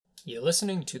You're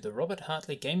listening to the Robert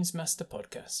Hartley Games Master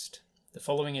podcast. The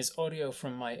following is audio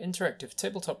from my interactive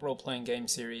tabletop role-playing game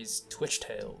series, Twitch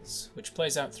Tales, which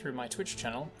plays out through my Twitch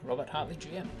channel, Robert Hartley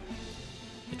GM.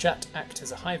 The chat act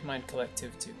as a hive mind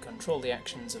collective to control the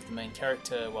actions of the main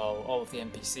character, while all of the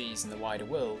NPCs in the wider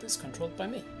world is controlled by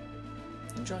me.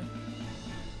 Enjoy.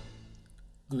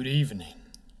 Good evening.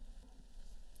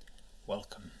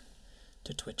 Welcome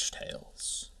to Twitch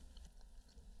Tales.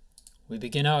 We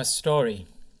begin our story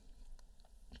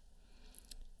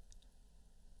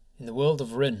in the world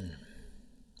of Rin,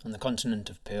 on the continent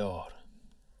of Peor,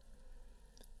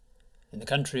 in the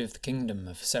country of the kingdom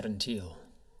of Serentil,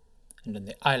 and in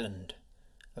the island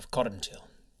of Corintil,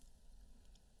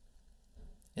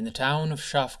 in the town of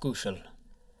Shafgushel,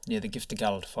 near the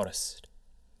Giftigald forest.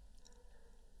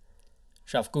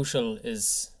 Shafgushel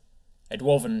is a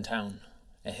dwarven town,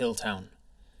 a hill town,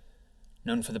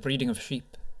 known for the breeding of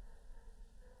sheep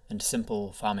and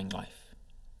simple farming life.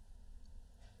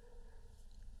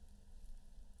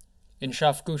 In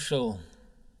Shafgushel,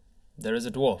 there is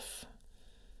a dwarf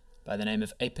by the name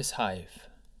of Apis Hive.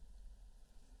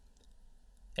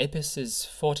 Apis is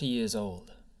 40 years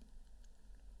old,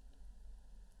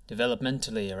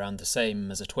 developmentally around the same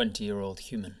as a 20-year-old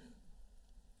human.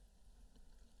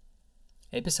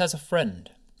 Apis has a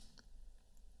friend,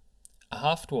 a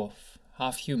half-dwarf,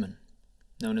 half-human,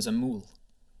 known as a mule.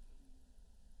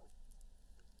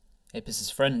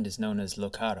 Apis's friend is known as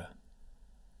Lokara,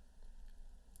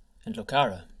 and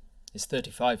Lokara is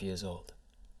 35 years old.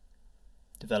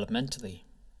 Developmentally,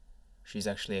 she's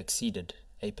actually exceeded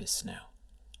Apis now.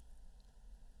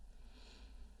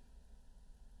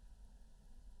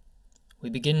 We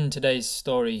begin today's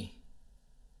story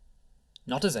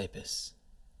not as Apis,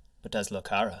 but as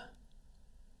Lokara.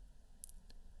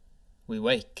 We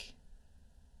wake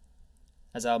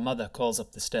as our mother calls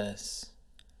up the stairs.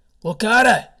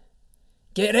 "Lokara!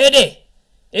 Get ready!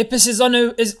 Apis is on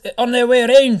their way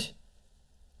around.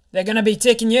 They're going to be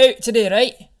taking you out today,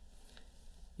 right?"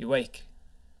 You wake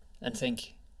and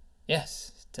think,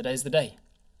 yes, today's the day.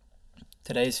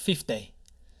 Today is 5th day,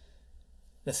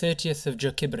 the 30th of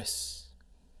Jokibris.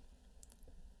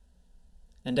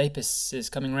 And Apis is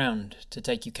coming round to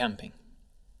take you camping.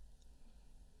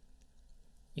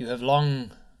 You have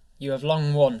long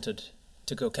wanted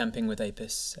to go camping with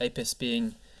Apis, Apis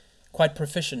being quite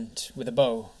proficient with a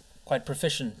bow, quite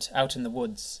proficient out in the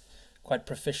woods, quite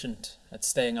proficient at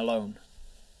staying alone.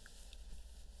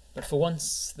 But for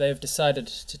once, they have decided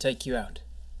to take you out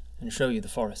and show you the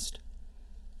forest,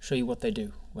 show you what they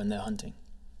do when they're hunting.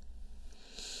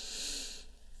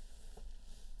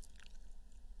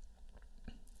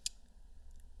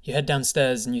 You head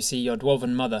downstairs and you see your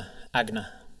dwarven mother,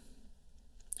 Agna.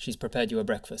 She's prepared you a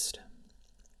breakfast.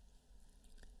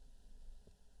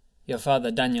 Your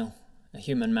father, Daniel, a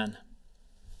human man,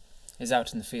 is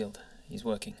out in the field. He's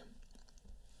working.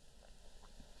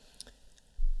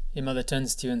 Your mother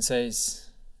turns to you and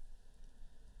says,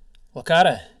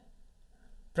 "Lokara,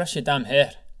 brush your damn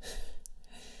hair."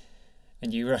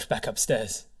 And you rush back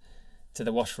upstairs to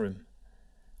the washroom,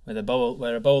 where a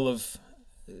bowl of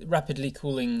rapidly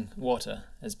cooling water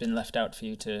has been left out for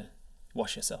you to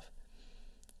wash yourself.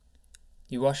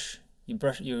 You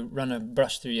run a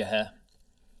brush through your hair,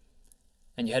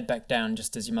 and you head back down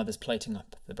just as your mother's plating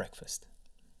up the breakfast.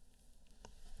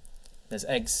 There's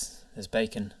eggs, there's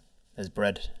bacon, there's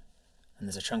bread, and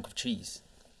there's a chunk of cheese.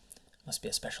 Must be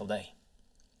a special day.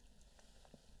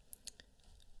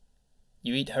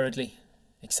 You eat hurriedly,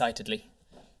 excitedly,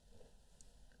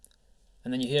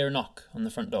 and then you hear a knock on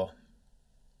the front door,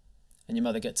 and your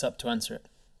mother gets up to answer it.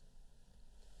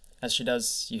 As she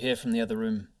does, you hear from the other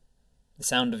room the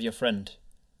sound of your friend,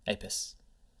 Apis.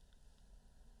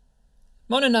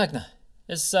 "Morning, Agna.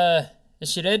 Is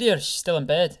she ready or is she still in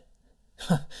bed?"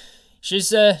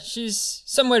 She's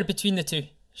somewhere between the two.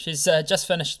 She's just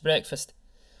finished breakfast.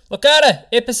 "Lokara,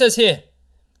 Apis is here."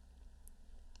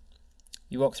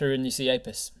 You walk through and you see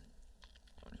Apis,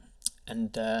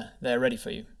 and they're ready for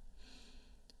you,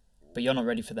 but you're not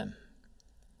ready for them.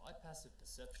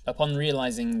 Upon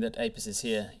realizing that Apis is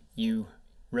here, you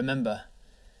remember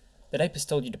that Apis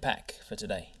told you to pack for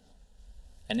today,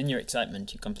 and in your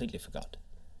excitement you completely forgot.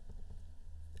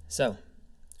 So,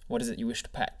 what is it you wish to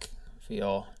pack for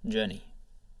your journey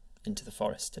into the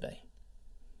forest today?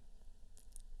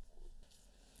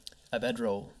 A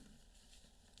bedroll.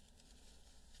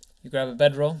 You grab a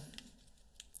bedroll.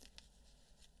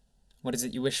 What is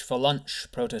it you wish for lunch,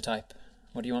 prototype?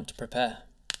 What do you want to prepare?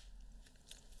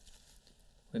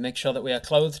 We make sure that we are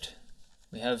clothed.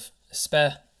 We have a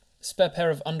spare pair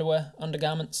of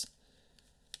undergarments.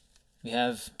 We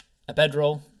have a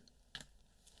bedroll.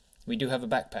 We do have a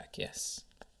backpack, yes.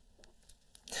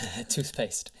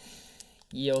 Toothpaste.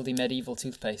 Ye olde medieval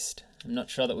toothpaste. I'm not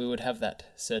sure that we would have that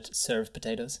serve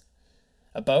potatoes.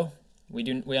 A bow? We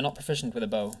are not proficient with a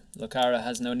bow. Lokara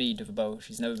has no need of a bow.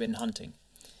 She's never been hunting.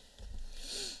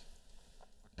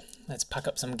 Let's pack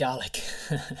up some garlic.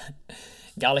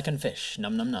 Garlic and fish.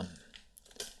 Num num num.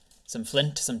 Some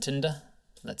flint, some tinder.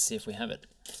 Let's see if we have it.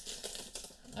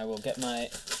 I'll get my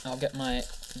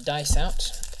dice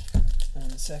out.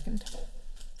 1 second.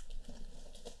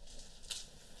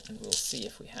 And we'll see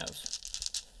if we have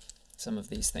some of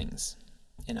these things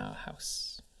in our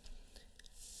house.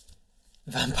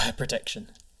 Vampire protection.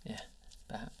 Yeah,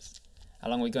 perhaps. How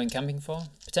long are we going camping for?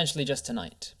 Potentially just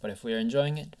tonight, but if we're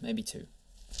enjoying it, maybe 2.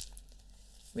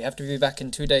 We have to be back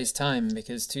in 2 days' time,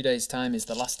 because 2 days' time is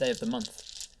the last day of the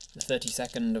month, the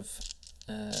 32nd of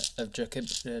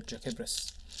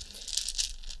Jacibris.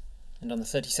 And on the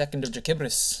 32nd of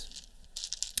Jacibris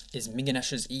is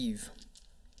Miginash's Eve,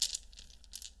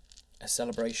 a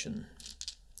celebration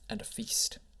and a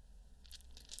feast.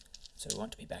 So we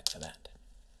want to be back for that.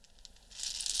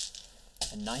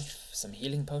 A knife, some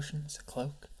healing potions, a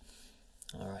cloak.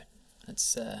 Alright,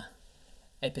 let's...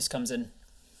 Apis comes in,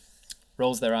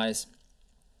 rolls their eyes,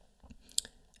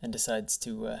 and decides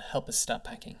to help us start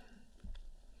packing.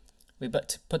 We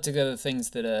put together things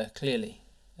that are clearly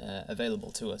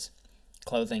available to us.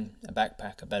 Clothing, a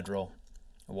backpack, a bedroll,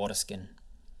 a water skin.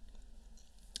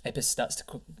 Apis starts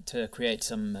to create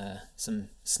some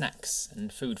snacks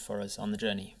and food for us on the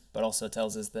journey, but also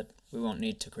tells us that we won't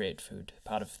need to create food.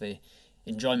 Part of the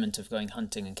enjoyment of going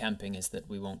hunting and camping is that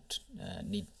we won't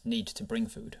need to bring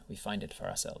food. We find it for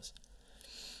ourselves.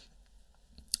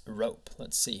 Rope.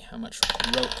 Let's see, how much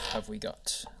rope have we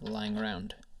got lying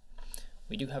around?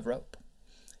 We do have rope.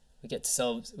 We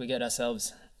get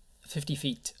ourselves 50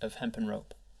 feet of hempen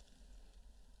rope.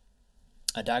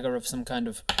 A dagger of some kind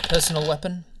of personal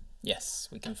weapon? Yes,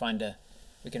 we can find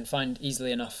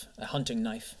easily enough a hunting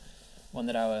knife, one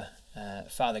that our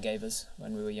father gave us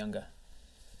when we were younger.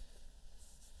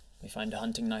 We find a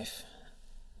hunting knife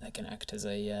that can act as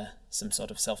some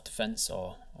sort of self-defense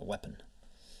or weapon.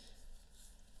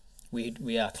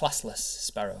 We are classless,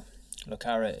 Sparrow.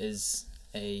 Lokara is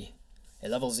a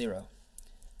level 0,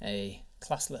 a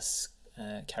classless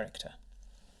character.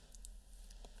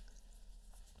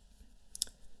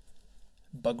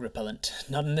 Bug repellent.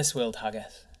 Not in this world,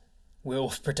 Haggith.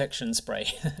 Werewolf protection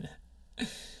spray. A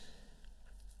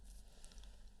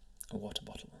water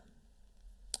bottle.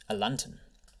 A lantern.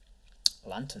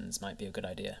 Lanterns might be a good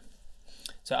idea.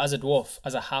 So as a dwarf,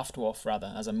 as a half-dwarf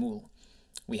rather, as a mule,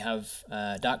 we have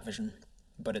dark vision,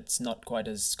 but it's not quite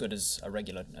as good as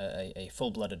a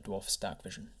full-blooded dwarf's dark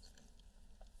vision.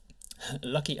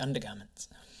 Lucky undergarments.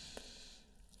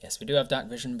 Yes, we do have dark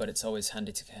vision, but it's always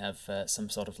handy to have some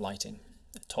sort of lighting.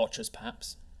 Torches,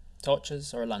 perhaps.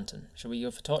 Torches or a lantern. Shall we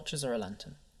go for torches or a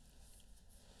lantern?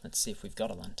 Let's see if we've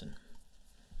got a lantern.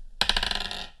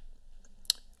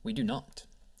 We do not.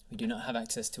 We do not have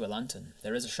access to a lantern.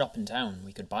 There is a shop in town.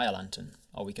 We could buy a lantern,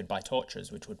 or we could buy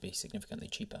torches, which would be significantly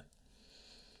cheaper.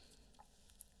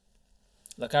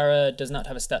 Lokara does not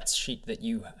have a stats sheet that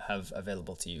you have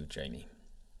available to you, Jamie,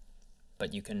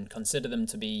 but you can consider them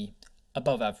to be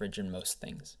above average in most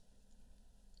things.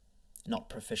 Not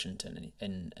proficient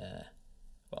in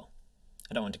well,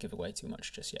 I don't want to give away too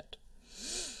much just yet.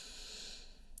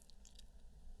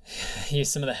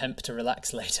 Use some of the hemp to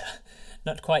relax later.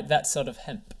 Not quite that sort of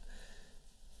hemp.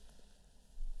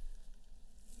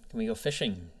 Can we go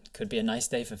fishing? Could be a nice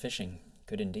day for fishing.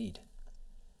 Could indeed.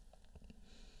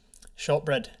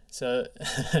 Shortbread. So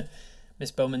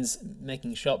Miss Bowman's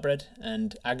making shortbread,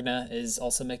 and Agna is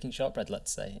also making shortbread,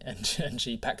 let's say. And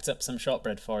she packed up some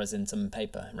shortbread for us in some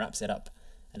paper, and wraps it up,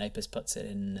 and Apis puts it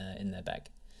in their bag.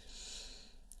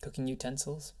 Cooking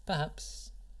utensils?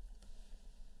 Perhaps.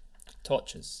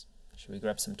 Torches. Should we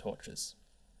grab some torches?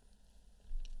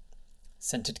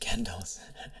 Scented candles.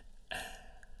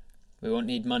 We won't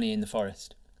need money in the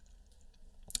forest.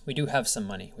 We do have some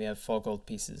money. We have 4 gold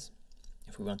pieces.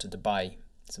 If we wanted to buy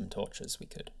some torches, we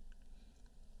could.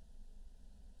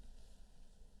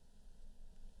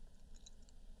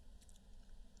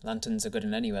 Lanterns are good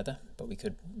in any weather, but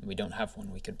we don't have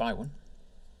one. We could buy one.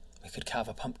 We could carve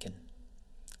a pumpkin.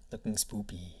 Looking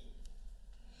spoopy.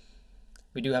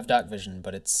 We do have dark vision,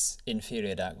 but it's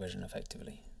inferior dark vision,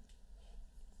 effectively.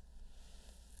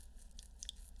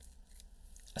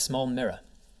 A small mirror.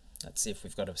 Let's see if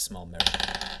we've got a small mirror.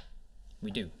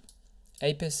 We do.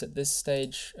 Apis, at this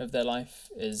stage of their life,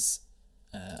 is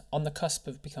on the cusp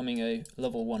of becoming a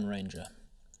level 1 ranger.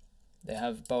 They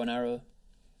have bow and arrow.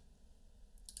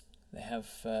 They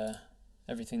have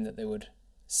everything that they would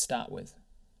start with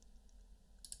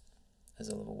as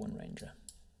a level 1 ranger.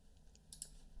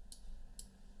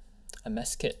 A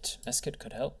mess kit. Mess kit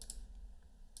could help.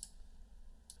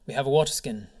 We have a water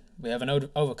skin. We have an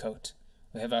overcoat.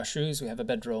 We have our shoes. We have a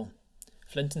bedroll.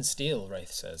 Flint and steel,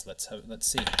 Wraith says. Let's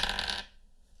see.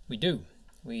 We do.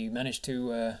 We managed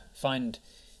to find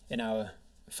in our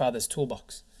father's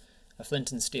toolbox a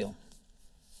flint and steel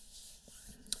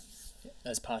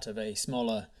as part of a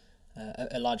smaller,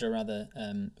 a larger rather,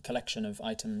 collection of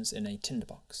items in a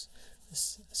tinderbox.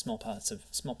 There's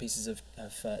small pieces of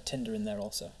tinder in there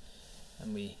also.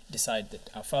 And we decide that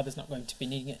our father's not going to be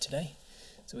needing it today,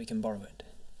 so we can borrow it.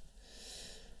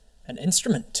 An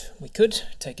instrument. We could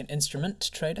take an instrument,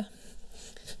 trader.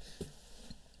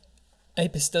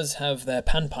 Apis does have their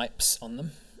panpipes on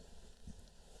them.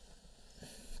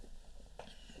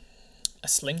 A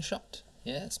slingshot?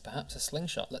 Yes, perhaps a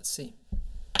slingshot. Let's see.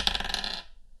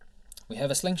 We have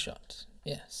a slingshot.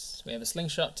 Yes, we have a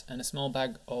slingshot and a small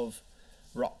bag of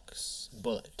rocks.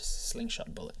 Bullets.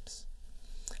 Slingshot bullets.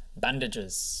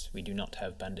 Bandages. We do not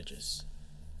have bandages.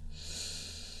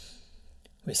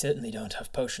 We certainly don't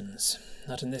have potions.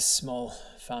 Not in this small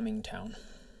farming town.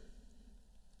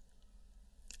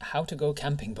 A how to go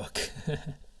camping book.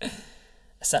 A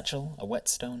satchel, a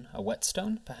whetstone,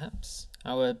 perhaps?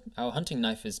 Our hunting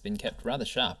knife has been kept rather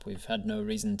sharp. We've had no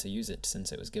reason to use it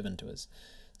since it was given to us.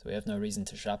 So we have no reason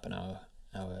to sharpen our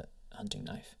hunting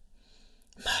knife.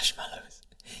 Marshmallows.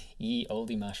 Ye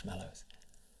olde marshmallows.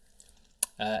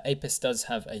 Apis does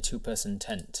have a 2-person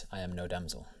tent. I am no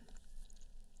damsel.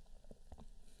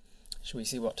 Shall we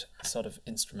see what sort of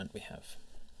instrument we have?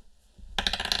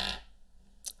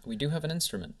 We do have an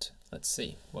instrument. Let's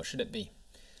see. What should it be?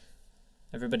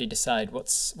 Everybody decide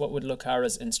what would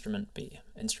Lokara's instrument be?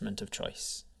 Instrument of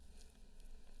choice.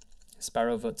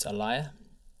 Sparrow votes a lyre.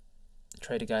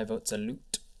 Trader Guy votes a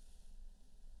lute.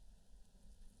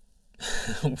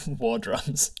 War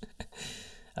drums.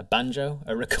 A banjo,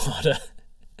 a recorder,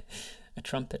 a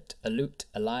trumpet, a lute,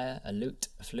 a lyre, a lute,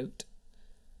 a flute.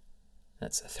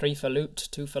 That's 3 for lute,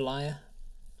 2 for lyre.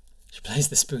 She plays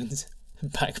the spoons.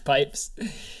 Bagpipes,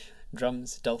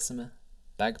 drums, dulcimer,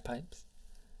 bagpipes,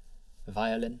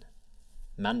 violin,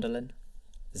 mandolin,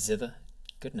 zither.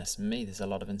 Goodness me, there's a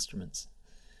lot of instruments.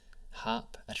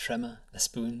 Harp, a tremor, the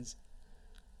spoons.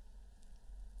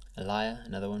 A lyre,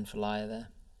 another one for lyre there.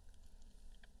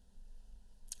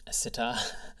 A sitar,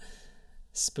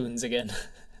 spoons again.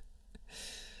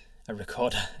 A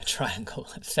recorder, a triangle,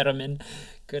 a theremin.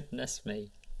 Goodness me,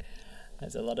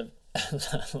 there's a lot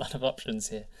of options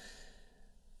here.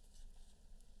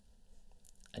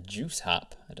 A juice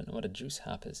harp. I don't know what a juice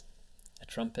harp is. A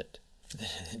trumpet,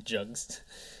 jugs,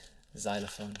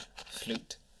 xylophone,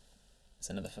 flute. There's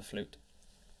another for flute.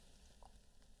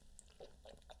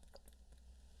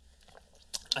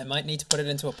 I might need to put it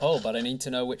into a poll, but I need to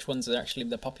know which ones are actually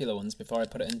the popular ones before I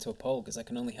put it into a poll, because I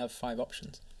can only have 5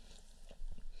 options.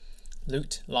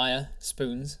 Lute, lyre,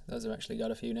 spoons. Those have actually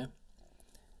got a few now.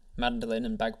 Mandolin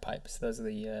and bagpipes. Those are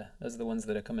the ones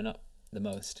that are coming up the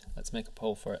most. Let's make a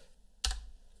poll for it.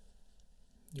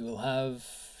 You will have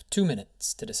 2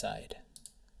 minutes to decide.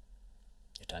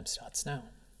 Your time starts now.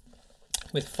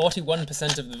 With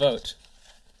 41% of the vote,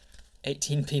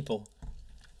 18 people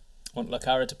want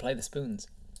Lokara to play the spoons.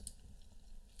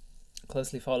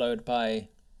 Closely followed by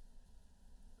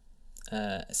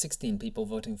 16 people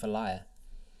voting for lyre.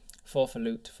 4 for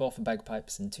lute, 4 for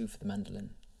bagpipes, and 2 for the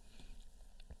mandolin.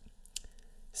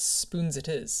 Spoons it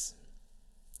is.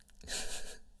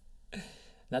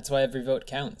 That's why every vote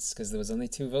counts, because there was only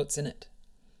 2 votes in it.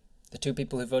 The 2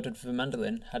 people who voted for the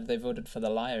mandolin, had they voted for the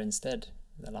lyre instead,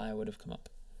 the lyre would have come up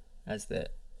as the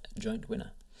joint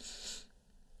winner.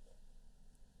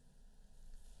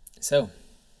 So,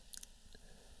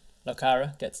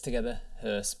 Lokara gets together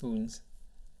her spoons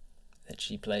that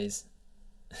she plays.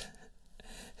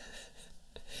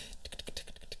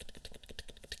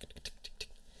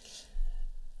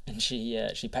 And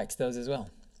she packs those as well.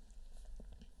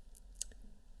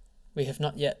 We have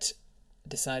not yet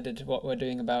decided what we're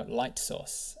doing about light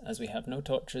source, as we have no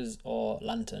torches or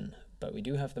lantern, but we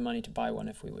do have the money to buy one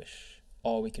if we wish.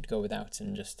 Or we could go without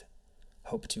and just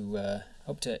hope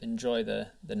to enjoy the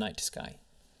night sky.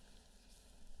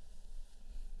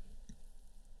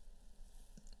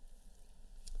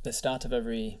 The start of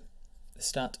every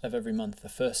month, the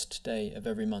first day of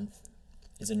every month,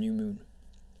 is a new moon.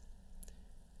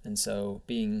 And so,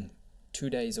 being 2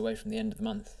 days away from the end of the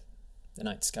month, the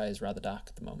night sky is rather dark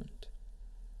at the moment.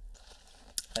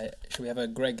 Should we have a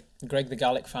Greg the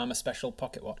Garlic Farmer special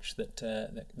pocket watch that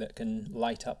can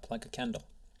light up like a candle?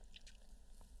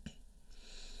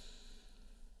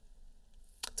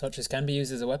 Torches can be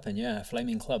used as a weapon, yeah, a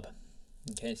flaming club,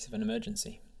 in case of an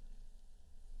emergency.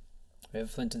 We have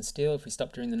flint and steel. If we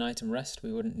stop during the night and rest,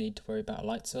 we wouldn't need to worry about a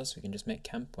light source. We can just make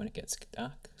camp when it gets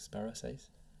dark, Sparrow says.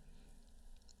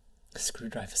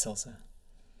 Screwdriver salsa.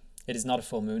 It is not a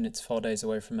full moon, it's 4 days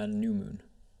away from a new moon.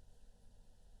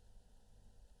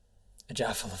 A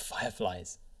jar full of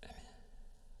fireflies.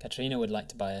 Katrina would like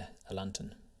to buy a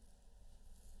lantern.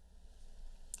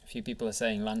 A few people are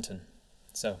saying lantern.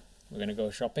 So, we're going to go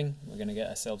shopping. We're going to get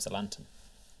ourselves a lantern.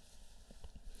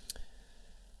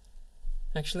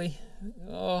 Actually,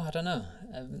 I don't know.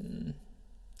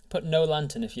 Put no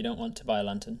lantern if you don't want to buy a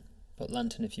lantern. Put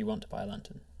lantern if you want to buy a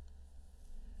lantern.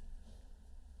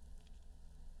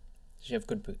 Does she have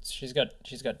good boots? She's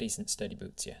got decent sturdy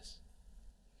boots, yes.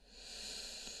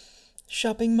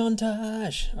 Shopping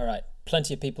montage. All right,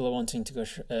 plenty of people are wanting to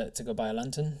go buy a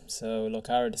lantern. So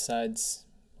Lokara decides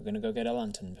we're going to go get a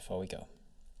lantern before we go.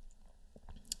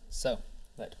 So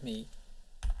let me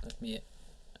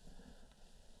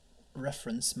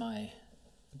reference my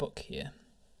book here.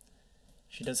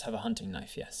 She does have a hunting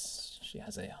knife, yes. She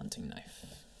has a hunting knife.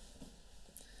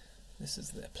 This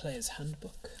is the player's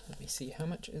handbook. Let me see, how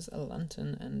much is a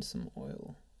lantern and some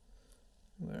oil?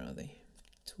 Where are they?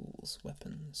 Tools,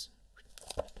 weapons.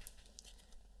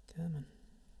 Come on,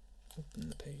 open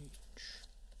the page.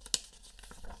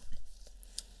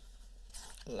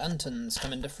 Lanterns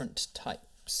come in different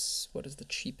types. What is the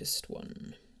cheapest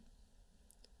one?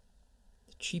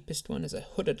 Cheapest one is a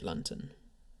hooded lantern.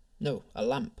 No, a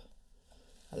lamp.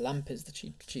 A lamp is the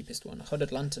cheapest one. A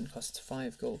hooded lantern costs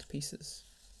 5 gold pieces.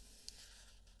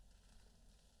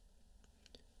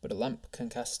 But a lamp can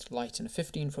cast light in a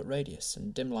 15-foot radius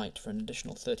and dim light for an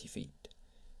additional 30 feet.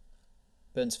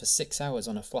 Burns for 6 hours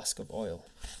on a flask of oil.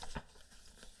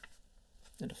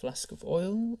 And a flask of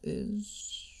oil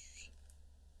is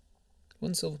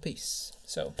 1 silver piece.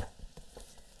 So,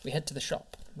 we head to the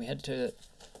shop. We head to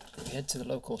the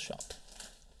local shop.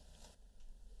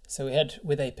 So we head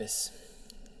with Apis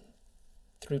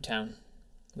through town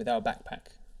with our backpack,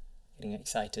 getting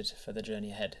excited for the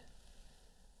journey ahead.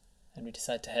 And we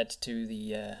decide to head to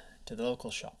the local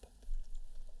shop.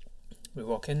 We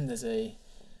walk in. There's an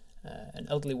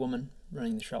elderly woman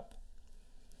running the shop,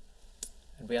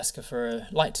 and we ask her for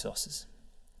light sources.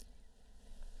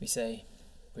 We say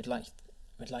we'd like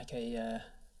a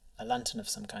lantern of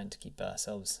some kind to keep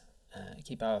ourselves.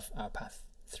 Keep our path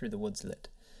through the woods lit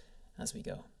as we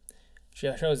go.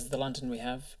 She shows the lantern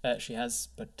she has,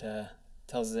 but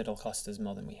tells us it'll cost us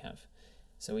more than we have.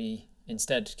 So we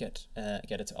instead get her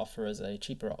to offer us a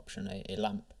cheaper option, a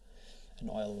lamp, an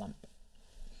oil lamp.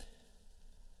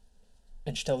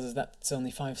 And she tells us that's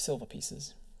only 5 silver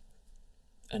pieces.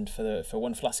 And for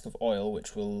 1 flask of oil,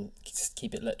 which will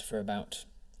keep it lit for about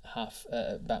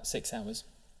 6 hours,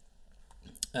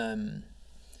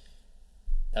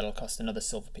 that'll cost another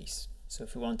silver piece. So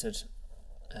if we wanted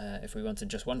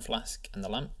just 1 flask and the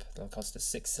lamp, that'll cost us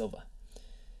 6 silver.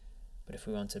 But if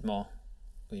we wanted more,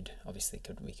 we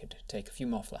could take a few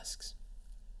more flasks.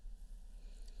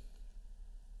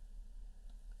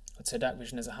 I'd say Dark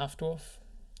Vision is a half dwarf,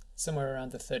 somewhere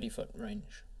around the 30-foot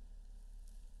range.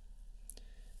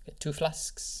 Get 2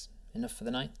 flasks, enough for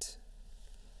the night.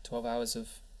 12 hours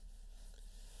of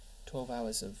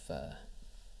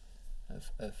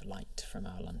light from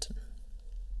our lantern.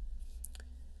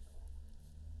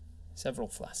 Several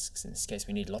flasks. In this case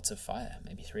we need lots of fire,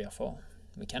 maybe 3 or 4.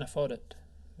 We can afford it.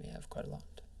 We have quite a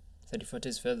lot. 30 foot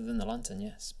is further than the lantern,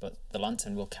 yes, but the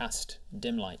lantern will cast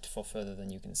dim light for further than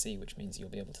you can see, which means you'll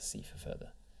be able to see for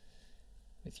further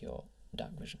with your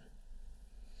dark vision.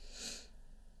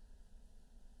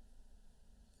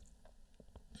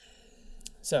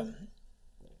 So,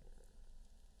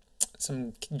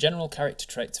 some general character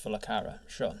traits for Lakara.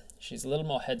 Sure, she's a little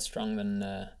more headstrong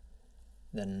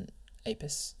than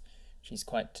Apis. She's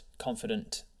quite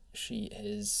confident. She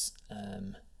is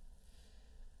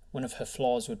one of her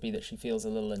flaws would be that she feels a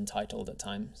little entitled at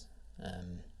times.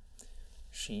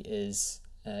 She is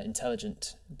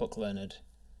intelligent, book learned.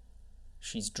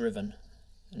 She's driven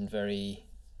and very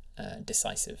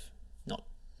decisive.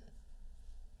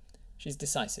 She's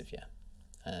decisive, yeah.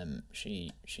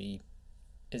 She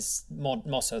is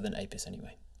more so than Apis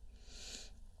anyway.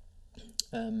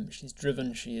 She's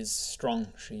driven, she is strong,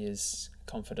 she is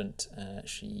confident,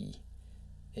 she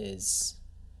is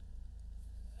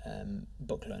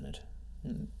book learned.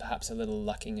 Perhaps a little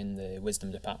lacking in the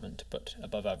wisdom department, but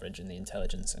above average in the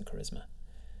intelligence and charisma.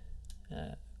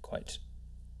 Quite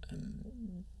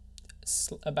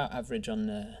about average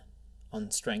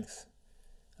on strength,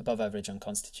 above average on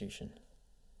constitution,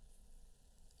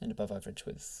 and above average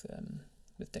with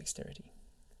dexterity.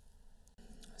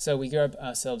 So we grab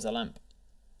ourselves a lamp.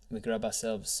 We grab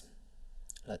ourselves,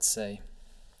 let's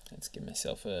give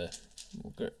myself we'll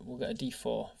get a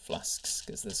D4 flasks,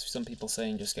 because there's some people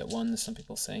saying just get one, there's some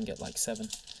people saying get like 7.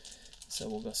 So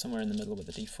we'll go somewhere in the middle with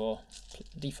a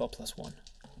D4 plus 1.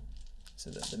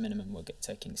 So that the minimum we'll get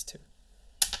taking is 2.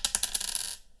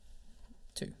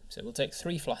 So we'll take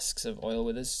 3 flasks of oil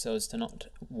with us so as to not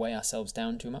weigh ourselves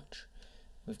down too much.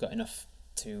 We've got enough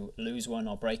to lose one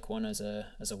or break one as a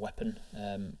weapon,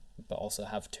 but also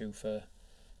have two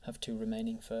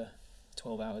remaining for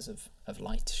 12 hours of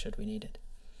light should we need it.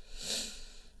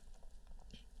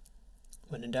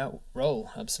 When in doubt, roll,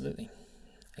 absolutely.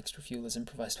 Extra fuel as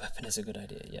improvised weapon is a good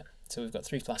idea, yeah. So we've got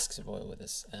 3 flasks of oil with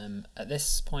us. At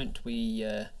this point we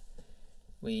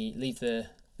leave the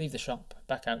shop,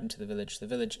 back out into the village. The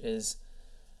village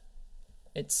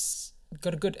it's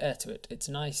got a good air to it. It's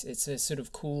nice. It's a sort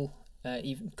of cool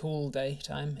day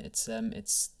time. It's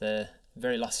the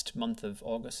very last month of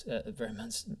August,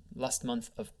 last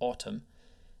month of autumn,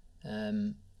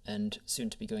 and soon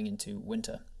to be going into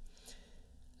winter.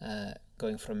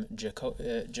 Going from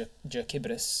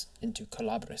Jacibris into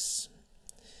Colabris.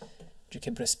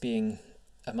 Jacibris being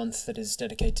a month that is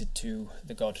dedicated to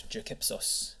the god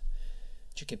Jacipsos.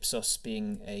 Jacipsos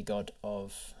being a god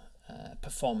of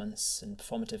performance and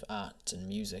performative art and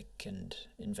music and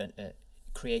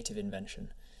creative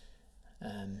invention.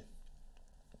 And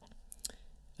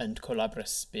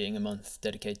Colabris being a month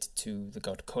dedicated to the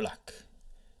god Kolak,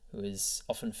 who is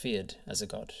often feared as a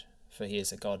god, for he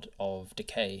is a god of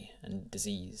decay and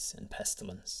disease and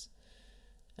pestilence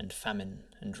and famine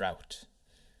and drought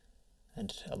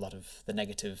and a lot of the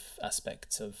negative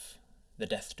aspects of the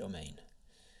death domain.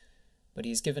 But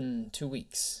he is given 2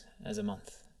 weeks as a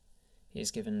month. He is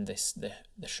given the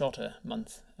shorter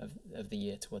month of the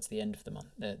year towards the end of the month,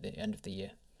 the end of the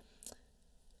year.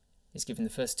 He is given the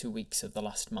first 2 weeks of the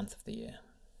last month of the year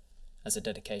as a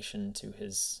dedication to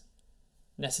his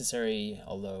necessary,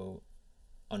 although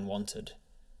unwanted,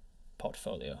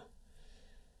 portfolio.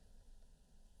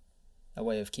 A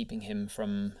way of keeping him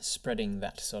from spreading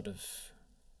that sort of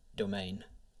domain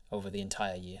over the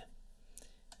entire year.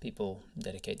 People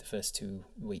dedicate the first 2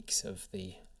 weeks of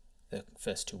the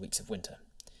first 2 weeks of winter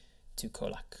to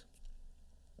Kolak.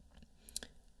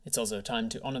 It's also a time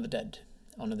to honour the dead,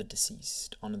 honour the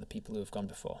deceased, honour the people who have gone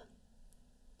before.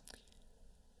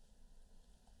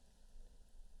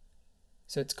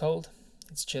 So it's cold,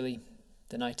 it's chilly.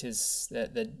 The night is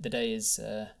the day is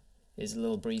a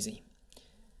little breezy.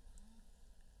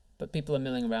 But people are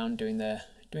milling around doing their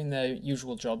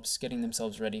usual jobs, getting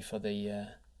themselves ready for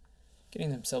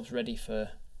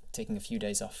taking a few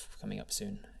days off coming up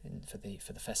soon for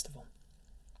the festival.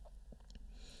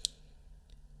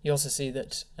 You also see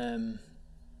that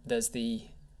there's the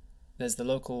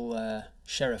local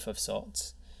sheriff of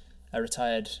sorts, a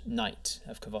retired knight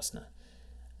of Kavosna,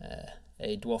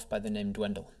 a dwarf by the name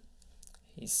Dwendal.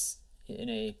 He's in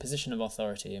a position of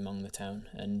authority among the town,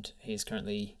 and he is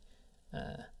currently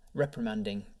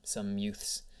reprimanding some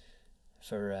youths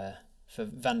for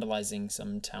vandalising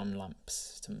some town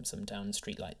lamps, some town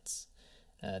street lights.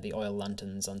 The oil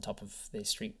lanterns on top of the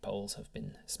street poles have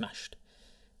been smashed,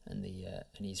 and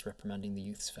he's reprimanding the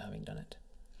youths for having done it.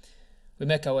 We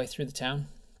make our way through the town.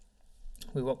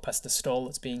 We walk past the stall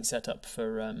that's being set up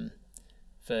for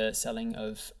selling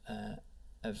of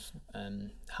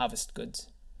harvest goods.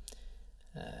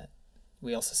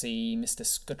 We also see Mr.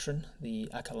 Skutrin, the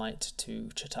acolyte to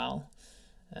Chital.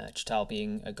 Chital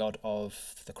being a god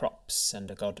of the crops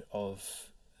and a god of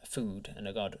food and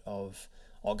a god of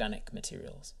organic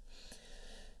materials.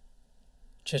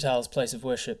 Chital's place of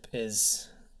worship is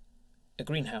a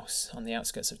greenhouse on the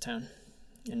outskirts of town,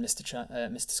 and Mr.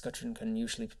 Skutrin can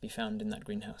usually be found in that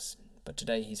greenhouse. But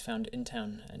today he's found in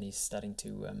town, and he's starting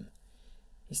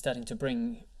to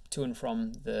bring to and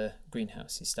from the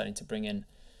greenhouse. He's starting to bring in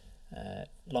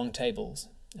long tables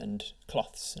and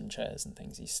cloths and chairs and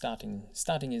things. He's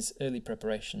starting his early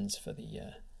preparations for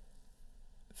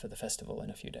the festival in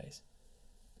a few days.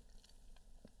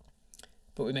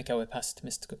 But we make our way past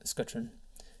Mr. Skutrin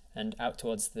and out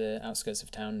towards the outskirts of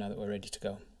town now that we're ready to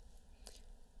go.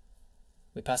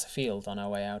 We pass a field on our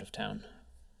way out of town,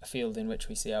 a field in which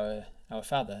we see our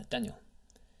father, Daniel,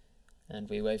 and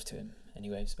we wave to him, and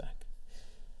he waves back.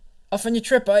 "Off on your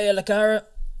trip, are you, Lakara?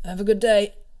 Have a good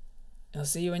day. I'll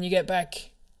see you when you get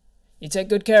back. You take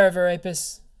good care of her,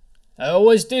 Apis." "I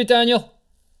always do, Daniel."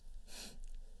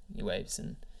 He waves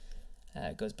and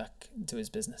goes back to his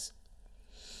business.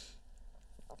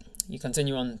 You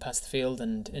continue on past the field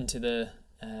and into the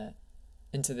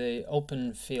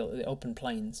open field, the open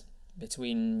plains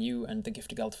between you and the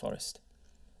Giftigald forest.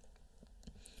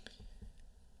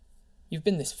 You've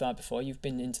been this far before, you've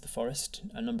been into the forest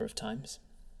a number of times,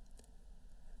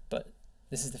 but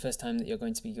this is the first time that you're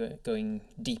going to be going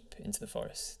deep into the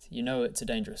forest. You know it's a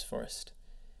dangerous forest.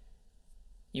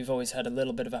 You've always had a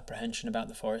little bit of apprehension about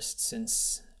the forest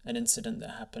since an incident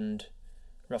that happened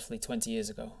roughly 20 years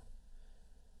ago,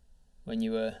 when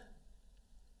you were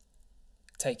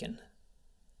taken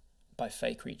by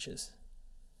fey creatures,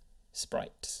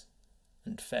 sprites,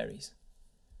 and fairies.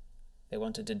 They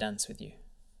wanted to dance with you.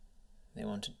 They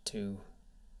wanted to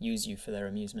use you for their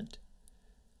amusement.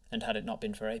 And had it not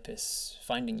been for Apis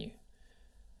finding you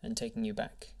and taking you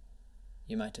back,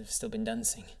 you might have still been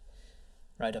dancing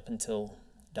right up until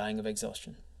dying of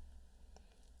exhaustion.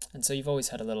 And so you've always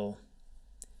had a little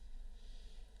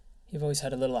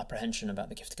apprehension about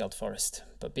the Giftgeld forest,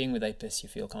 but being with Apis, you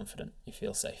feel confident, you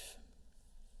feel safe.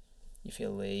 You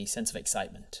feel a sense of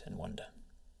excitement and wonder.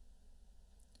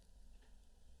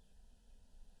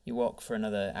 You walk for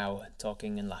another hour,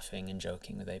 talking and laughing and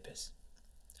joking with Apis,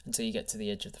 until you get to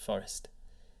the edge of the forest.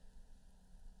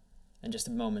 And just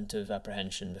a moment of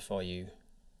apprehension before you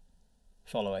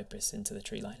follow Apis into the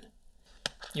tree line.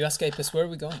 You ask Apis, where are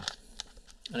we going?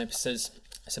 And Apis says,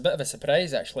 it's a bit of a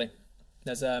surprise actually.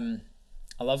 There's a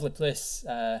lovely place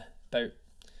about,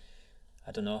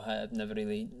 I don't know, I never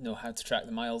really know how to track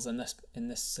the miles in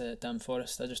this damn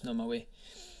forest. I just know my way.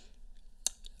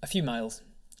 A few miles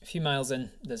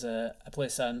in, there's a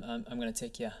place I'm going to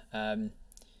take you.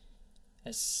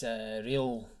 It's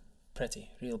real pretty,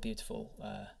 real beautiful,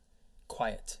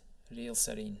 quiet, real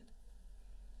serene.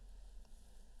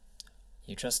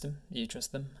 You trust them,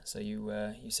 so you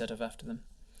set off after them.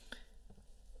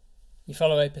 You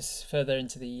follow Apis further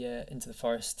into the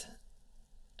forest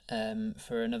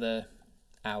for another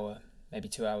hour, maybe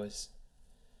 2 hours.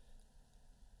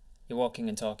 You're walking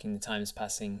and talking, the time's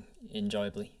passing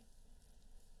enjoyably.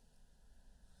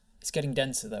 It's getting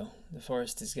denser though, the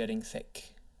forest is getting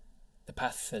thick. The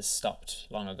path has stopped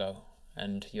long ago,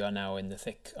 and you are now in the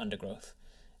thick undergrowth,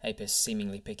 Apis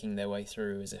seemingly picking their way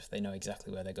through as if they know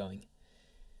exactly where they're going.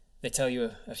 They tell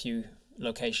you a few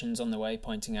locations on the way,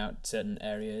 pointing out certain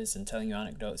areas and telling you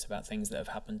anecdotes about things that have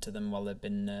happened to them while they've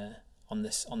been on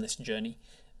this journey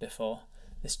before,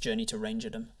 this journey to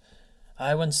Rangerdom.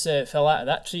 I once fell out of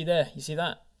that tree there, you see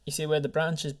that? You see where the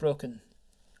branch is broken?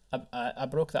 I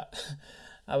broke that.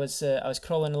 I was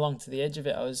crawling along to the edge of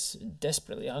it. I was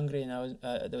desperately hungry, and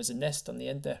there was a nest on the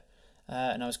end there,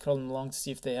 and I was crawling along to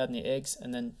see if they had any eggs,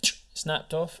 and then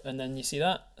snapped off. And then you see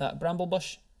that bramble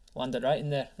bush landed right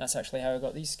in there. That's actually how I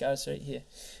got these scars right here.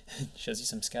 Shows you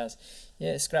some scars.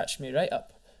 Yeah, it scratched me right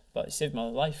up, but it saved my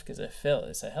life because I fell.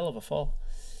 It's a hell of a fall.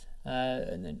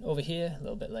 And then over here a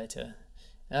little bit later,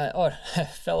 I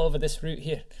fell over this root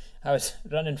here. I was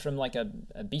running from like a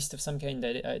beast of some kind.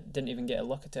 I didn't even get a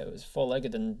look at it. It was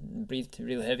four-legged and breathed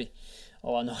really heavy.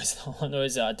 All I know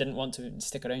is I didn't want to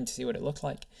stick around to see what it looked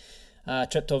like. I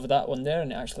tripped over that one there,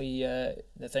 and it actually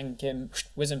the thing came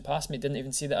whizzing past me. Didn't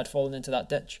even see that I'd fallen into that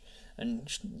ditch, and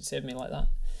saved me like that.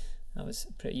 That was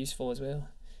pretty useful as well.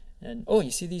 And oh,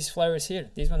 you see these flowers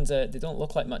here? These ones they don't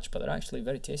look like much, but they're actually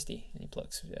very tasty. And he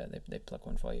plucks. They pluck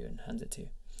one for you and hands it to you.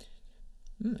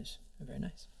 It's very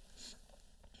nice.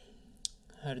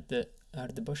 How did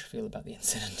the bush feel about the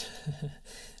incident?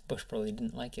 Bush probably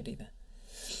didn't like it either.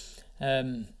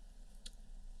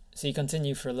 So you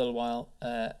continue for a little while.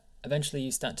 Eventually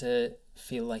you start to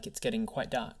feel like it's getting quite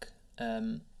dark,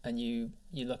 and you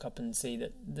look up and see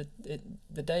that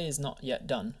the day is not yet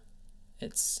done.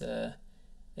 The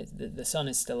sun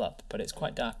is still up, but it's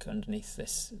quite dark underneath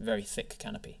this very thick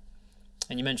canopy.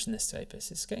 And you mention this to Apis.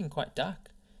 It's getting quite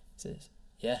dark. He says,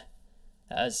 yeah,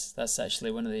 that's actually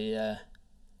one of the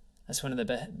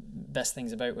best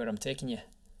things about where I'm taking you.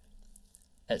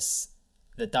 It's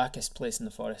the darkest place in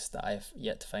the forest that I've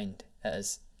yet to find.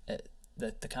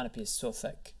 The canopy is so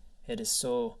thick. It is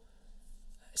so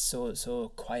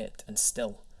quiet and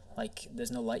still. Like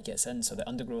there's no light gets in, so the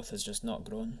undergrowth has just not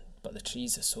grown. But the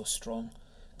trees are so strong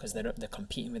because they're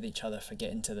competing with each other for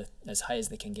getting to as high as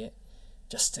they can get,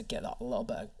 just to get that little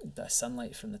bit of the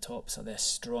sunlight from the top. So they're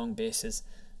strong bases.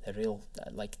 They're real.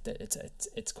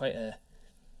 It's quite a.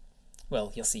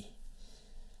 Well, you'll see.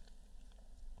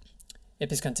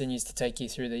 Apis continues to take you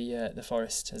through the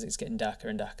forest as it's getting darker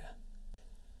and darker.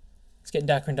 It's getting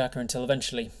darker and darker until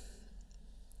eventually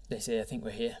they say, I think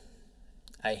we're here.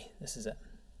 Aye, this is it.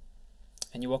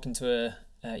 And you walk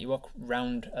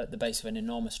round at the base of an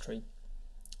enormous tree,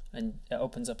 and it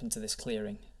opens up into this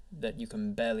clearing that you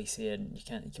can barely see, and you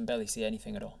can barely see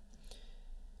anything at all.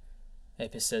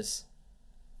 Apis says,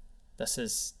 this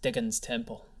is Diggon's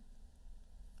temple.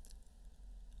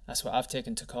 That's what I've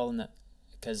taken to calling it,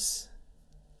 because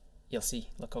You'll see.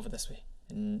 Look over this way,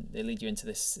 and they lead you into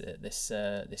this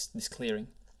clearing,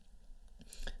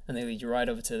 and they lead you right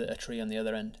over to a tree on the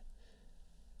other end,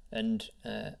 and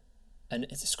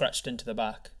it's scratched into the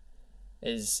back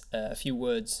is a few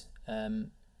words,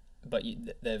 but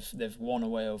they've worn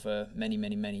away over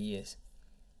many years.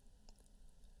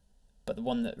 But the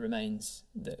one that remains,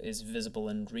 that is visible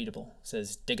and readable,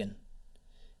 says Diggan,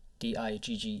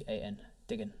 Diggan,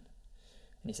 Diggan, and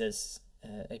he says,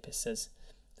 Apis says,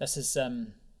 this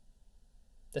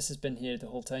has been here the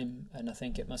whole time, and I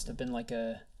think it must have been like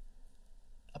a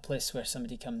place where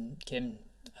somebody came.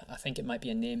 I think it might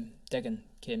be a name. Diggan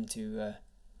came to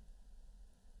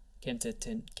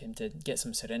get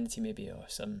some serenity, maybe, or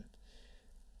some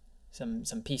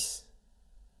peace.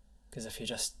 Because if you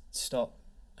just stop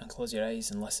and close your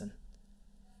eyes and listen,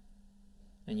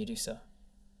 and you do so,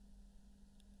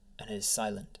 and it is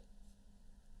silent,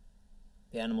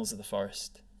 the animals of the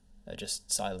forest are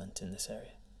just silent in this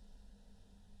area.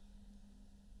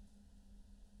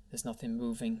 There's nothing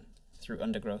moving through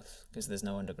undergrowth, because there's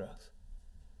no undergrowth.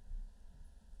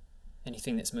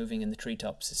 Anything that's moving in the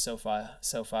treetops is so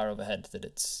far overhead that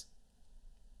it's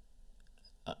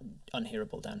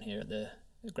unhearable down here at the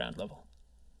ground level.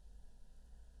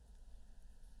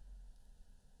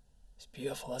 It's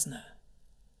beautiful, isn't it?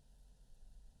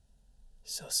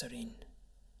 So serene.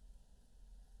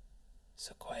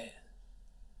 So quiet.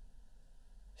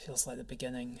 Feels like the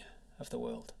beginning of the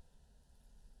world.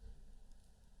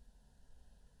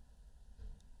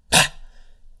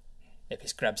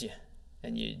 Apis grabs you,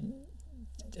 and you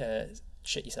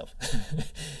shit yourself.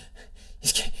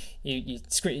 you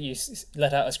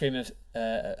let out a scream of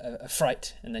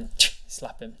fright, and then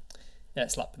slap them.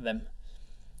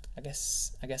 I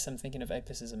guess I'm thinking of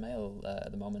Apis as a male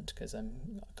at the moment, because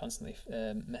I'm constantly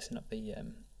messing up the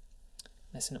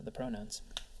pronouns.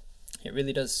 It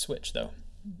really does switch, though.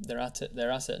 There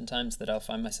are certain times that I'll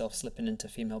find myself slipping into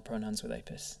female pronouns with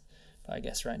Apis, but I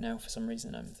guess right now, for some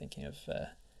reason, I'm thinking of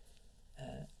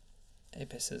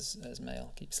Apis as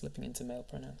male. Keep slipping into male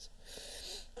pronouns.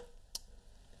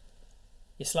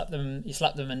 You slap them, and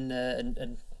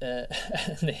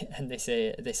they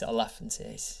sort of laugh and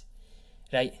say,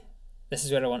 "Right, this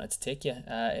is where I wanted to take you.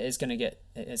 It's gonna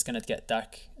get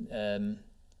dark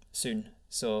soon.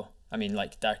 So I mean,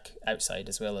 like, dark outside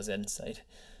as well as inside.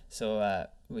 So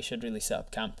we should really set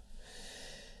up camp.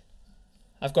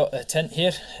 I've got a tent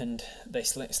here," and they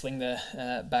sling the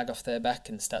bag off their back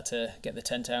and start to get the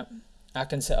tent out. "I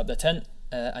can set up the tent.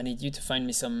 I need you to find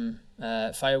me some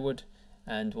firewood,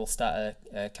 and we'll start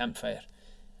a campfire."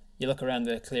 You look around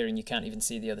the clearing, you can't even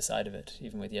see the other side of it,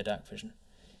 even with your dark vision.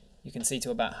 You can see to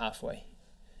about halfway,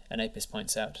 and Apis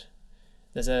points out,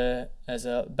 there's a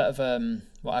bit of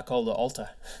what I call the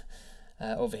altar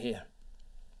over here,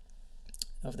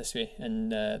 over this way,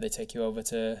 and they take you over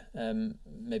to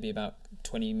maybe about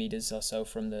 20 meters or so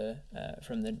from the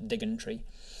Diggan tree,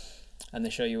 and they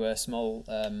show you a small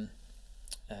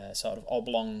sort of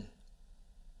oblong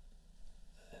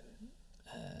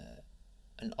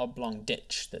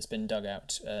ditch that's been dug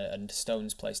out and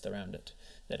stones placed around it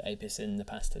that Apis in the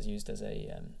past has used as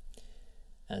a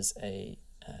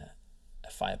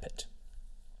fire pit.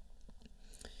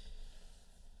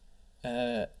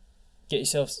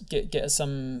 Get us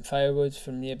some firewood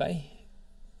from nearby.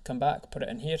 Come back, put it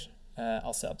in here.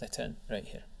 I'll set up the tent right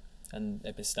here. And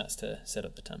Apis starts to set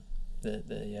up the tent.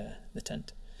 The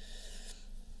tent.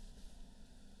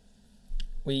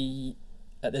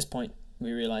 At this point,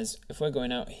 we realise if we're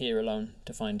going out here alone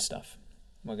to find stuff,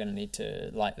 we're going to need to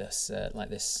light this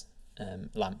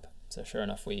lamp. So sure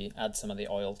enough, we add some of the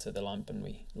oil to the lamp and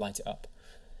we light it up.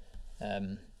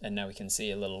 And now we can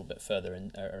see a little bit further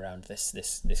around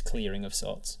this clearing of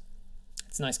sorts.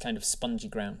 It's nice kind of spongy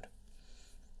ground.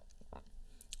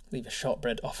 Leave a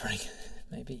shortbread offering,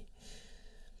 maybe.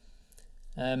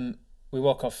 We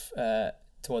walk off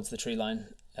towards the tree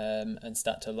line and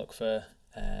start to look for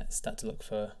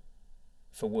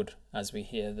wood as we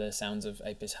hear the sounds of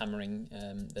Apis hammering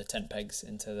the tent pegs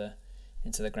into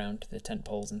the ground, the tent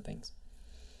poles and things.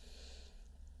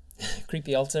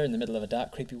 Creepy altar in the middle of a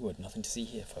dark, creepy wood. Nothing to see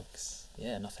here, folks.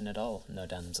 Yeah, nothing at all. No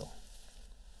damsel.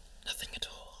 Nothing at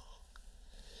all.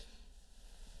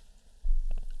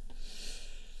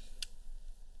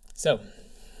 So,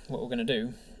 what we're going to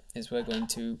do is we're going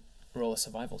to roll a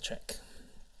survival check.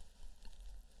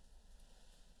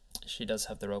 She does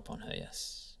have the rope on her,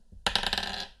 yes.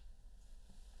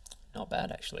 Not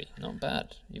bad, actually. Not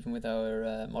bad. Even with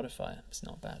our modifier, it's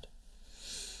not bad.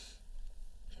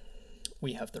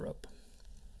 We have the rope.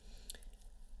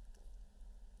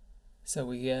 So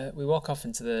we walk off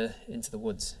into the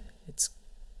woods. It's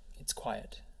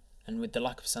quiet, and with the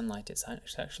lack of sunlight it's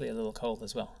actually a little cold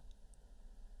as well.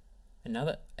 And now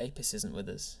that Apis isn't with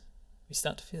us, we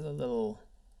start to feel a little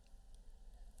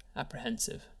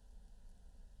apprehensive.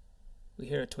 We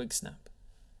hear a twig snap,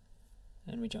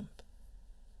 and we jump.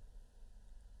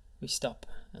 We stop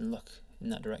and look in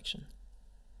that direction,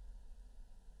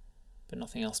 but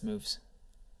nothing else moves.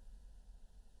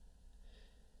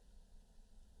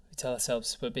 We tell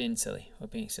ourselves we're being silly, we're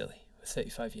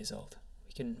 35 years old,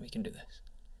 we can do this.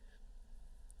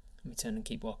 And we turn and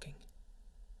keep walking.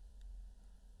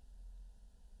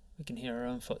 We can hear our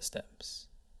own footsteps.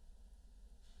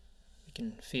 We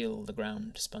can feel the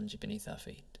ground spongy beneath our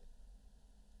feet.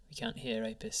 We can't hear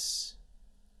Apis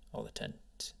or the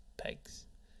tent pegs.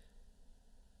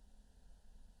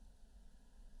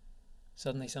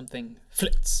 Suddenly something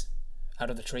flits out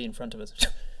of the tree in front of us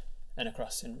and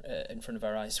across in front of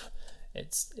our eyes.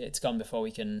 It's gone before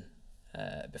we can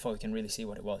really see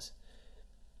what it was.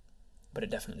 But it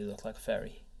definitely looked like a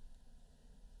fairy.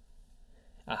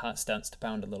 Our heart starts to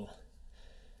pound a little.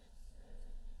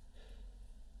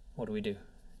 What do? Do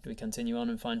we continue on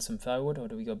and find some firewood, or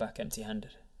do we go back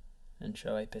empty-handed and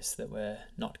show Apis that we're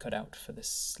not cut out for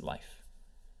this life?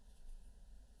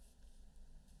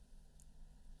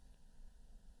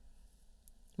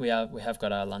 We have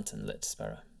got our lantern lit,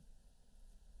 Sparrow.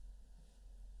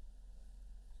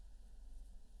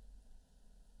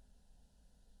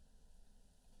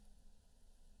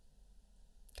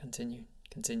 Continue.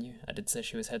 I did say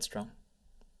she was headstrong.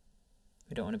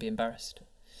 We don't want to be embarrassed.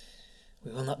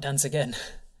 We will not dance again.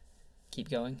 Keep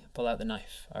going. Pull out the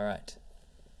knife. All right.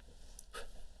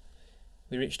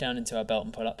 We reach down into our belt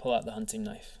and pull out the hunting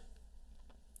knife.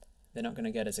 They're not going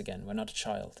to get us again. We're not a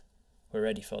child. We're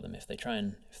ready for them. If they try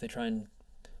and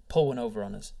pull one over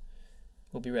on us,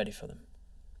 we'll be ready for them.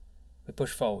 We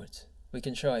push forward. We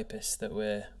can show Apis that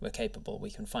we're capable.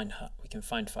 We can find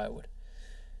firewood.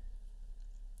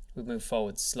 We move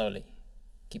forward slowly,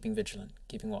 keeping vigilant,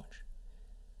 keeping watch,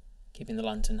 keeping the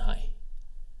lantern high.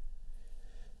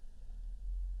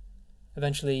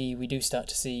 Eventually, we do start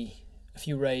to see a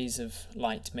few rays of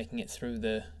light making it through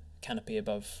the canopy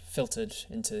above, filtered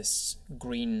into this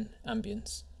green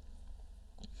ambience.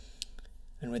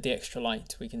 And with the extra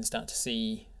light, we can start to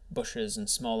see bushes and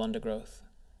small undergrowth,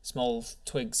 small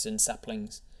twigs and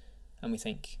saplings, and we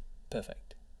think,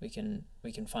 perfect. We can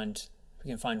find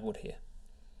wood here.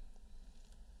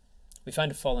 We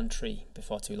find a fallen tree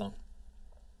before too long.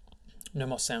 No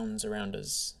more sounds around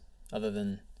us other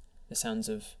than the sounds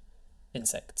of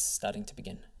insects starting to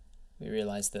begin. We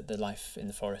realise that the life in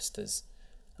the forest is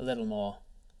a little more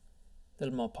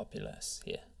populous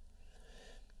here.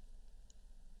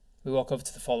 We walk over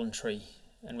to the fallen tree,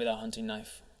 and with our hunting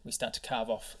knife we start to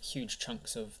carve off huge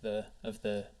chunks of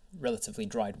the relatively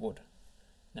dried wood.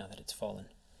 Now that it's fallen,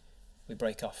 we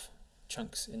break off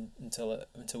chunks until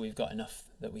we've got enough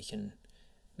that we can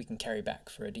carry back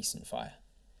for a decent fire.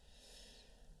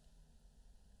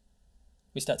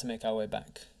 We start to make our way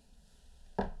back.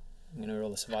 I'm going to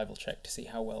roll a survival check to see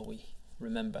how well we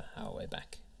remember our way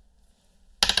back.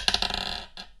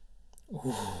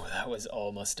 Ooh, that was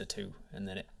almost a 2, and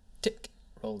then it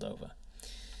rolled over.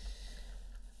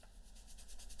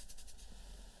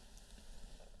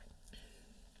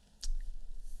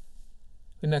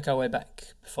 We make our way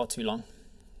back before too long.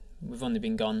 We've only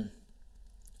been gone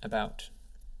about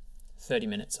 30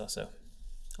 minutes or so,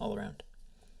 all around.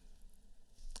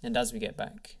 And as we get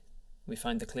back, we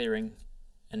find the clearing,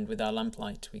 and with our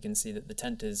lamplight we can see that the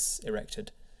tent is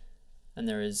erected and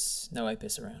there is no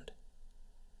Apis around.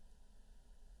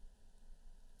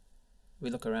 We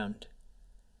look around.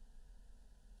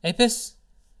 Apis?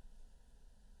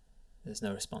 There's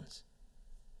no response.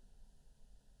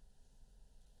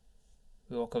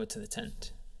 We walk over to the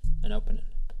tent and open it.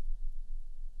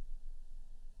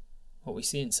 What we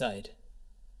see inside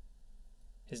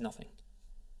is nothing.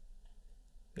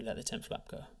 We let the tent flap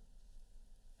go.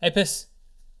 Apis!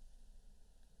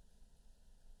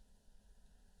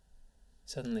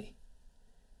 Suddenly,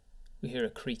 we hear a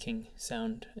creaking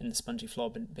sound in the spongy floor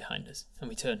behind us, and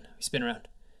we turn, we spin around,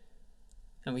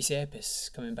 and we see Apis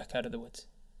coming back out of the woods.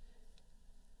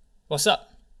 What's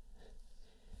up?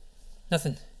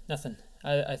 Nothing.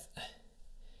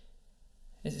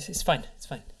 It's fine.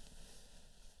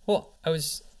 What? I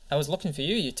was looking for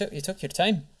you. You took your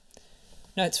time.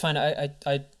 No, it's fine.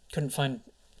 I couldn't find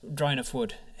dry enough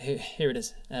wood. Here it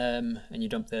is. And you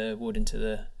dump the wood into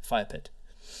the fire pit.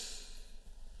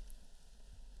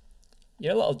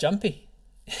 You're a little jumpy.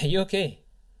 Are you okay?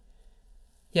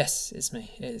 Yes, it's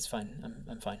me. It's fine.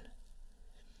 I'm fine.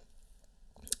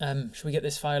 Should we get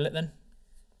this fire lit then?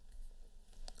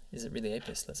 Is it really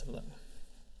Apis? Let's have a look.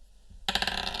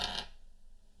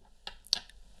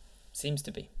 seems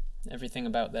to be. Everything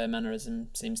about their mannerism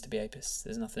seems to be Apis.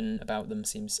 There's nothing about them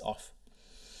seems off.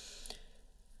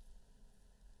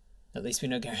 At least we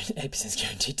know Apis is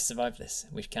guaranteed to survive this.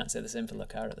 We can't say the same for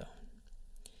Lucara, though.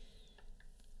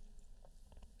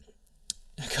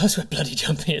 Of course we're bloody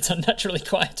jumpy. It's unnaturally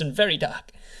quiet and very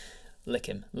dark. Lick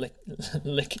him.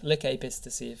 Lick Apis to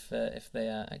see if they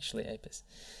are actually Apis.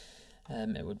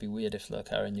 It would be weird if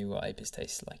Lucara knew what Apis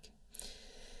tastes like.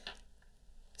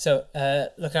 So,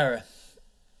 Lucara,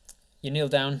 you kneel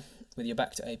down with your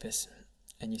back to Apis,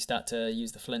 and you start to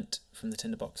use the flint from the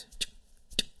tinderbox.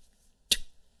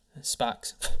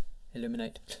 Sparks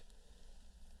illuminate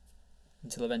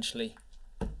until eventually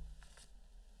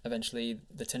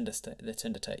the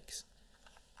tinder takes.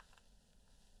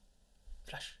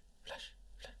 Flash, flash,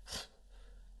 flash.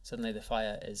 Suddenly the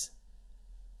fire is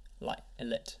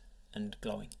lit and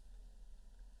glowing.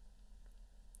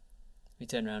 We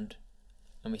turn round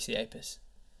and we see Apis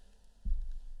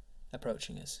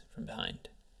approaching us from behind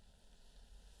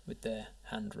with their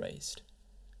hand raised,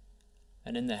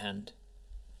 and in their hand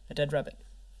a dead rabbit.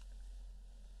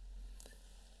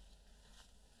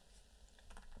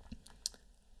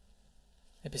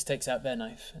 Apis takes out their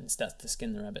knife and starts to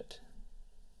skin the rabbit.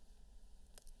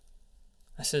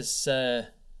 This is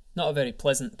not a very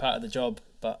pleasant part of the job,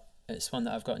 but it's one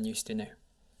that I've gotten used to now.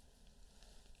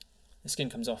 The skin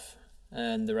comes off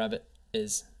and the rabbit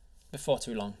is, before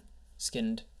too long,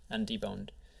 skinned and deboned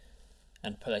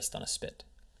and placed on a spit,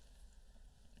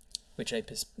 which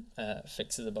Apis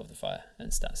fixes above the fire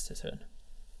and starts to turn.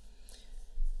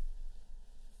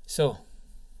 So,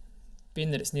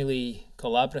 being that it's nearly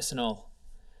Colabras and all,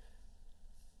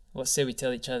 what say we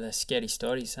tell each other scary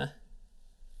stories, huh?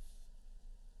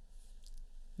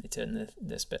 They turn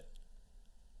the spit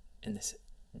in this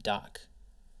dark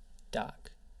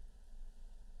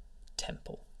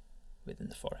temple within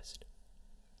the forest.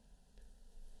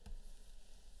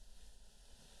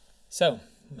 So,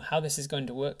 how this is going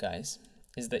to work, guys,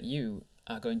 is that you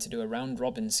are going to do a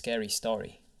round-robin scary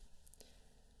story.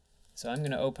 So I'm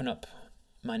going to open up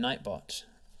my Nightbot,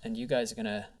 and you guys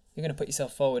are you're going to put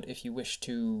yourself forward if you wish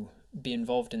to be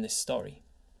involved in this story.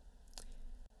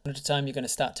 One at a time, you're going to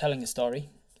start telling a story,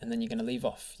 and then you're going to leave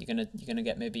off. You're going to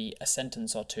get maybe a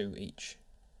sentence or two each,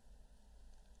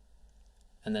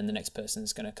 and then the next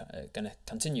person's going to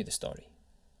continue the story,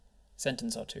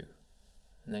 sentence or two,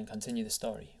 and then continue the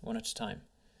story one at a time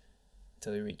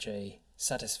until we reach a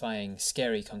satisfying,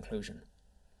 scary conclusion.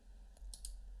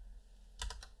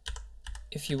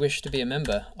 If you wish to be a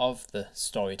member of the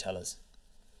Storytellers,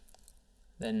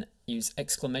 then use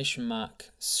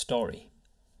 !story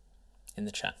in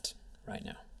the chat right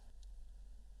now.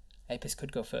 Apis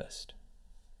could go first,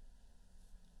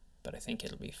 but I think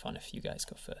it'll be fun if you guys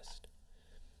go first.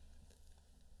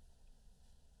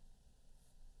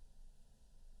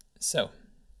 So,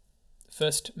 the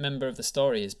first member of the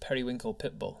story is Periwinkle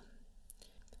Pitbull.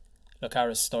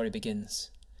 Lucara's story begins.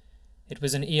 It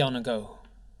was an eon ago,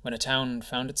 when a town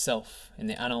found itself in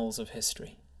the annals of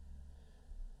history.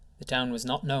 The town was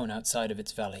not known outside of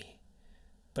its valley,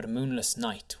 but a moonless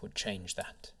night would change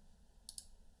that.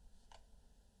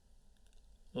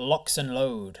 Locks and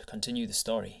load continue the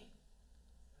story.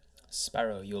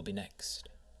 Sparrow, you'll be next.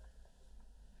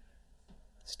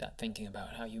 Start thinking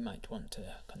about how you might want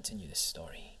to continue this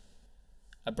story.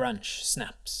 A branch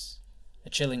snaps. A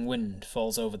chilling wind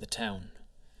falls over the town.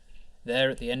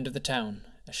 There at the end of the town,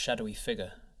 a shadowy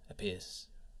figure appears.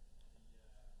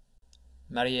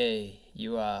 Marie,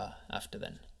 you are after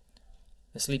then.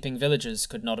 The sleeping villagers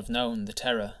could not have known the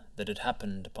terror that had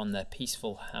happened upon their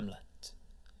peaceful hamlet.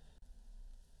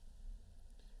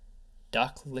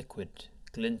 Dark liquid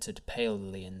glinted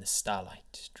palely in the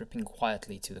starlight, dripping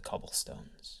quietly to the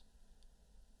cobblestones.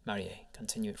 Marie,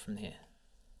 continue it from here.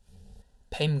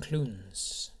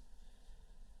 Pamecloons.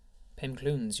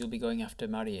 Pamecloons, you'll be going after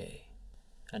Marie.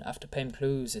 And after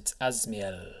Pamecloons, it's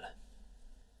Asmiel.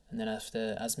 And then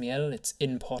after Asmiel, it's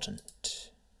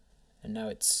Important. And now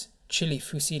it's Chili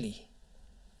Fusili.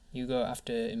 You go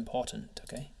after Important,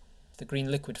 okay? The green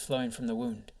liquid flowing from the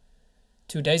wound.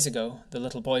 2 days ago, the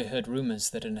little boy heard rumours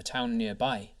that in a town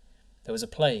nearby, there was a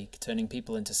plague turning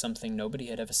people into something nobody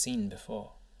had ever seen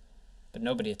before. But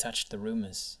nobody attached the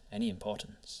rumours any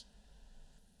importance.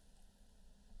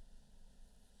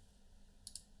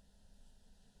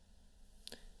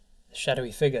 The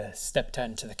shadowy figure stepped out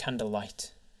into the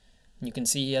candlelight, and you can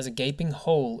see he has a gaping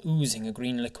hole oozing a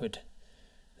green liquid.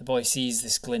 The boy sees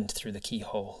this glint through the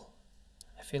keyhole.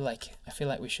 I feel like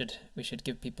we should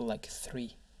give people like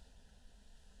three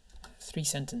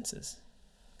sentences,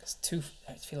 because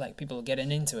I feel like people are getting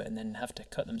into it and then have to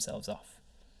cut themselves off.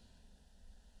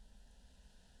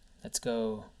 Let's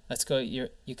go.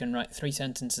 You can write 3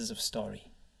 sentences of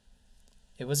story.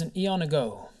 It was an eon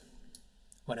ago,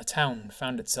 when a town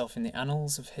found itself in the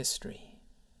annals of history.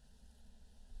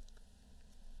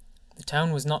 The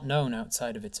town was not known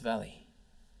outside of its valley,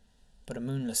 but a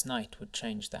moonless night would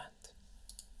change that.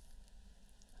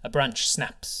 A branch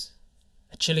snaps.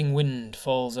 A chilling wind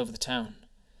falls over the town.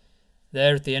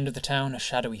 There at the end of the town, a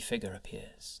shadowy figure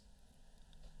appears.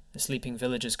 The sleeping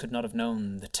villagers could not have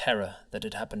known the terror that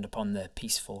had happened upon their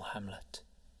peaceful hamlet.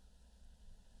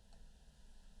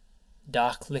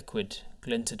 Dark liquid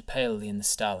glinted palely in the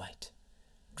starlight,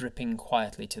 dripping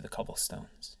quietly to the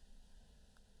cobblestones.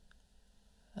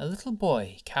 A little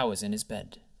boy cowers in his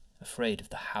bed, afraid of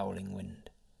the howling wind.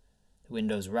 The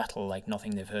windows rattle like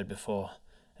nothing they've heard before,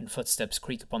 and footsteps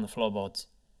creak upon the floorboards.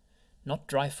 Not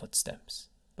dry footsteps,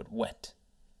 but wet,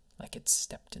 like it's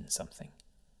stepped in something.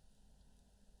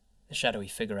 The shadowy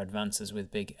figure advances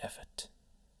with big effort,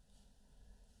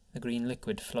 the green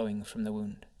liquid flowing from the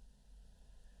wound.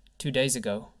 2 days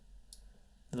ago,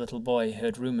 the little boy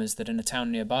heard rumors that in a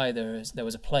town nearby there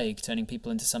was a plague turning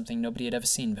people into something nobody had ever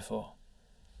seen before,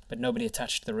 but nobody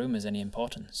attached the rumors any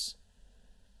importance.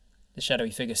 The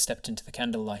shadowy figure stepped into the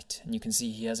candlelight, and you can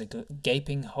see he has a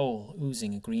gaping hole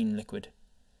oozing a green liquid.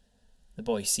 The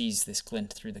boy sees this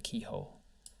glint through the keyhole.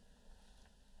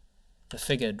 The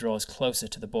figure draws closer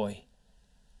to the boy,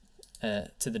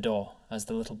 to the door, as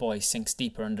the little boy sinks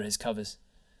deeper under his covers.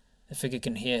 The figure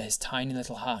can hear his tiny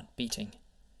little heart beating.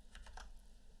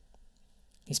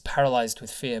 He's paralyzed with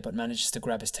fear, but manages to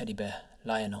grab his teddy bear,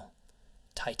 Lionel,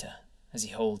 tighter as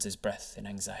he holds his breath in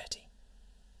anxiety.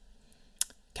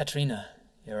 Katrina,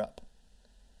 you're up.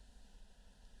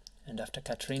 And after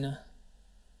Katrina,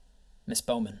 Miss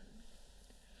Bowman.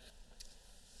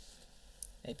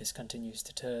 Apis continues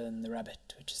to turn the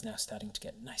rabbit, which is now starting to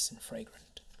get nice and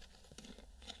fragrant.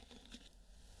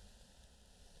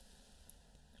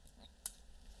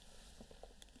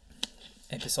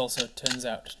 Apis also turns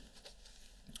out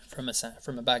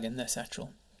from a bag in their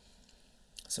satchel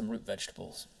some root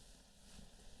vegetables,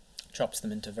 chops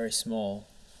them into very small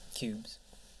cubes,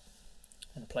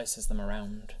 and places them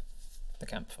around the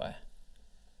campfire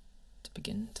to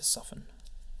begin to soften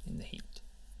in the heat.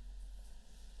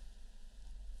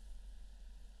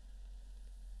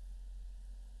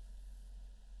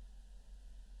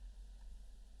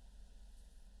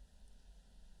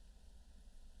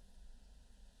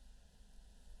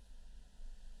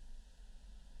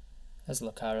 As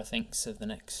Lokara thinks of the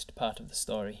next part of the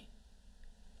story,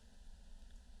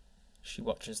 she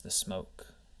watches the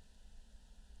smoke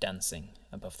dancing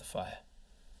above the fire,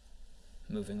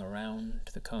 moving around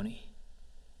the coney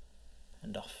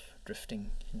and off,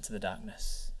 drifting into the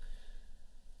darkness,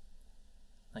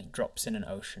 like drops in an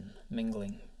ocean,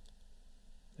 mingling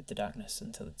with the darkness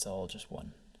until it's all just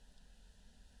one.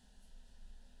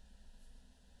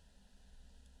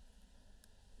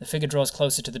 The figure draws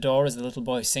closer to the door as the little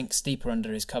boy sinks deeper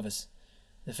under his covers.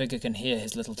 The figure can hear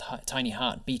his little tiny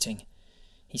heart beating.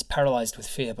 He's paralyzed with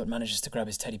fear, but manages to grab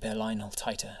his teddy bear Lionel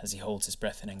tighter as he holds his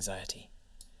breath in anxiety.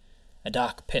 A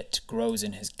dark pit grows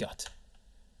in his gut.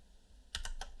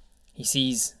 He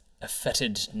sees a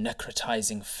fetid,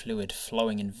 necrotizing fluid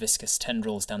flowing in viscous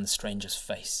tendrils down the stranger's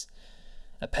face.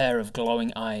 A pair of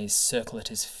glowing eyes circle at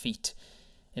his feet,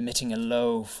 emitting a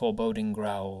low, foreboding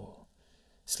growl.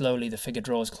 Slowly the figure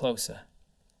draws closer,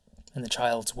 and the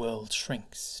child's world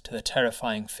shrinks to the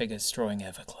terrifying figures drawing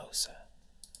ever closer.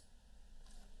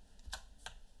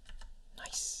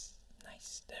 Nice,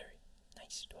 very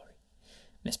nice story.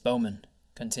 Miss Bowman,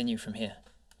 continue from here.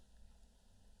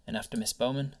 And after Miss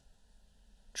Bowman,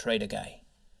 Trader Guy.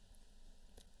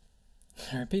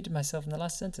 I repeated myself in the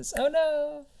last sentence. Oh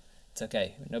no! It's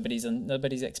okay.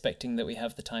 Nobody's expecting that we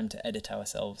have the time to edit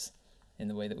ourselves in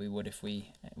the way that we would if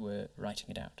we were writing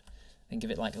it out. Think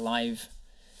of it like live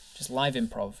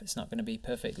improv. It's not going to be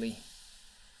perfectly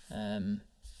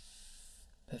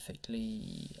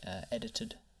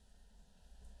edited.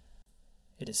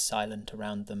 It is silent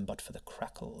around them but for the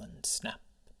crackle and snap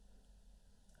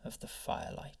of the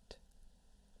firelight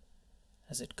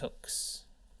as it cooks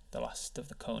the last of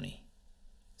the coney,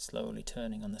 slowly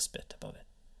turning on the spit above it.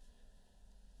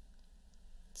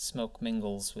 Smoke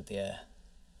mingles with the air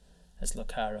as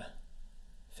Lokara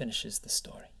finishes the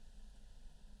story.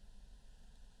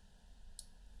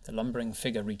 The lumbering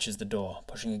figure reaches the door,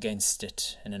 pushing against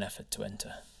it in an effort to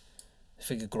enter. The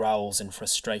figure growls in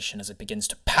frustration as it begins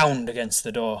to pound against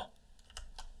the door.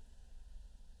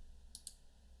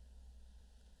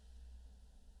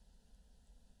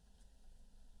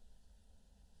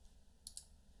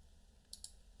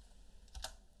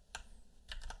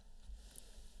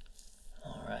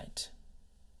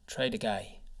 Trade a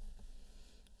guy.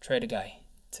 Trade a guy.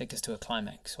 Take us to a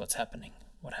climax. What's happening?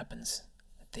 What happens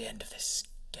at the end of this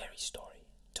scary story?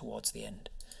 Towards the end.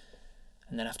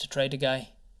 And then after Trade a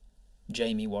Guy,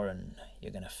 Jamie Warren,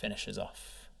 you're going to finish us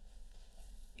off.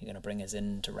 You're going to bring us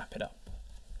in to wrap it up.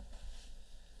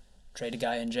 Trade a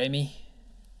Guy and Jamie,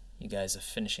 you guys are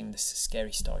finishing this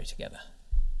scary story together.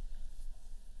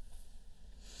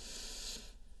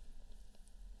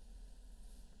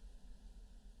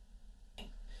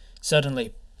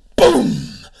 Suddenly, boom!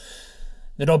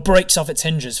 The door breaks off its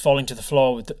hinges, falling to the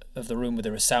floor of the room with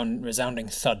a resounding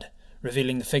thud,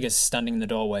 revealing the figures standing in the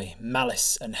doorway,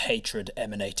 malice and hatred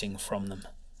emanating from them.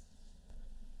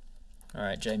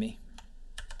 Alright, Jamie.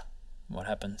 What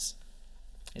happens?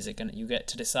 You get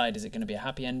to decide, is it going to be a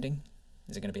happy ending?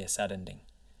 Is it going to be a sad ending?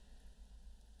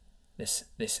 This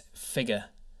figure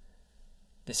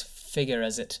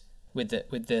as it, with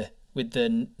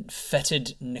the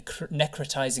fetid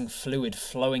necrotizing fluid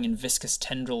flowing in viscous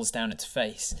tendrils down its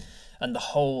face, and the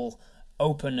hole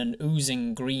open and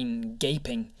oozing green,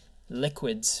 gaping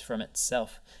liquids from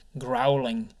itself,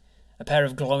 growling, a pair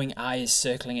of glowing eyes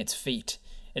circling its feet.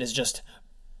 It has just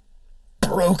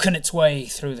broken its way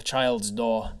through the child's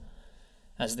door,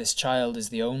 as this child is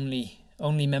the only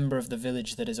member of the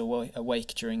village that is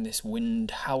awake during this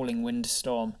howling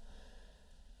windstorm.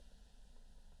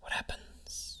 What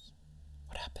happens?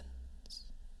 What happens?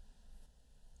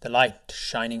 The light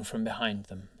shining from behind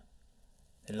them.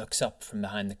 It looks up from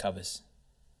behind the covers.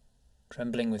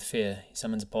 Trembling with fear, he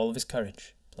summons up all of his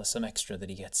courage, plus some extra that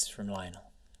he gets from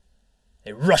Lionel.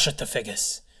 They rush at the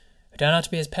figures, who turn out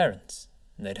to be his parents,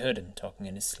 and they'd heard him talking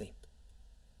in his sleep.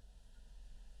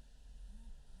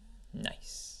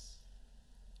 Nice.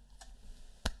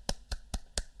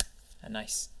 A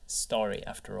nice story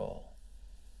after all.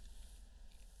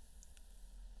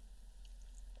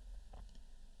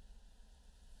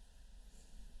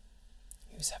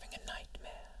 He was having a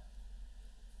nightmare.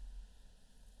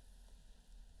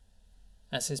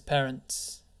 As his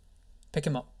parents pick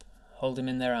him up, hold him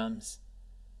in their arms,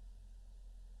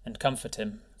 and comfort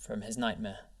him from his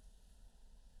nightmare,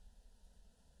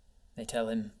 they tell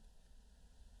him,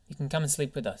 "You can come and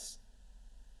sleep with us."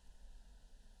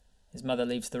 His mother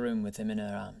leaves the room with him in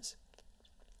her arms.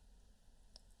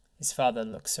 His father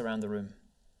looks around the room,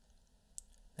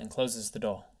 then closes the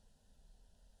door,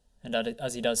 and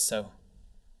as he does so,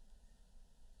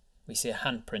 we see a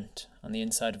handprint on the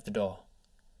inside of the door,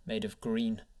 made of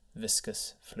green,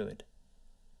 viscous fluid.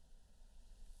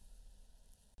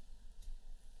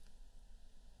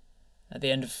 At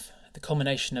the end of the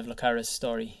culmination of Lakara's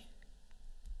story,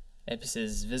 Apis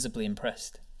is visibly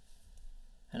impressed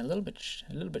and a little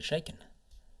bit shaken.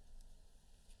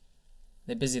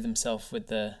 They busy themselves with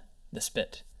the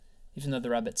spit, even though the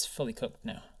rabbit's fully cooked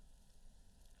now.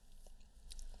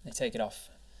 They take it off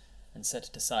and set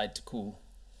it aside to cool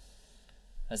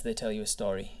as they tell you a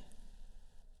story.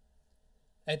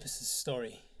 Apis'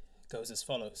 story goes as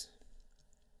follows.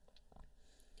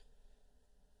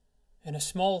 In a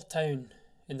small town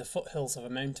in the foothills of a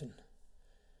mountain,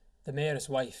 the mayor's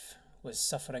wife was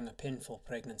suffering a painful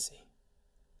pregnancy.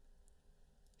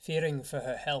 Fearing for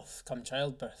her health come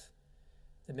childbirth,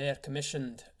 the mayor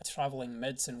commissioned a travelling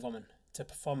medicine woman to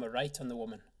perform a rite on the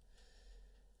woman,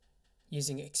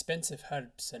 using expensive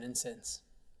herbs and incense.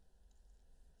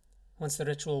 Once the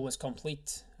ritual was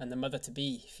complete, and the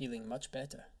mother-to-be feeling much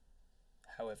better,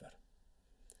 however,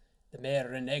 the mayor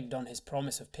reneged on his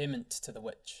promise of payment to the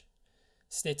witch,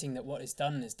 stating that what is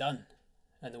done,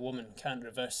 and the woman can't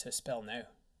reverse her spell now.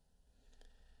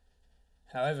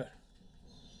 However,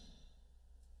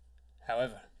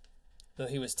 though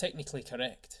he was technically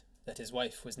correct that his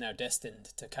wife was now destined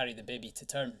to carry the baby to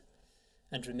term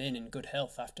and remain in good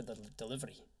health after the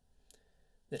delivery,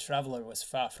 the traveller was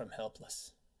far from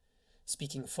helpless,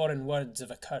 speaking foreign words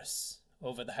of a curse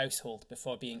over the household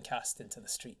before being cast into the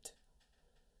street.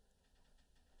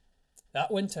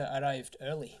 That winter arrived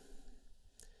early,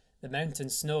 the mountain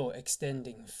snow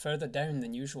extending further down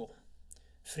than usual,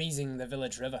 freezing the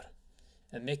village river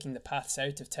and making the paths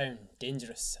out of town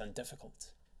dangerous and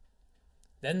difficult.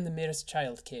 Then the mayor's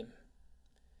child came.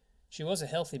 She was a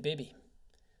healthy baby,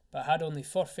 but had only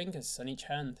 4 fingers on each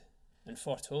hand and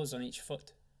 4 toes on each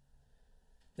foot.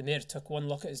 The mayor took one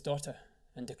look at his daughter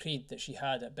and decreed that she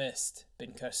had at best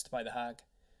been cursed by the hag,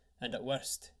 and at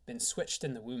worst been switched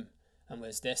in the womb and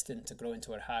was destined to grow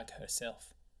into a hag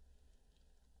herself.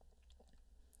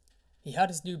 He had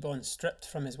his newborn stripped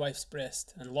from his wife's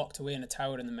breast and locked away in a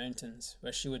tower in the mountains,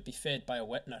 where she would be fed by a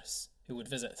wet nurse who would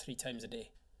visit 3 times a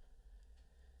day.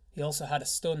 He also had a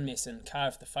stonemason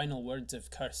carve the final words of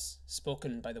curse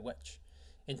spoken by the witch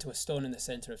into a stone in the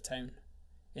centre of town,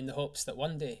 in the hopes that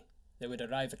one day there would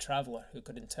arrive a traveller who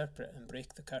could interpret and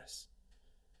break the curse.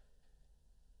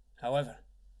 However,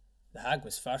 the hag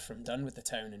was far from done with the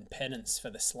town in penance for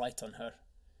the slight on her.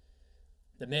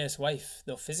 The mayor's wife,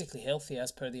 though physically healthy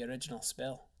as per the original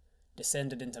spell,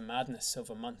 descended into madness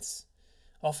over months,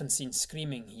 often seen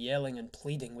screaming, yelling and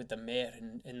pleading with the mayor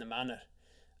in the manner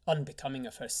unbecoming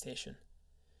of her station.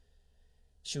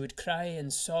 She would cry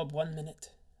and sob one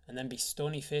minute, and then be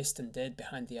stony-faced and dead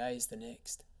behind the eyes the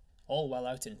next, all while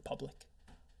out in public.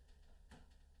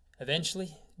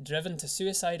 Eventually, driven to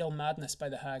suicidal madness by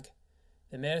the hag,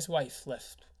 the mayor's wife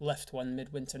left one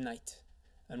midwinter night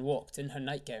and walked in her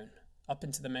nightgown up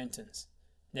into the mountains,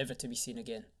 never to be seen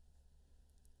again.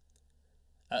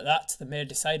 At that, the mayor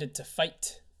decided to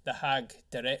fight the hag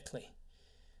directly,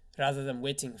 rather than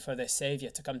waiting for their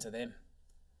saviour to come to them.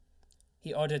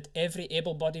 He ordered every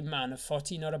able-bodied man of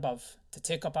 14 or above to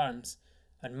take up arms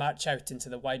and march out into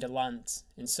the wider lands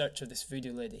in search of this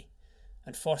voodoo lady,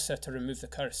 and force her to remove the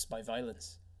curse by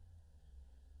violence.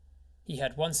 He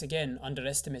had once again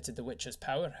underestimated the witch's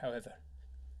power, however,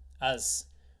 as,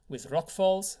 with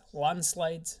rockfalls,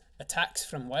 landslides, attacks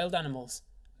from wild animals,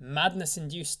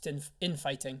 madness-induced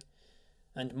infighting,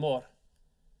 and more,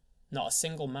 not a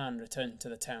single man returned to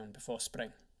the town before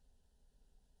spring.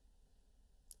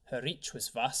 Her reach was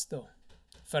vast, though,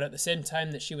 for at the same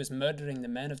time that she was murdering the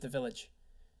men of the village,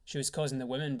 she was causing the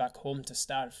women back home to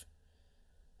starve.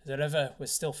 The river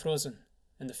was still frozen,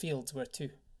 and the fields were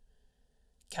too.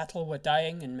 Cattle were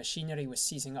dying and machinery was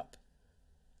seizing up.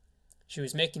 She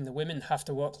was making the women have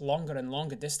to walk longer and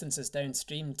longer distances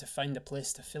downstream to find a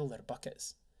place to fill their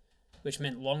buckets, which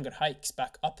meant longer hikes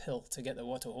back uphill to get the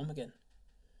water home again.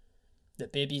 The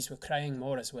babies were crying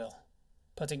more as well,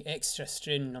 putting extra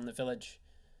strain on the village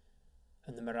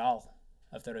and the morale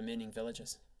of the remaining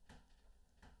villagers.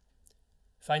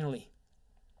 Finally,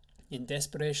 in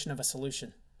desperation of a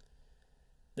solution,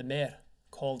 the mayor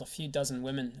called a few dozen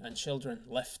women and children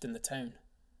left in the town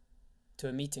to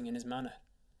a meeting in his manor,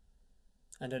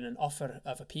 and in an offer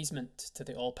of appeasement to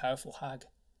the all-powerful hag,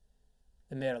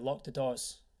 the mayor locked the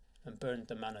doors and burned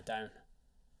the manor down.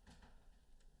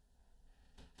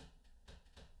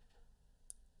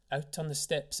 Out on the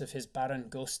steps of his barren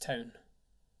ghost town,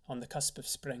 on the cusp of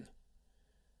spring,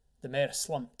 the mayor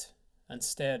slumped and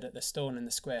stared at the stone in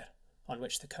the square on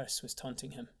which the curse was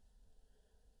taunting him.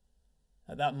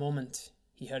 At that moment,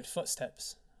 he heard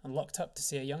footsteps and looked up to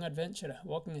see a young adventurer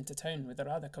walking into town with a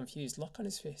rather confused look on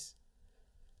his face.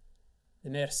 The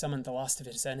mayor summoned the last of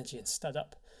his energy and stood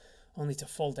up, only to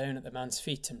fall down at the man's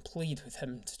feet and plead with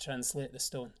him to translate the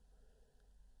stone.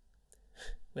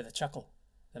 With a chuckle,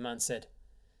 the man said,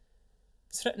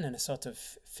 "It's written in a sort of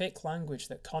fake language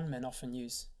that con men often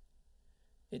use.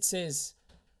 It says,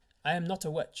 'I am not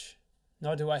a witch,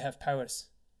 nor do I have powers.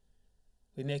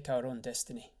 We make our own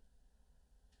destiny.'"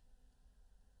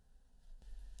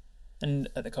 And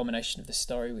at the culmination of this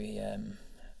story,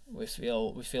 we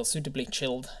feel suitably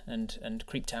chilled and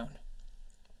creeped out.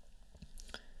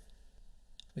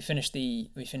 We finish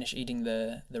eating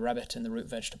the rabbit and the root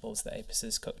vegetables that Apis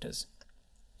has cooked us,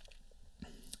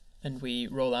 and we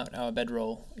roll out our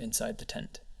bedroll inside the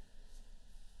tent,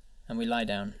 and we lie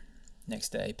down next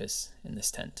to Apis in this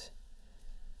tent,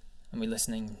 and we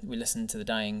listen to the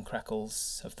dying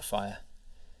crackles of the fire.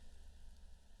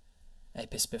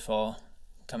 Apis, before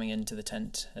coming into the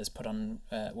tent, has put on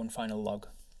one final log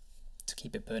to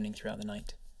keep it burning throughout the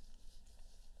night.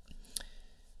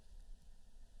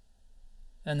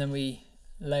 And then we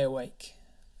lay awake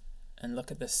and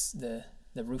look at the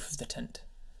roof of the tent.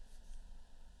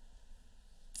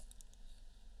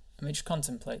 And we just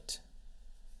contemplate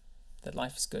that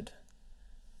life is good,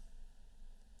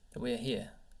 that we are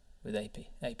here with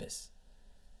Apis.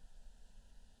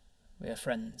 We are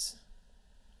friends,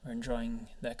 we're enjoying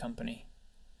their company,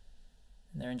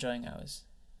 and they're enjoying ours.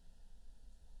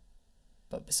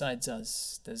 But besides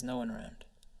us, there's no one around.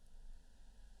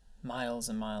 Miles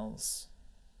and miles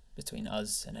between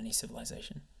us and any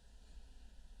civilization.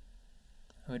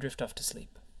 And we drift off to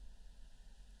sleep.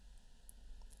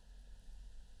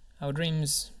 Our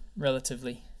dreams,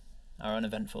 relatively, are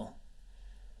uneventful.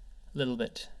 A little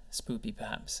bit spoopy,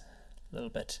 perhaps. A little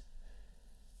bit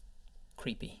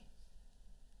creepy.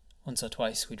 Once or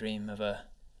twice we dream of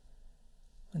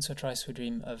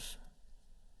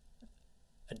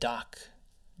a dark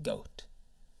goat.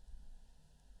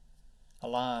 A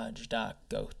large dark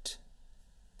goat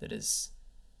that is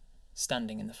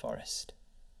standing in the forest,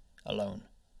 alone,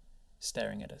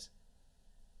 staring at us.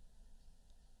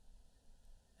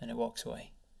 And it walks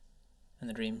away, and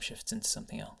the dream shifts into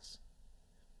something else.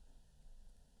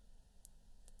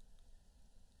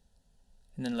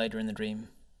 And then later in the dream,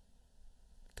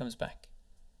 comes back.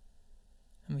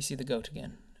 And we see the goat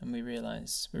again, and we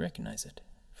recognize it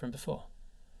from before.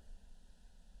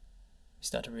 We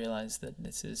start to realize that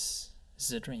this is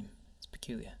a dream. It's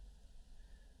peculiar.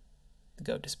 The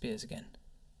goat disappears again.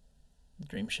 The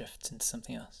dream shifts into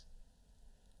something else.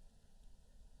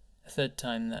 A third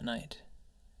time that night,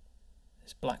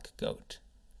 this black goat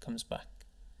comes back.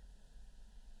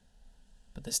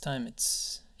 But this time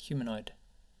it's humanoid,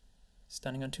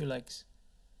 standing on two legs,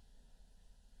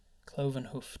 cloven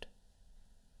hoofed,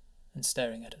 and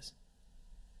staring at us.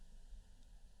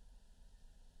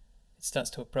 It starts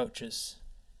to approach us,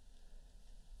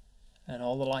 and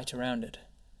all the light around it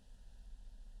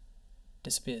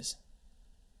disappears.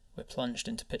 We're plunged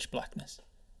into pitch blackness,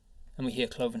 and we hear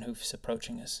cloven hoofs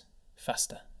approaching us,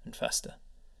 faster and faster.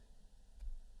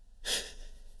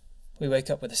 We wake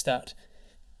up with a start.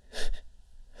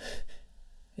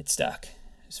 It's dark.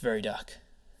 It's very dark.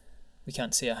 We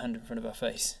can't see our hand in front of our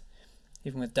face.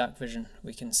 Even with dark vision,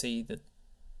 we can see that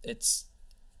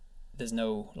there's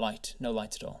no light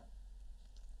at all.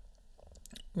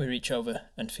 We reach over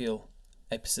and feel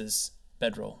Apus's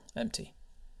bedroll empty.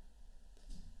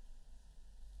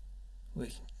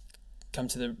 We come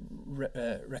to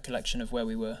the recollection of where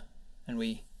we were, and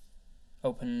we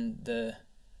open the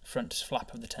front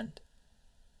flap of the tent.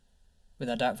 With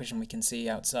our dark vision we can see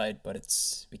outside, but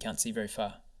we can't see very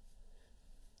far.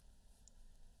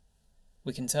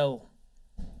 We can tell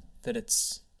that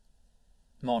it's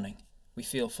morning. We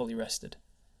feel fully rested.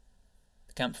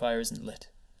 The campfire isn't lit.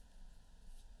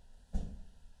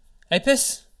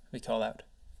 "Apus!" we call out.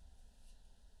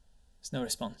 There's no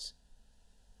response.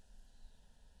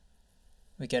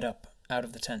 We get up out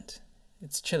of the tent.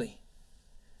 It's chilly.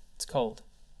 It's cold.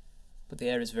 But the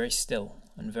air is very still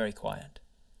and very quiet.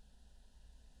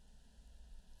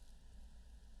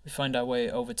 We find our way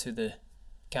over to the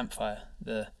campfire,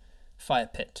 the fire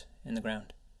pit in the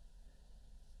ground.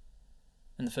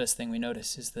 And the first thing we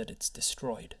notice is that it's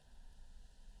destroyed.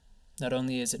 Not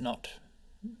only has it not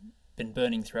been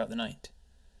burning throughout the night,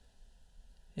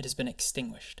 it has been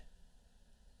extinguished.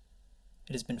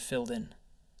 It has been filled in.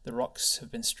 The rocks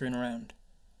have been strewn around.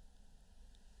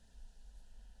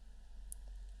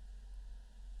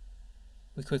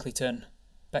 We quickly turn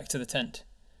back to the tent.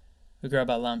 We grab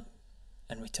our lamp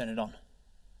and we turn it on.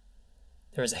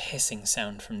 There is a hissing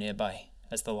sound from nearby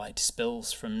as the light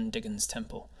spills from Diggon's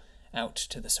temple out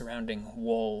to the surrounding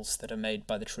walls that are made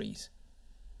by the trees.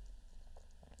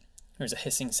 There is a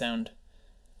hissing sound,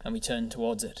 and we turn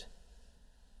towards it.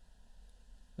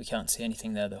 We can't see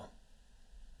anything there, though.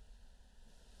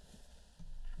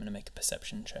 I'm going to make a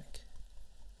perception check.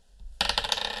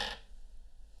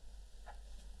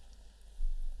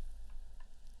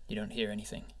 You don't hear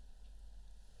anything.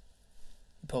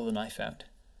 You pull the knife out,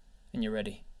 and you're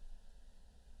ready.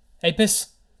 "Apus!"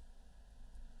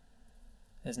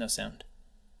 There's no sound.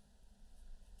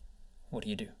 What do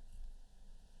you do?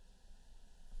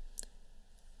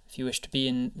 If you wish to be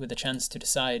in with a chance to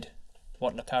decide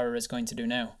what Lakara is going to do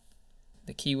now,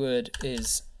 the keyword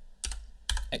is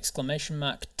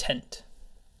 !tent.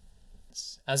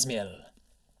 It's Asmiel.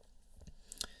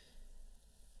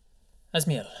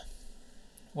 Asmiel,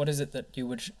 what is it that you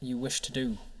wish to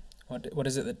do? What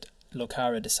is it that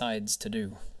Lokara decides to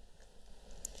do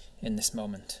in this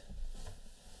moment?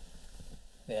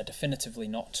 They are definitively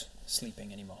not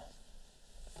sleeping anymore.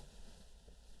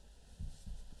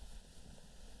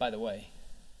 By the way,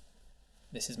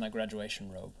 this is my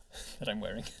graduation robe that I'm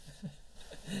wearing,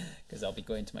 because I'll be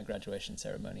going to my graduation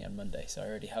ceremony on Monday, so I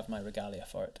already have my regalia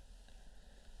for it.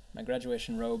 My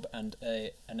graduation robe and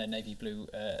a navy blue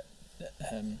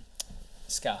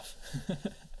scarf.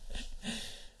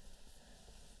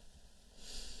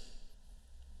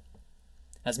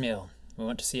 Asmiel, we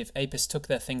want to see if Apus took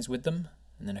their things with them,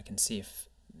 and then I can see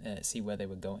where they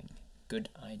were going. Good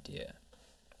idea.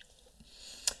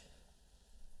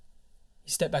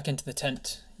 You step back into the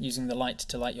tent, using the light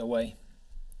to light your way.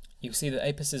 You see that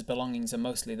Apus's belongings are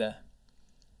mostly there.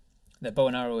 Their bow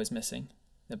and arrow is missing.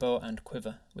 Their bow and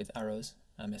quiver with arrows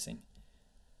are missing.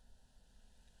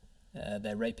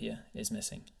 Their rapier is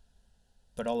missing.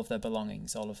 But all of their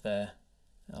belongings, all of their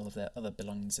other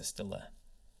belongings are still there.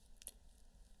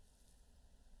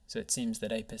 So it seems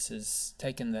that Apus has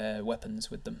taken their weapons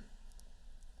with them.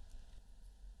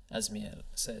 Asmiel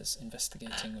says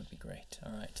investigating would be great.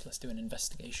 Alright, let's do an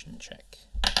investigation check.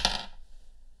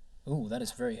 Ooh, that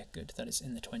is very good. That is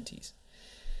in the 20s.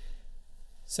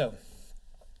 So,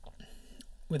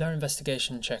 with our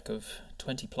investigation check of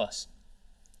 20 plus,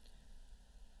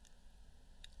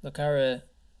 Lokara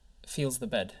feels the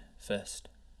bed first,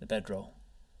 the bedroll.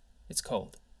 It's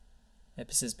cold.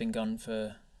 Apus has been gone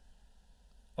for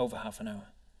over half an hour,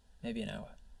 maybe an hour,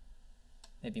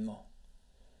 maybe more.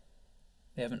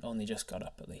 They haven't only just got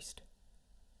up, at least.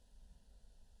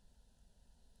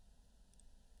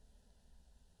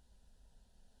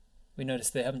 We notice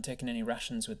they haven't taken any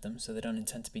rations with them, so they don't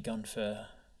intend to be gone for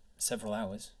several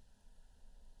hours.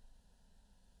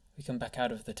 We come back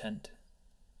out of the tent,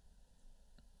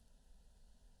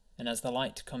 and as the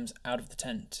light comes out of the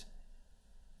tent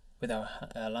with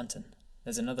our lantern,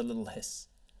 there's another little hiss,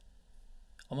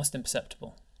 almost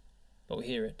imperceptible, but we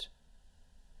hear it,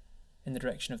 in the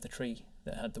direction of the tree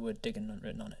that had the word Diggin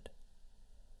written on it.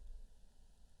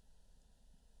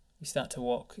 We start to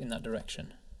walk in that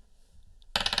direction.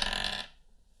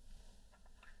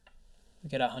 We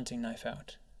get our hunting knife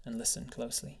out and listen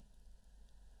closely.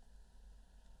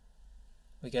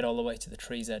 We get all the way to the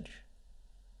tree's edge.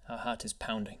 Our heart is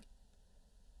pounding.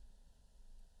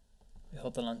 We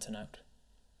hold the lantern out.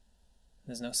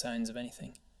 There's no signs of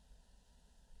anything.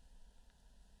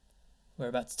 We're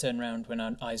about to turn round when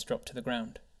our eyes drop to the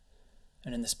ground,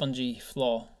 and in the spongy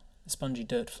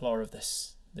dirt floor of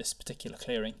this particular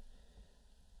clearing,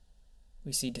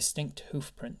 we see distinct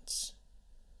hoof prints,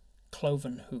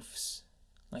 cloven hoofs,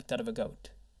 like that of a goat.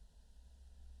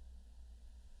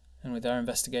 And with our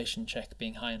investigation check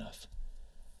being high enough,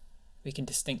 we can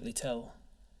distinctly tell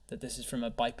that this is from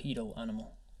a bipedal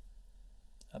animal,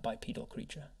 a bipedal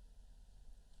creature.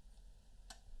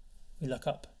 We look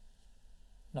up,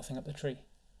 nothing up the tree.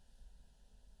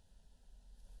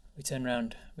 We turn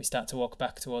round, we start to walk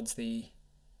back towards the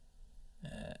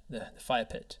fire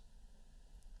pit.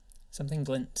 Something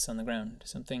glints on the ground,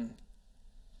 something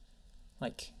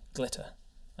like glitter,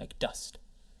 like dust.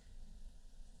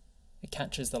 It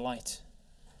catches the light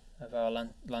of our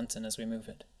lantern as we move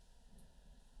it.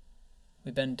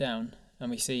 We bend down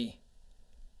and we see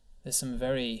there's some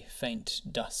very faint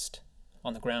dust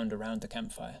on the ground around the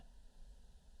campfire.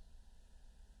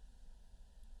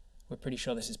 We're pretty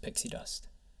sure this is pixie dust,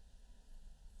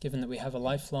 given that we have a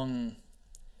lifelong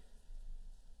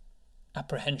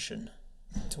apprehension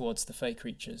towards the fey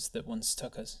creatures that once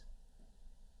took us.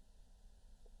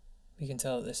 We can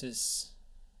tell that this is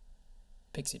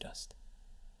pixie dust.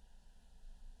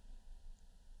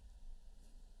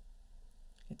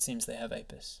 It seems they have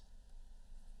apis.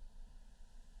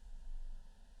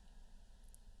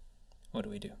 What do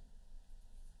we do?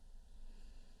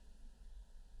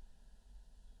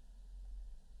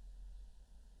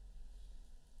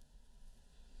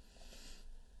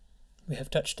 We have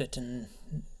touched it and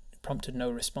prompted no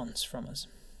response from us.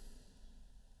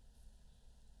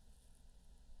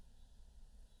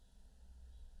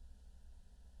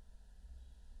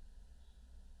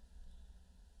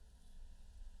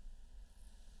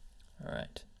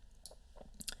 Alright.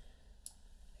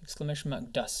 Exclamation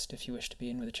mark dust if you wish to be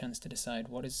in with a chance to decide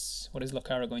what is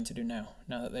Lokara going to do now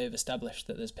that they have established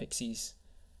that there's pixies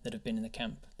that have been in the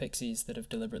camp, pixies that have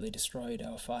deliberately destroyed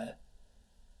our fire,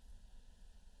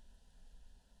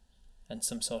 and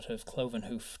some sort of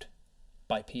cloven-hoofed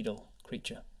bipedal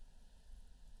creature.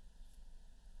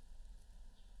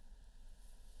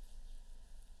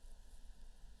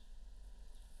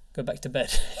 Go back to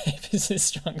bed. Apis is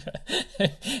stronger.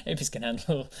 Apis can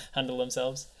handle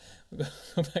themselves. We'll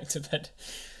go back to bed.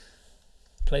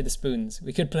 Play the spoons.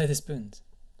 We could play the spoons.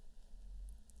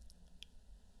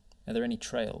 Are there any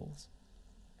trails?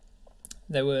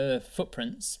 There were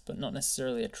footprints, but not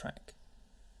necessarily a track.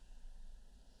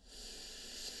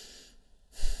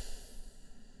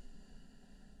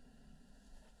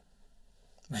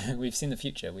 We've seen the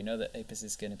future. We know that Apis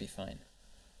is going to be fine.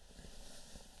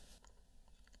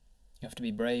 You have to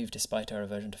be brave despite our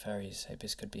aversion to fairies.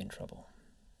 Apis could be in trouble.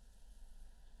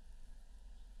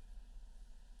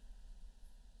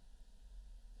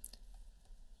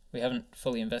 We haven't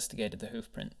fully investigated the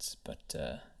hoof prints, but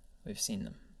we've seen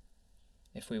them.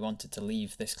 If we wanted to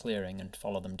leave this clearing and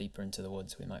follow them deeper into the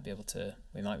woods, we might be able to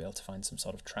find some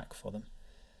sort of track for them.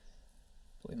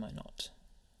 But we might not.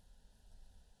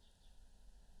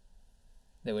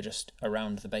 They were just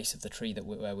around the base of the tree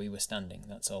where we were standing.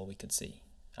 That's all we could see.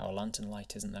 Our lantern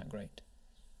light isn't that great.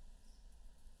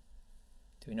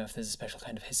 Do we know if there's a special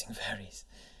kind of hissing fairies?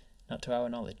 Not to our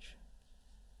knowledge.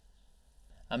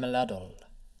 Ameladol.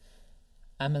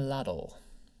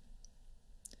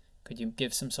 Could you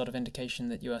give some sort of indication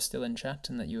that you are still in chat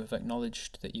and that you have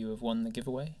acknowledged that you have won the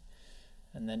giveaway?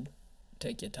 And then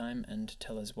take your time and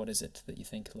tell us what is it that you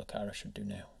think Lokara should do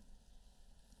now.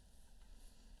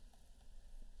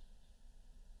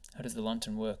 How does the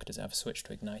lantern work? Does it have a switch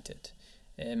to ignite it?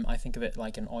 I think of it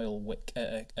like an oil wick,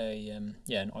 an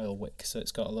oil wick. So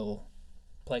it's got a little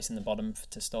place in the bottom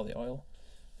to store the oil,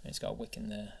 and it's got a wick in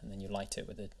there, and then you light it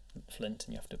with flint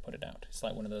and you have to put it out. It's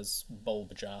like one of those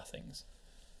bulb jar things.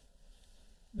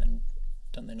 And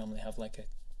don't they normally have like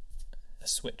a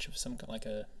switch of some kind, like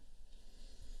a,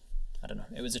 I don't know.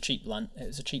 It was a cheap lamp. It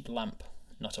was a cheap lamp,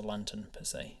 not a lantern per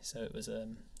se. So it was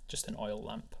just an oil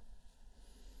lamp.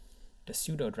 The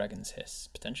pseudo dragon's hiss,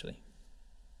 potentially.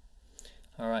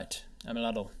 All right,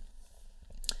 Amiladel.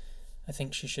 I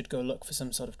think she should go look for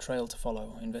some sort of trail to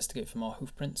follow, investigate for more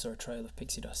hoof prints or a trail of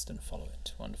pixie dust and follow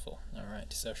it. Wonderful.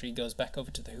 Alright, so she goes back over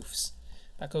to the hoofs.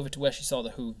 Back over to where she saw the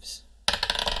hooves.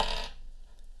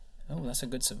 Oh, that's a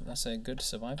good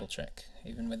survival check,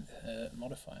 even with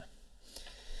modifier.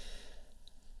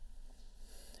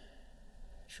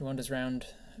 She wanders round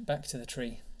back to the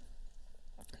tree.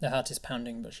 The heart is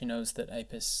pounding, but she knows that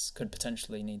Apis could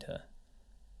potentially need her.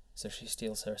 So she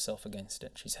steels herself against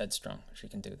it. She's headstrong. She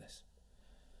can do this.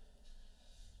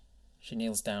 She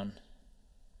kneels down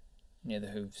near the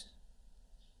hooves.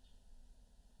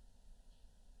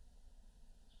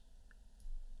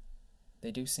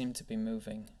 They do seem to be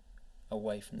moving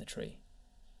away from the tree.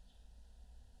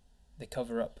 They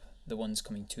cover up the ones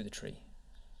coming to the tree,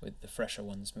 with the fresher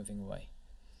ones moving away.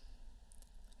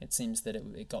 It seems that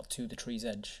it got to the tree's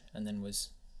edge and then was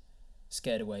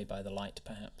scared away by the light,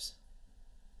 perhaps.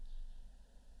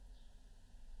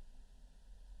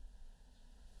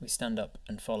 We stand up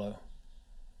and follow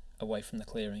away from the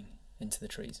clearing into the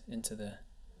trees, into the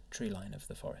tree line of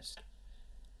the forest.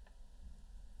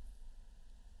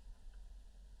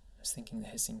 I was thinking the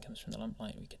hissing comes from the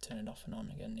lamplight. We could turn it off and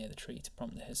on again near the tree to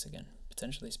prompt the hiss again.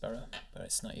 Potentially Sparrow, but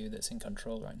it's not you that's in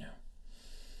control right now.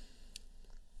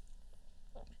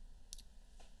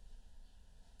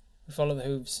 We follow the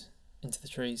hooves into the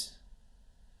trees.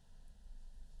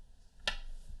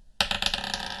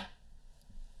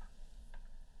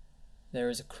 There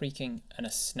is a creaking and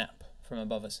a snap from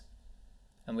above us,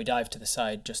 and we dive to the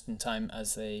side just in time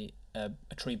as a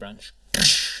tree branch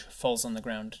falls on the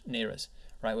ground near us,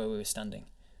 right where we were standing.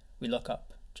 We look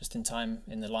up just in time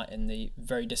in the light, in the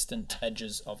very distant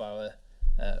edges of our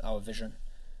vision.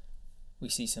 We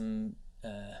see some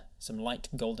light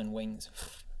golden wings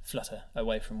flutter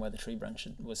away from where the tree branch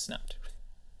was snapped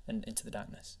and into the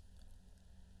darkness.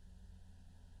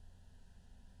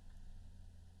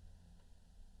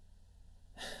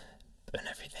 Burn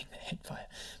everything that hit fire.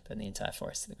 Burn the entire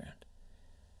forest to the ground.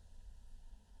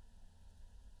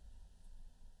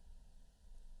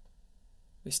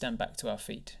 We stand back to our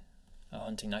feet, our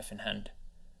hunting knife in hand,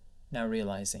 now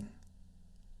realizing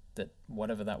that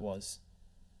whatever that was,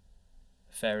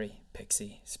 fairy,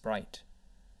 pixie, sprite,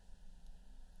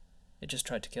 it just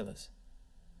tried to kill us.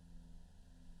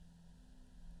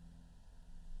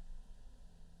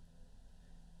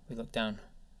 We look down.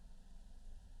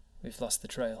 We've lost the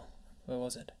trail. Where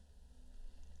was it?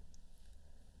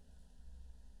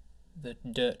 The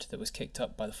dirt that was kicked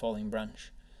up by the falling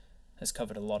branch has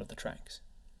covered a lot of the tracks.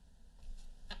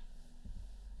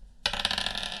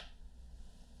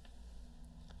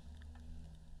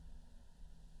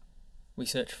 We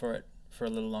search for it for a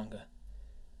little longer,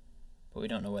 but we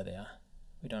don't know where they are.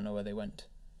 We don't know where they went.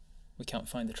 We can't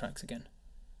find the tracks again.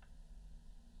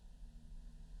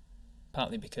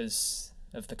 Partly because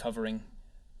of the covering,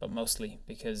 but mostly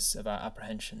because of our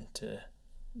apprehension to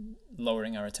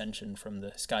lowering our attention from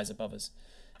the skies above us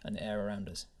and the air around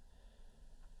us.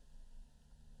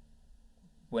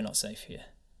 We're not safe here.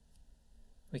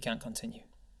 We can't continue.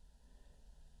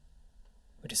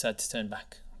 We decide to turn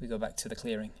back. We go back to the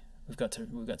clearing. We've got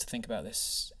to think about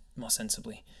this more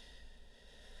sensibly.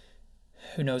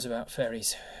 Who knows about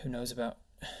fairies? Who knows about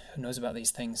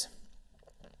these things?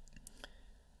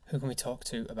 Who can we talk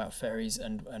to about fairies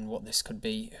and what this could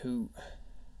be? Who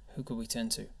could we turn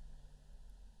to?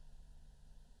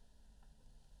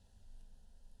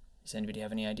 Does anybody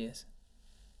have any ideas?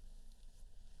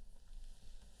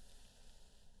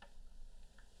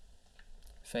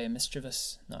 Fae are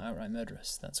mischievous, not outright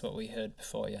murderous. That's what we heard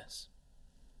before, yes.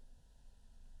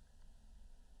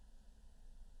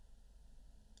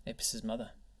 Apis'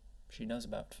 mother, she knows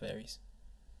about fairies.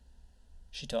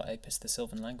 She taught Apis the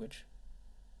Sylvan language.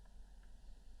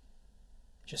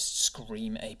 Just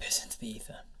scream Apis into the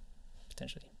ether,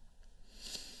 potentially.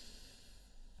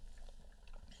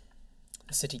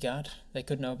 The city guard, they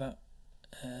could know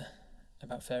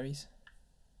about fairies.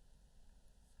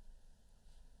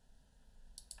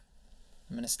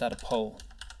 I'm going to start a poll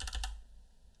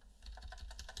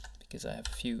because I have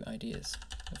a few ideas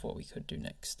of what we could do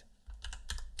next.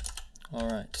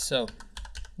 Alright, so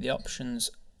the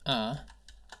options are: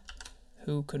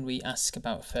 who can we ask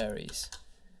about fairies?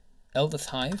 Eldith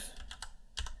Hive,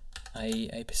 i.e.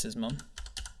 Apis' mum.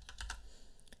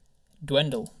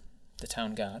 Dwendal, the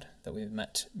town guard that we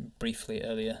met briefly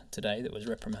earlier today that was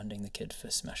reprimanding the kid for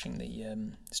smashing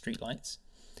the street lights.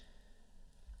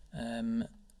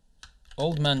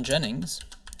 Old Man Jennings,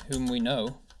 whom we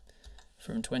know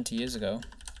from 20 years ago,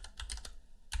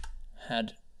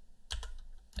 had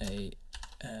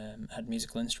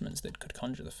musical instruments that could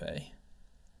conjure the fae.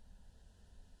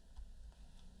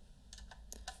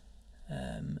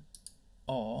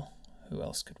 Or who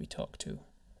else could we talk to?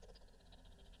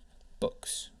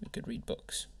 Books. We could read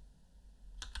books.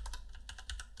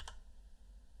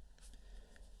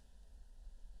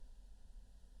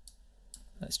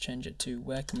 Let's change it to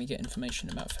where can we get information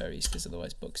about fairies, because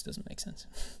otherwise books doesn't make sense.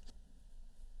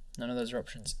 None of those are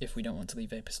options if we don't want to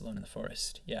leave Apis alone in the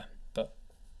forest. Yeah, but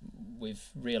we've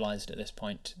realised at this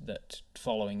point that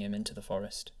following him into the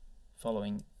forest,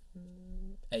 following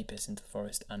Apis into the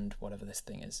forest and whatever this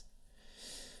thing is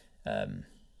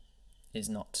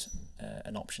not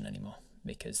an option anymore,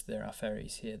 because there are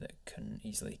fairies here that can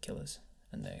easily kill us,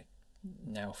 and they're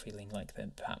now feeling like they're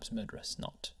perhaps murderous,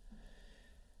 not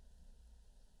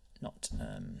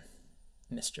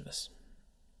mischievous.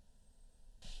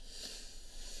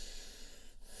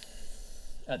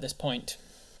 At this point,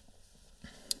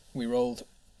 we rolled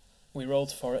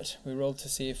for it. We rolled to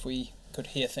see if we could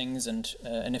hear things and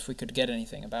if we could get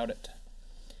anything about it.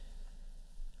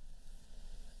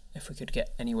 If we could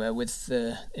get anywhere with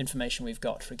the information we've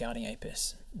got regarding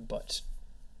Apis, but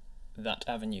that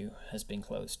avenue has been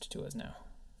closed to us now.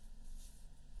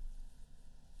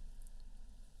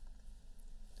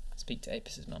 Speak to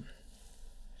Apis's mum.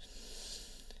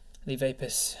 Leave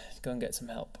Apis, go and get some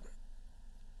help.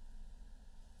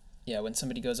 Yeah, when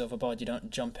somebody goes overboard, you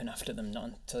don't jump in after them, not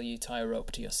until you tie a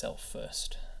rope to yourself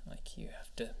first. Like, you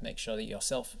have to make sure that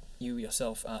you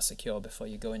yourself are secure before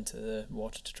you go into the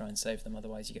water to try and save them,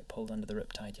 otherwise you get pulled under the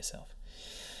riptide yourself.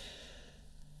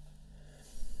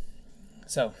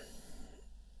 So,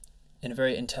 in a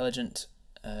very intelligent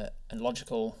and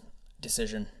logical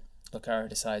decision, Lucara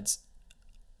decides,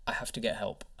 I have to get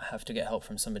help. I have to get help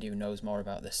from somebody who knows more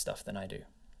about this stuff than I do.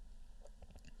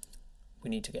 We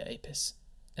need to get Apis.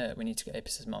 We need to get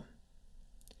Apis's mum.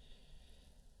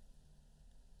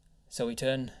 So we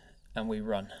turn and we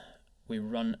run. We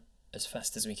run as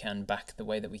fast as we can back the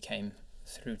way that we came,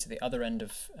 through to the other end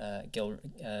of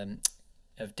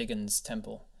Diggon's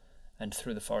temple and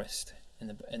through the forest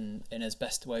in as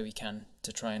best way we can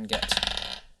to try and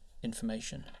get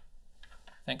information.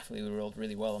 Thankfully we rolled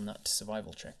really well on that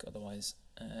survival check, otherwise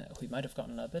we might have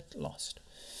gotten a bit lost.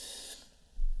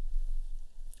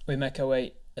 We make our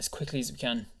way as quickly as we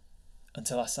can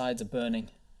until our sides are burning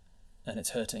and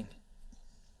it's hurting.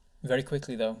 Very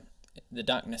quickly though, the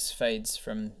darkness fades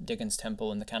from Diggon's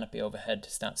temple and the canopy overhead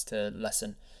starts to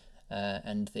lessen,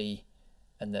 and the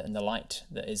light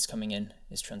that is coming in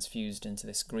is transfused into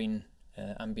this green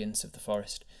ambience of the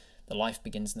forest. The life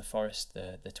begins in the forest,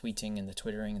 the tweeting and the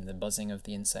twittering and the buzzing of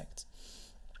the insects.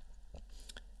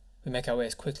 We make our way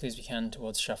as quickly as we can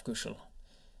towards Shafgushel,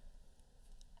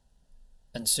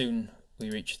 and soon we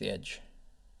reach the edge.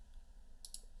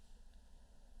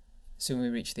 Soon we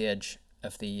reach the edge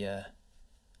of the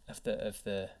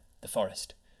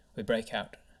forest. We break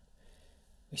out.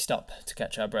 We stop to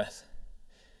catch our breath,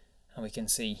 and we can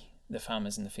see the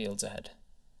farmers in the fields ahead.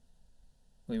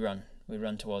 We run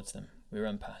towards them. We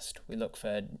run past. We look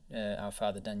for our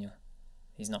father Daniel.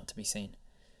 He's not to be seen.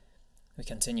 We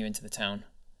continue into the town.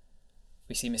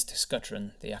 We see Mr.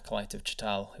 Scuttron, the acolyte of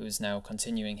Chital, who is now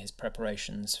continuing his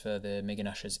preparations for the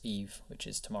Miginash's Eve, which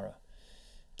is tomorrow.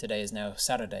 Today is now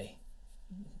Saturday,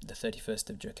 the 31st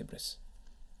of Jerkibris.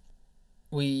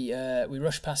 We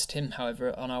rush past him,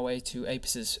 however, on our way to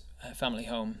Apis's family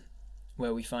home,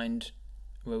 where we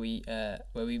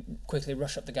quickly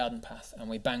rush up the garden path and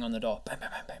we bang on the door. Bang, bang,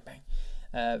 bang, bang,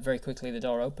 bang. Very quickly the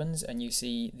door opens and you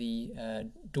see the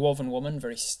dwarven woman,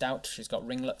 very stout. She's got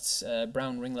ringlets,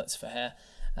 brown ringlets for hair.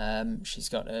 She's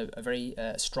got a very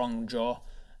strong jaw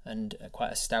and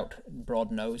quite a stout,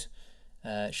 broad nose.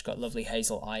 She's got lovely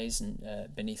hazel eyes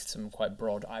and beneath some quite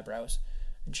broad eyebrows.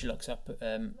 And she looks up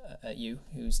at you,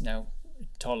 who's now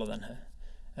taller than her,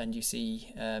 and you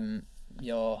see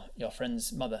your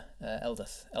friend's mother,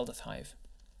 Eldith Hive.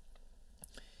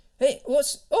 Hey, look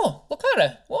at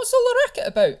her! What's all the racket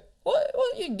about?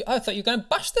 I thought you were going to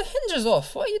bash the hinges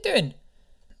off. What are you doing?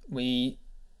 We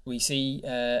see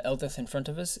Eldith in front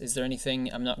of us. Is there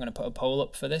anything? I'm not going to put a poll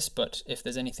up for this, but if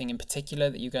there's anything in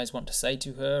particular that you guys want to say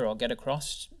to her or get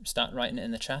across, start writing it in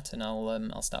the chat, and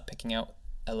I'll start picking out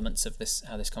elements of this,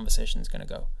 how this conversation is going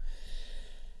to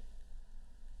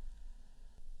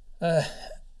go.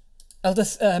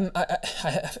 Eldith,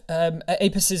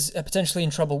 Apis is potentially in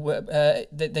trouble.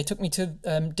 They took me to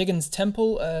Diggon's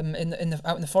temple out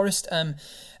in the forest, and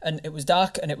it was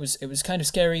dark and it was kind of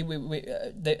scary.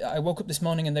 I woke up this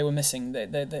morning and they were missing.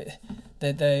 There's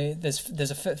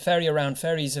a fairy around.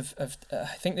 Fairies I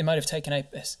think they might have taken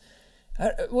Apis.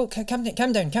 Well, calm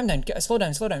down. Slow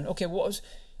down. Okay, what was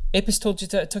Apis took you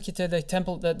to the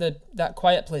temple, that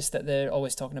quiet place that they're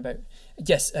always talking about?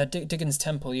 Yes, Diggon's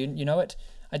temple. You know it.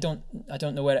 I don't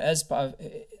know where it is, but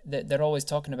they're always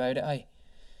talking about it.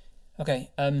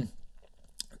 Okay.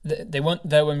 They weren't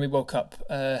there when we woke up.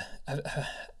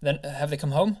 Have they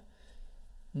come home?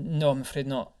 No, I'm afraid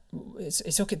not.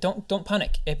 It's okay. Don't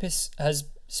panic. Apis has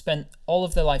spent all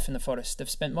of their life in the forest. They've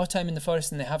spent more time in the forest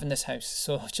than they have in this house.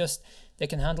 So just they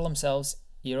can handle themselves.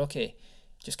 You're okay.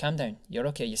 Just calm down. You're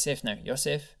okay. You're safe now. You're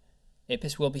safe.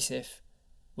 Apis will be safe.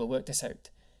 We'll work this out.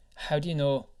 How do you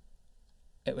know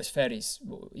it was fairies?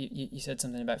 You said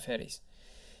something about fairies.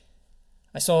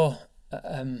 I saw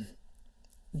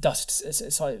dust.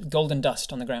 It's like golden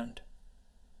dust on the ground.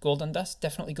 Golden dust?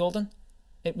 Definitely golden?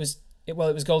 It was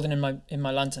golden in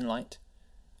my lantern light.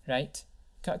 Right?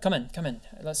 Come in.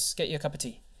 Let's get you a cup of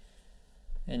tea.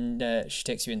 And she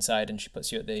takes you inside and she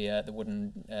puts you at the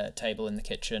wooden table in the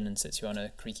kitchen and sits you on a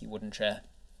creaky wooden chair.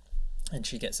 And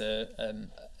she gets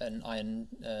an iron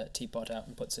teapot out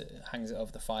and hangs it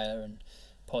over the fire and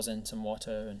pours in some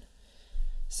water and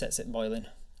sets it boiling.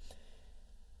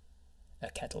 A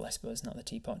kettle, I suppose, not the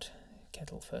teapot.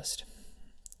 Kettle first.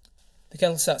 The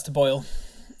kettle starts to boil,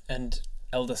 and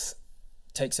Eldith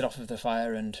takes it off of the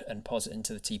fire and pours it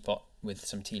into the teapot with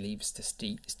some tea leaves to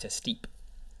steep.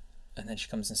 And then she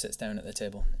comes and sits down at the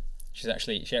table. She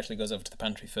actually goes over to the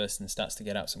pantry first and starts to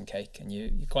get out some cake. And you're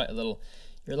a little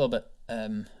bit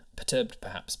perturbed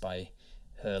perhaps by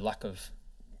her lack of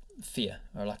fear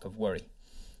or lack of worry,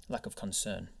 lack of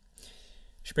concern.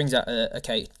 She brings out a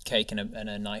cake and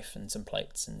a knife and some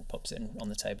plates and pops it on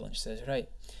the table. And she says, "Right,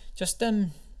 just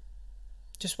start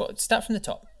from the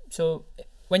top. So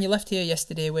when you left here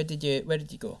yesterday, where did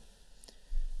you go?"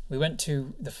 We went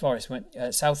to the forest, went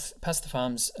south past the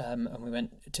farms, and we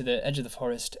went to the edge of the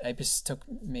forest. Apis took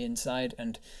me inside,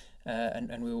 and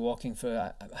we were walking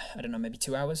for I don't know, maybe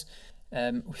 2 hours.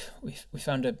 We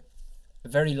found a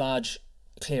very large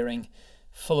clearing,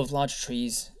 full of large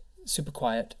trees, super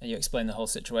quiet. And you explain the whole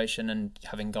situation, and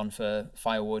having gone for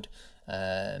firewood,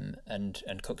 and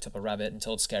cooked up a rabbit and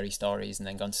told scary stories, and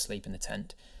then gone to sleep in the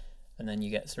tent, and then you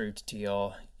get through to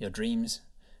your dreams.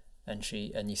 And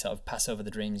you sort of pass over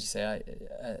the dreams. You say,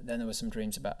 then there were some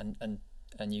dreams about, and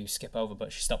you skip over,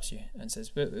 but she stops you and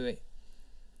says, wait.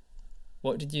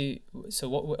 What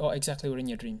exactly were in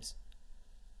your dreams?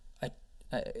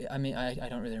 I mean, I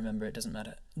don't really remember. It doesn't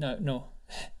matter. No,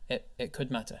 it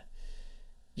could matter.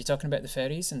 You're talking about the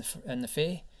fairies and the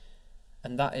fae,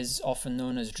 and that is often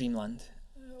known as dreamland,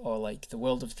 or like the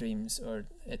world of dreams, or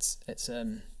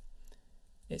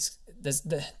there's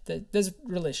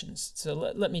relations. So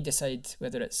let me decide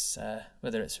whether it's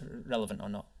relevant or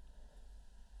not.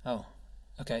 Oh,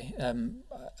 okay.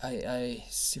 I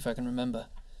see if I can remember.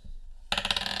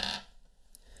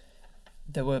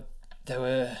 They were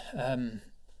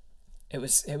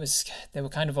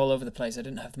kind of all over the place. I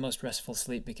didn't have the most restful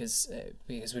sleep because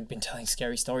we'd been telling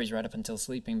scary stories right up until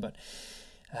sleeping. But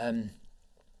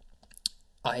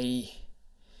I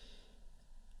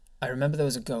remember there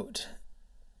was a goat.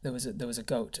 There was a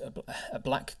goat, a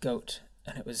black goat,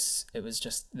 and it was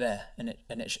just there, and it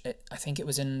I think it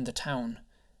was in the town,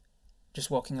 just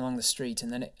walking along the street,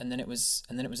 and then it was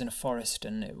in a forest,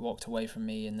 and it walked away from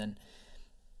me, and then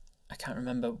I can't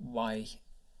remember why,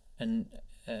 and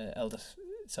Elder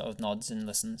sort of nods and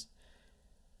listens.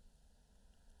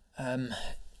 It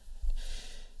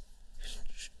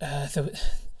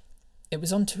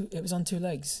was on two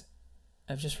legs.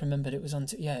 I've just remembered it was on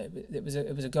two. Yeah, it was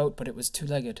a goat, but it was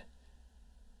two-legged.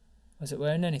 Was it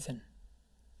wearing anything?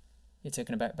 You're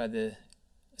taken aback by the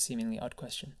seemingly odd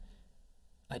question.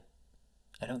 I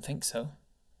don't think so.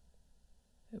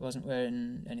 It wasn't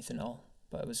wearing anything at all.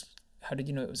 But it was. How did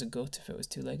you know it was a goat if it was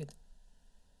two-legged?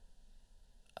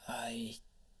 I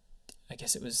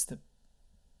guess it was the.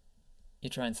 You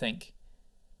try and think.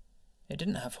 It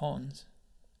didn't have horns.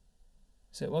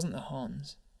 So it wasn't the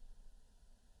horns.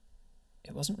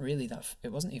 It wasn't really that.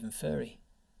 It wasn't even furry.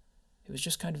 It was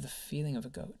just kind of the feeling of a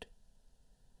goat.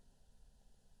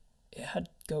 It had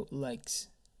goat legs.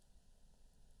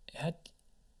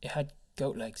 It had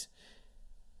goat legs.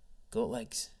 Goat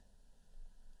legs.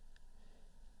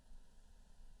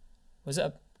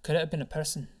 Could it have been a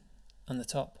person on the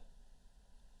top?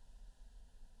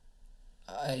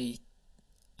 I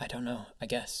don't know. I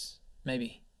guess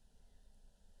maybe.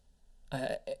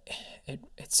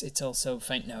 It's also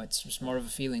faint now. It's just more of a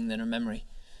feeling than a memory.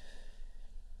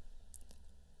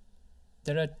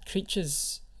 There are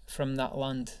creatures from that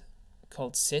land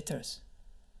called satyrs.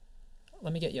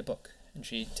 Let me get you a book. And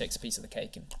she takes a piece of the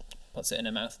cake and puts it in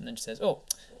her mouth, and then she says, "Oh,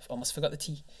 I've almost forgot the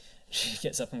tea." She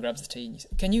gets up and grabs the tea. And you say,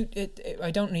 "Can you?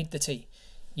 I don't need the tea."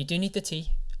 "You do need the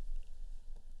tea.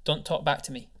 Don't talk back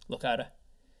to me. Look at her.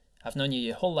 I've known you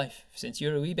your whole life, since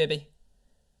you're a wee baby.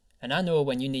 And I know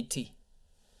when you need tea.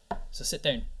 So sit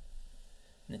down."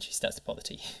 And then she starts to pour the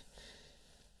tea.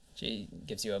 She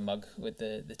gives you a mug with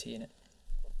the tea in it.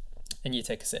 And you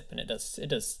take a sip, and it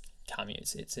does calm you.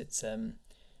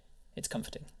 It's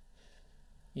comforting.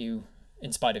 You,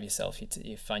 in spite of yourself,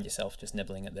 you find yourself just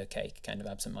nibbling at the cake, kind of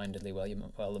absent-mindedly,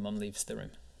 while the mum leaves the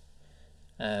room.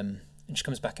 And she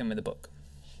comes back in with a book.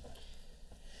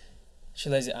 She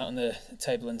lays it out on the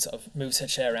table and sort of moves her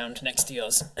chair around next to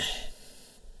yours.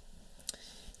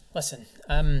 "Listen,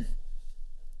 I'm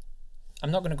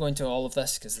not going to go into all of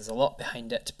this because there's a lot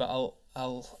behind it, but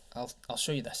I'll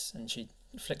show you this." And she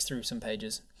flicks through some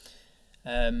pages,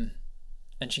 and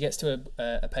she gets to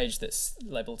a page that's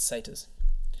labelled satyrs,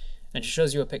 and she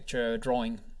shows you a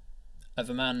drawing of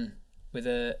a man with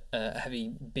a heavy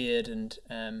beard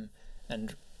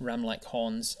and ram-like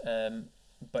horns,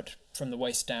 but from the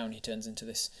waist down he turns into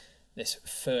this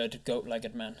furred,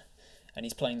 goat-legged man, and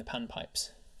he's playing the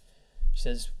panpipes. She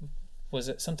says, "Was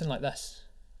it something like this?"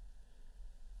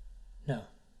 No,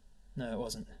 it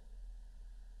wasn't."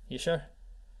 "You sure?"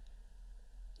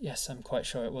 "Yes, I'm quite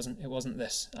sure it wasn't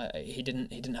this. He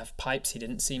didn't have pipes. He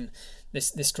didn't seem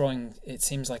this drawing. It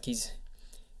seems like he's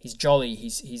jolly.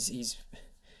 He's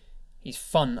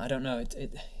fun. I don't know.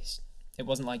 It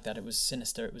wasn't like that. It was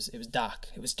sinister. It was dark.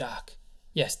 It was dark.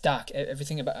 Yes, dark.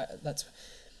 Everything about that's.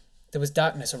 There was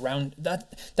darkness around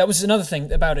that. That was another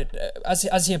thing about it.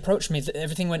 As he approached me,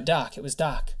 everything went dark. It was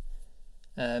dark."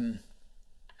 I'm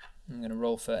going to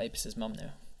roll for Apis's mum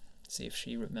now. See if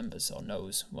she remembers or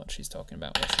knows what she's talking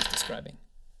about, what she's describing.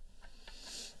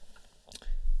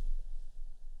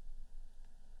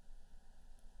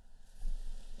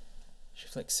 She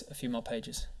flicks a few more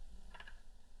pages.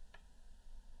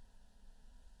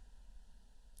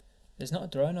 There's not a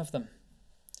drawing of them,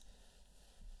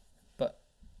 but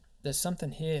there's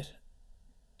something here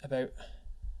about,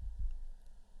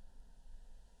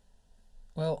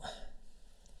 well,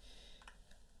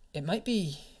 it might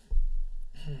be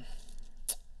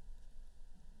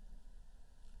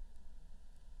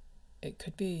it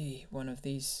could be one of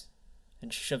these.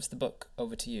 And she shoves the book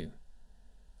over to you,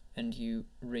 and you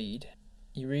read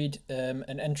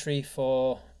an entry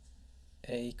for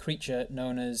a creature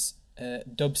known as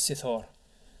Dubsithor,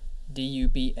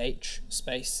 DUBH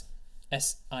space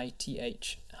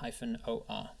SITH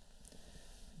 -OR,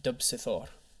 Dubsithor.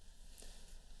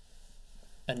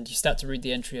 And you start to read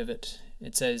the entry of it.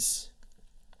 It says,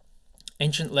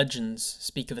 "Ancient legends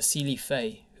speak of a Seelie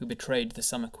Fae who betrayed the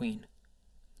Summer Queen.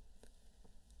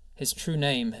 His true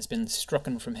name has been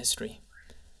stricken from history,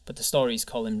 but the stories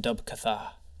call him Dub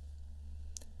Cathar.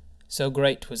 So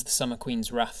great was the Summer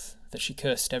Queen's wrath that she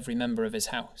cursed every member of his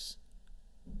house.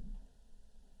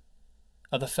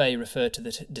 Other Fae refer to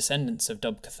the descendants of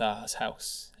Dub Cathar's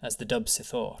house as the Dub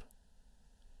Sithor,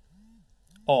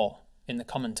 or, in the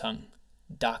common tongue,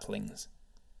 Darklings.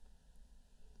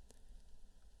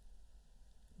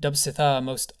 Dub Sithar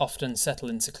most often settle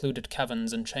in secluded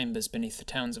caverns and chambers beneath the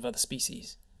towns of other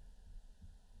species.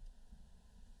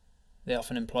 They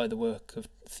often employ the work of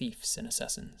thieves and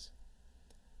assassins.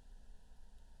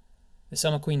 The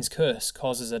Summer Queen's curse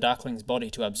causes a Darkling's body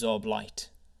to absorb light.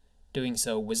 Doing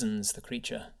so wizens the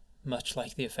creature, much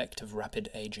like the effect of rapid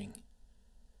aging.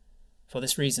 For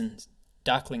this reason,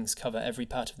 Darklings cover every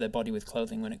part of their body with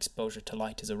clothing when exposure to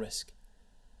light is a risk.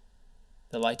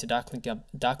 The light a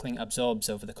Darkling absorbs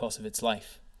over the course of its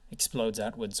life explodes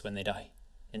outwards when they die,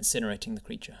 incinerating the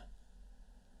creature."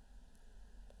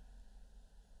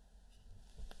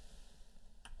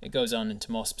 It goes on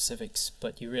into more specifics,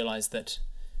 but you realise that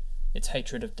its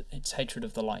hatred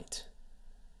of the light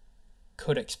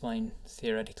could explain,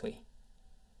 theoretically,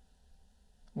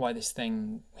 why this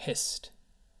thing hissed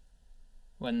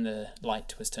when the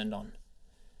light was turned on,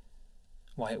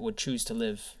 why it would choose to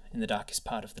live in the darkest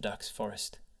part of the darkest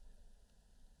forest,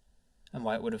 and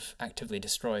why it would have actively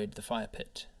destroyed the fire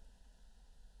pit.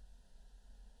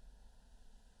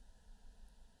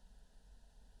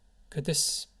 Could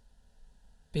this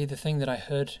be the thing that I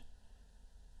heard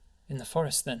in the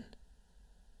forest then?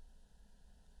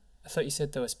 I thought you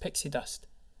said there was pixie dust.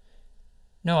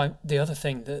 No, the other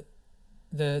thing, that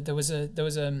there was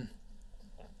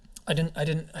I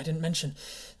didn't mention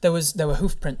there were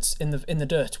hoof prints in the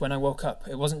dirt when I woke up.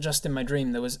 It wasn't just in my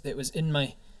dream. It was in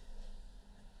my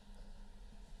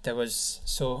there was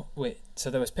so wait so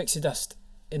there was pixie dust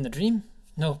in the dream.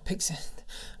 No pixie.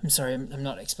 I'm sorry. I'm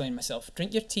not explaining myself.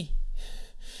 Drink your tea.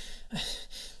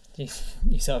 You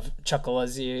sort of chuckle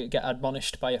as you get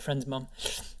admonished by your friend's mum,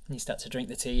 and you start to drink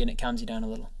the tea, and it calms you down a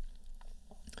little.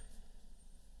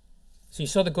 So you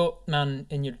saw the goat man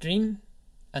in your dream,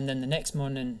 and then the next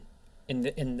morning, in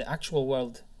the actual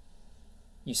world,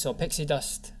 you saw pixie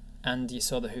dust and you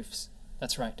saw the hoofs.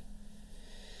 That's right.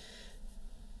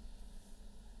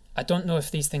 I don't know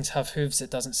if these things have hooves. It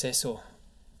doesn't say so,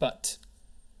 but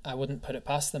I wouldn't put it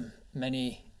past them.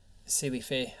 Many Seelie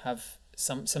Fae have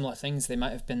some similar things. They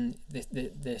might have been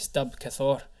the stub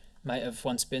Cathor might have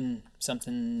once been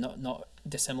something not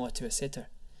dissimilar to a satyr.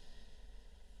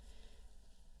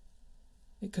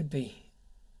 It could be.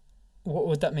 What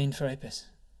would that mean for Apis?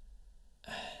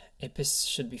 Apis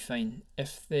should be fine.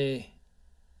 If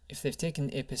they've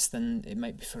taken Apis, then it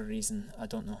might be for a reason. I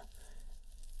don't know.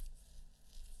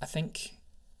 I think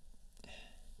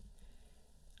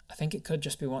it could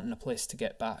just be wanting a place to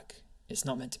get back. It's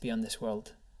not meant to be on this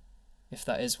world. If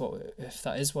that is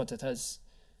what it is,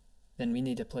 then we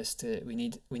need a place to. We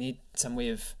need some way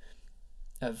of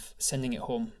sending it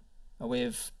home, a way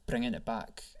of bringing it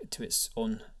back to its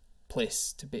own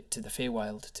place, to the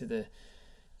Feywild, to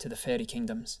the fairy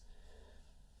kingdoms.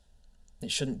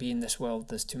 It shouldn't be in this world.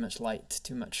 There's too much light,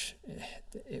 too much.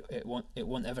 It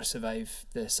won't ever survive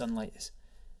the sunlight,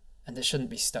 and it shouldn't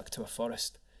be stuck to a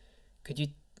forest. Could you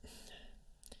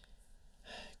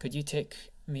take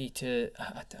me to?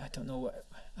 I don't know what.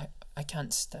 I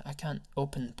can't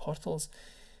open portals.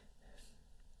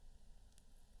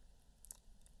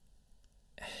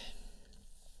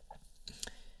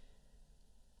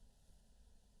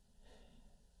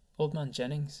 Old Man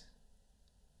Jennings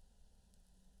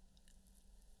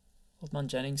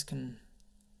can.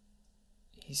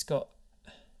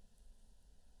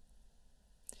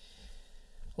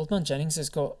 Old Man Jennings has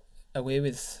got a way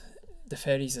with the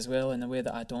fairies as well, in a way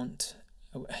that I don't.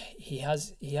 He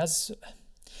has.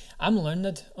 I'm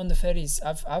learned on the fairies.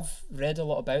 I've read a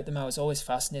lot about them. I was always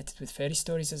fascinated with fairy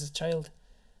stories as a child.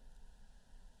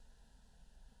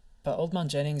 But Old Man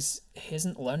Jennings, he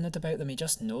isn't learned about them. He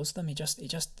just knows them. He just.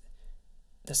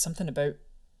 There's something about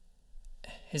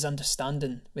his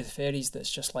understanding with fairies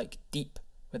that's just like deep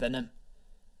within him.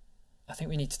 I think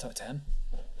we need to talk to him.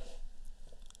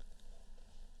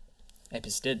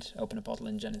 Apis did open a portal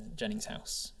in Jennings'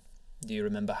 house. Do you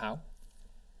remember how?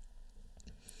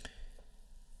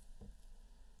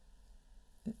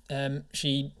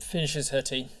 She finishes her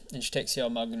tea and she takes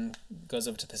your mug and goes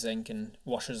over to the sink and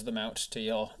washes them out, to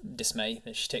your dismay.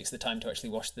 She takes the time to actually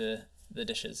wash the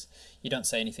dishes. You don't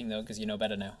say anything though, because you know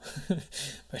better now.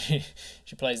 But she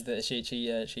washes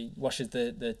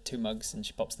the two mugs and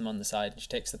she pops them on the side. And she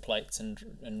takes the plates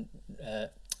and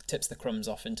tips the crumbs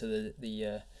off into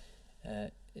the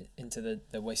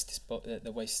waste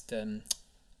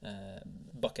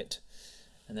bucket,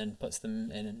 and then puts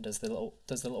them in and does the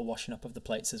little washing up of the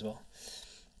plates as well.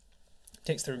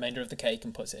 Takes the remainder of the cake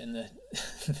and puts it in the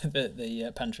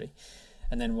pantry,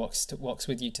 and then walks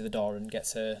with you to the door and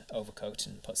gets her overcoat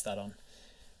and puts that on,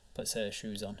 puts her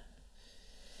shoes on,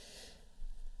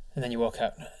 and then you walk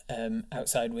out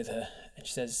outside with her, and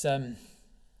she says,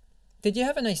 "Did you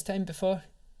have a nice time before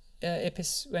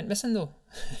Apis went missing though?"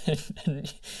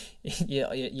 And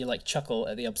you like chuckle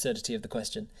at the absurdity of the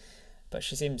question, but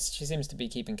she seems to be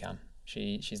keeping calm.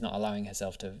 She's not allowing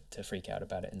herself to freak out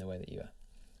about it in the way that you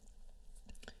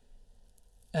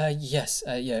are. Yes,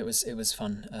 yeah, it was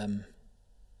fun.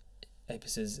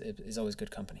 Apis is always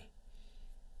good company.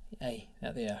 Aye,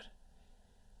 that they are.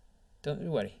 Don't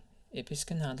worry, Apis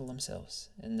can handle themselves,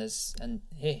 and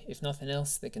hey, if nothing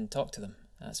else, they can talk to them.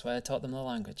 That's why I taught them the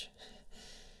language.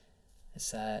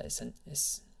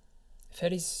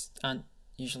 Fairies aren't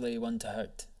usually one to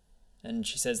hurt, and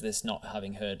she says this not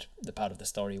having heard the part of the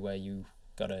story where you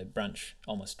got a branch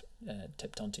almost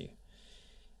tipped onto you.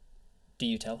 Do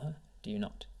you tell her? Do you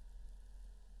not?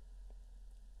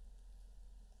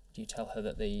 Do you tell her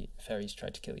that the fairies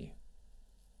tried to kill you?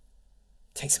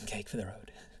 Take some cake for the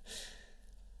road.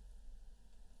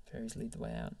 Fairies lead the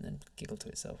way out and then giggle to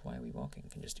itself. Why are we walking?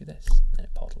 Can just do this. And then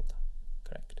it portaled.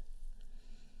 Correct.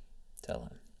 Tell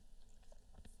her.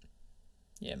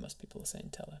 Yeah, most people are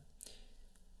saying tell her.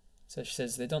 So she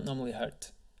says they don't normally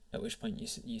hurt, at which point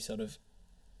you sort of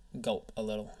gulp a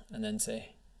little and then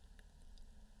say,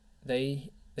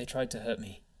 they tried to hurt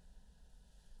me.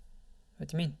 What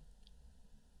do you mean?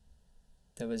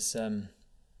 There was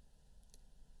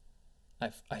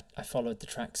I followed the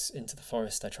tracks into the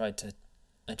forest. I tried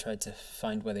to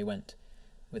find where they went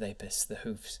with Apis, the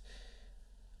hoofs.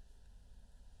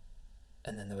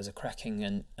 And then there was a cracking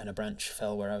and a branch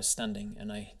fell where I was standing,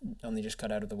 and I only just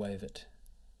got out of the way of it.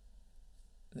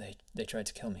 They tried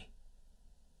to kill me.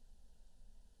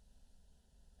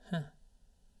 Huh.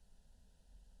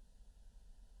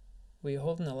 Were you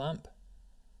holding a lamp?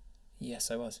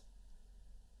 Yes, I was.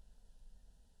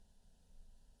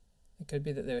 It could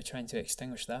be that they were trying to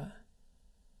extinguish that.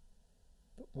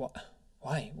 But what?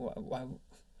 Why? Why?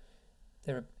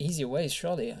 There are easier ways,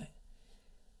 surely.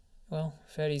 Well,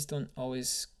 fairies don't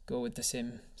always go with the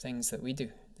same things that we do.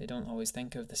 They don't always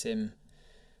think of the same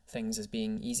things as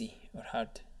being easy or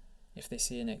hard. If they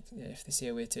see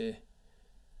a way to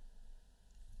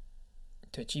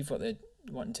achieve what they're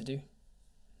wanting to do,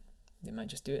 they might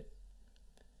just do it.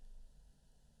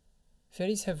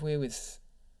 Fairies have way with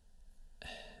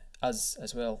us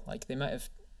as well. Like they might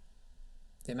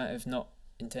have not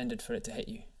intended for it to hit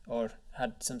you, or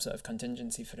had some sort of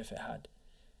contingency for if it had.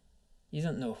 You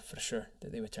don't know for sure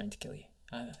that they were trying to kill you.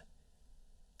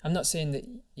 I'm not saying that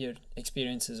your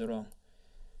experiences are wrong.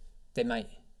 They might,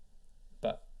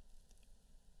 but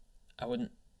I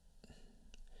wouldn't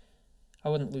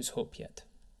lose hope yet.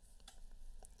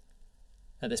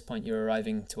 At this point, you're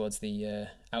arriving towards the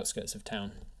outskirts of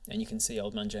town, and you can see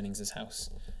Old Man Jennings' house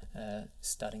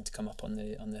starting to come up on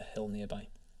the hill nearby.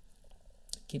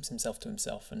 Keeps himself to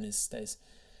himself and stays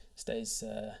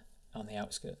on the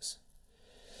outskirts.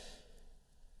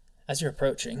 As you're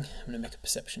approaching, I'm going to make a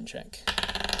perception check.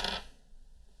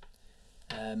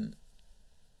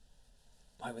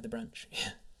 Why with the branch?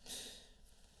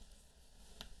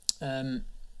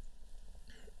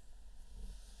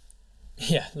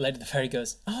 Yeah, Lady the Fairy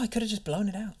goes, oh, I could have just blown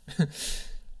it out.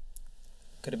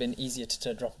 Could have been easier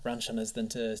to drop a branch on us than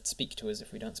to speak to us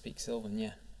if we don't speak Sylvan,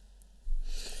 yeah.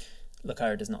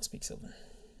 Lucara does not speak Sylvan.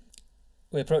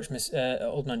 We approach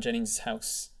Old Man Jennings'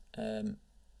 house.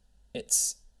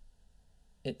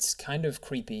 It's kind of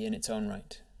creepy in its own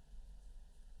right.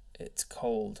 It's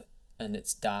cold and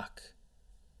it's dark,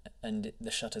 and the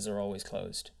shutters are always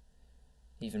closed,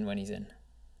 even when he's in.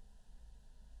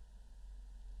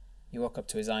 You walk up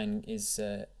to his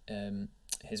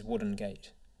wooden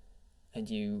gate, and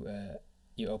you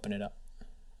open it up,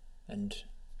 and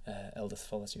Eldith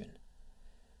follows you in.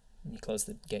 And you close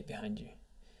the gate behind you.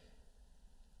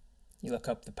 You look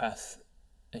up the path,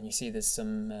 and you see there's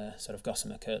some sort of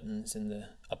gossamer curtains in the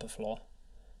upper floor.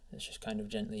 It's just kind of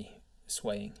gently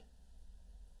swaying.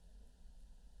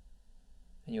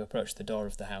 And you approach the door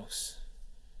of the house.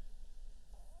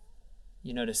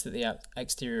 You notice that the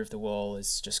exterior of the wall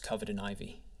is just covered in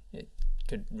ivy. It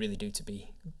could really do to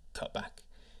be cut back.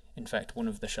 In fact, one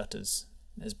of the shutters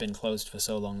has been closed for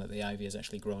so long that the ivy has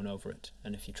actually grown over it,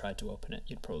 and if you tried to open it,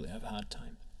 you'd probably have a hard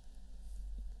time.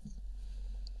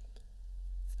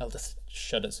 Eldith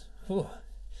shudders. Oh,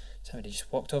 somebody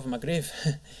just walked over my grave.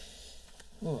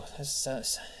 Oh,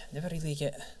 that's never really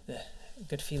get the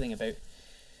good feeling about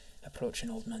approaching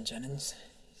Old Man Jennings.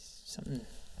 Something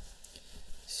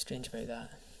strange about that.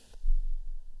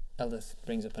 Eldith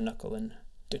brings up a knuckle and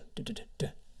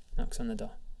knocks on the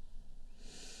door.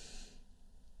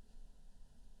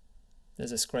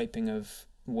 There's a scraping of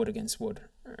wood against wood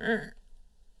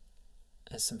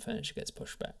as some furniture gets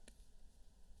pushed back.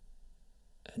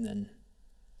 And then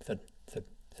thud, thud,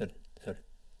 thud, thud,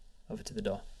 over to the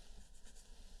door.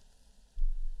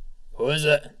 Who is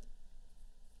it?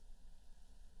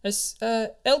 It's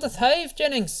Eldith Hive,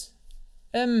 Jennings.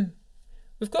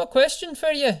 We've got a question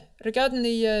for you regarding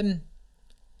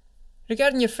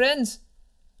regarding your friends.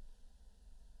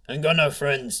 I ain't got no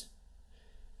friends.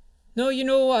 No, you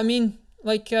know what I mean.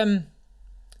 Like the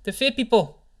Fae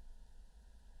people.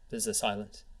 There's a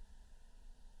silence.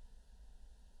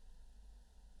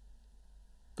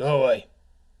 Go away.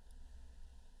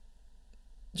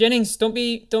 Jennings, don't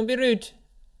be rude.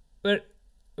 We're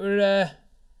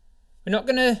not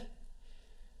gonna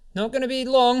be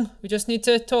long. We just need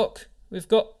to talk. I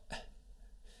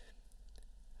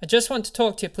just want to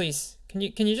talk to you, please. Can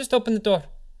you just open the door?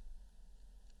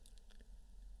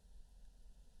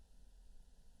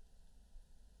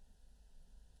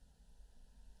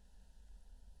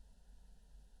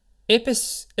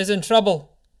 Apis is in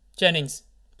trouble, Jennings.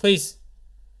 Please.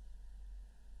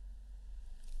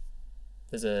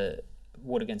 There's a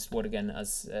wood against wood again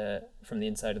as from the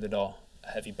inside of the door, a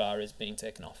heavy bar is being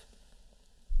taken off.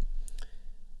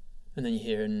 And then you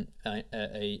hear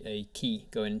a key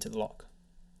going into the lock.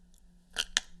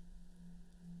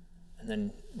 And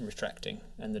then retracting,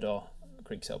 and the door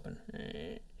creaks open.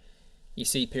 You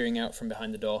see peering out from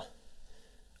behind the door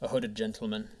a hooded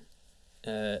gentleman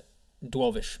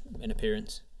dwarvish in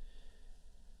appearance.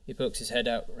 He pokes his head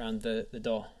out round the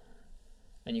door,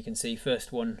 and you can see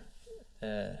first one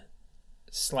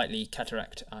slightly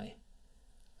cataract eye,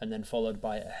 and then followed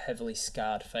by a heavily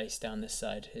scarred face down this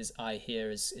side. His eye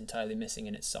here is entirely missing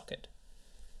in its socket.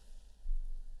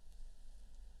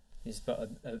 He's got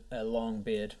a long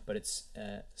beard, but it's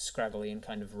scraggly and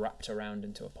kind of wrapped around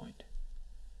into a point.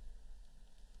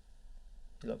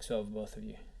 He looks over both of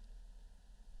you.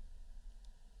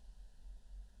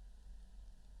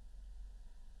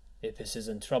 Apis is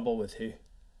in trouble with who?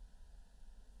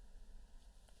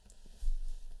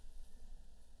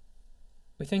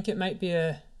 We think it might be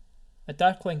a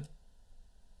darkling.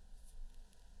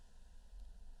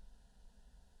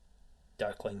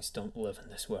 Darklings don't live in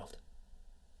this world.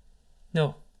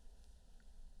 No.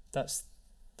 That's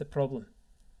the problem.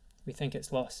 We think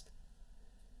it's lost.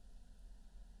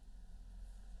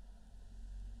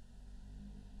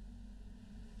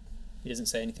 He doesn't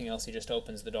say anything else, he just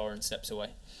opens the door and steps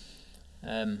away.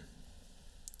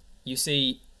 You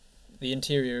see the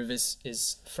interior of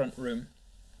his front room.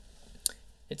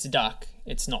 It's dark,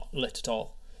 it's not lit at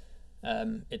all.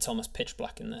 It's almost pitch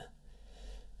black in there.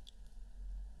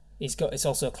 It's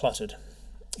also cluttered.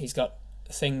 He's got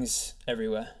things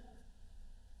everywhere.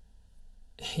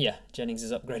 Yeah, Jennings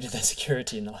has upgraded their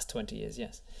security in the last 20 years,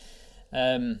 yes.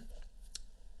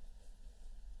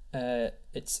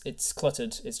 It's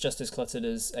cluttered. It's just as cluttered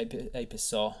as Apis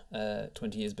saw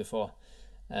 20 years before.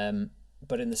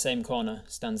 But in the same corner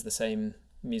stands the same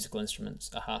musical instruments: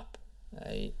 a harp,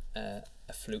 a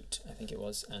flute, I think it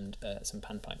was, and some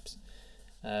panpipes.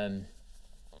 And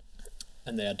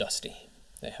they are dusty.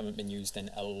 They haven't been used in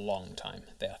a long time.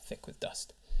 They are thick with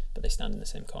dust, but they stand in the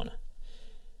same corner.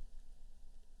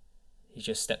 He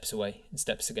just steps away and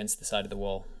steps against the side of the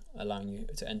wall, allowing you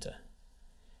to enter.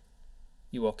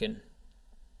 You walk in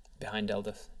behind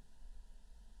Eldith,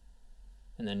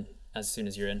 and then as soon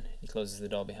as you're in, he closes the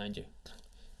door behind you,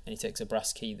 and he takes a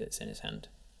brass key that's in his hand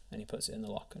and he puts it in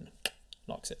the lock and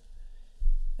locks it.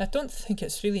 I don't think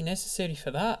it's really necessary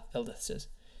for that, Eldith says.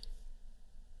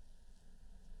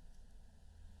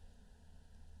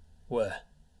 Where?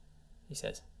 He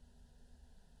says.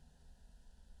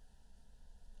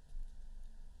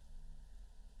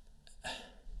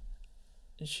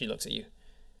 She looks at you.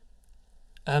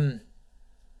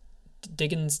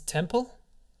 Diggin's temple?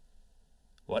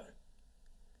 What?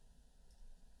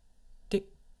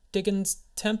 Diggin's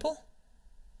temple?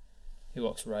 He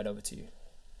walks right over to you.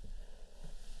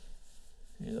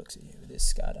 And he looks at you with his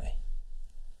scarred eye.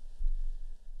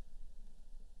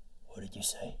 What did you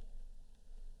say?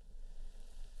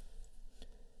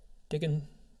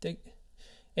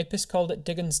 Apis called it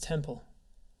Diggin's temple.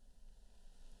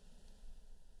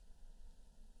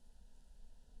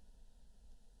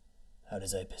 How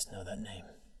does Apis know that name?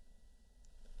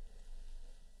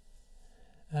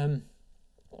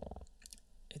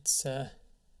 It's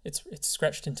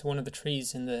scratched into one of the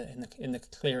trees in the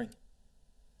clearing.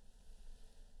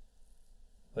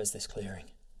 Where's this clearing?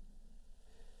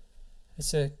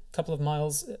 It's a couple of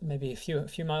miles, maybe a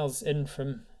few miles in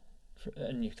from,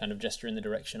 and you kind of gesture in the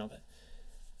direction of it.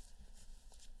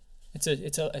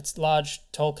 It's large,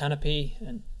 tall canopy,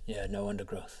 and yeah, no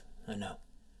undergrowth. I know.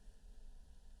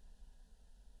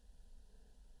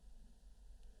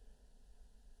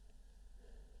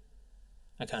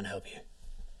 I can't help you.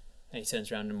 And he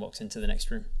turns around and walks into the next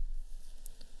room.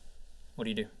 What do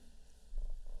you do?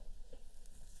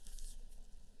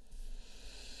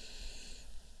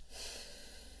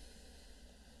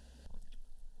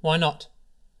 Why not?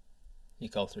 You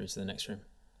call through to the next room.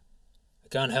 I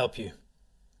can't help you.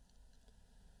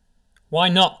 Why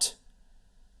not?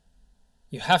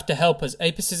 You have to help us.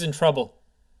 Apis is in trouble.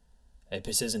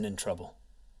 Apis isn't in trouble.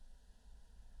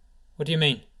 What do you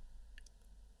mean?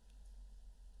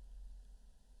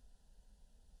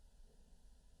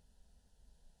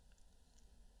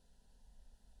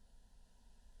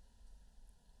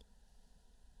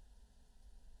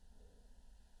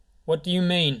 What do you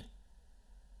mean?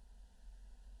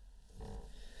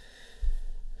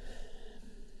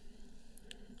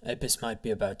 Apis might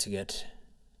be about to get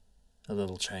a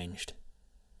little changed.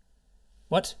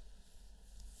 What?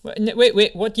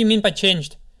 Wait, what do you mean by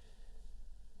changed?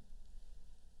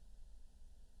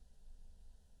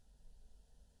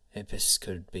 Apis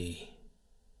could be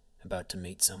about to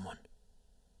meet someone.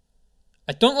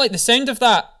 I don't like the sound of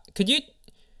that. Could you...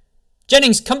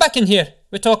 Jennings, come back in here.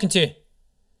 We're talking to you.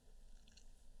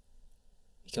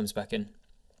 He comes back in.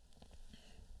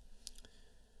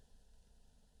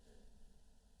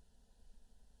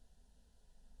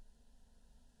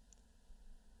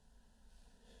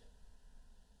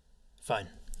 Fine,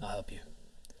 I'll help you.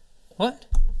 What?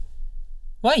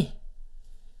 Why?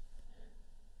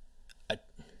 I'm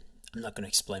not going to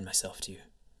explain myself to you.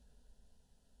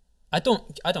 I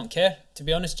don't care, to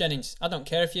be honest, Jennings. I don't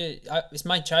care if it's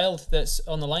my child that's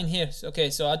on the line here. Okay,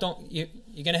 so you're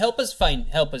gonna help us? Fine,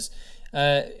 help us.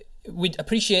 We'd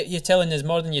appreciate you telling us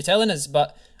more than you're telling us,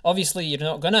 but obviously you're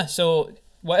not gonna, so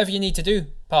whatever you need to do,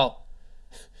 pal.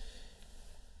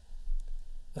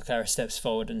 Lakara steps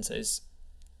forward and says,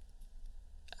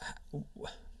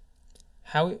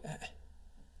 how...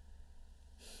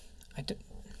 I don't...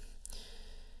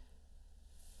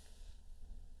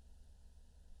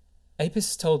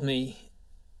 Apis told me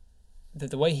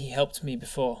that the way he helped me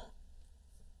before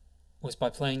was by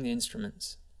playing the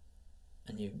instruments.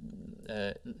 And you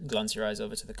glance your eyes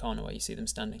over to the corner where you see them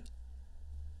standing.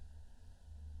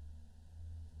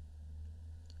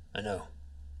 I know.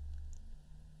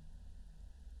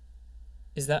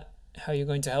 Is that how you're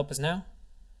going to help us now?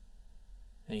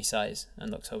 And he sighs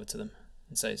and looks over to them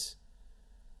and says,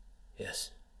 Yes.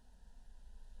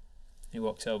 He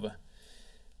walks over.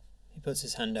 He puts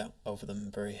his hand out over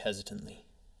them very hesitantly.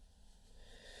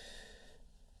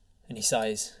 And he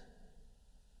sighs.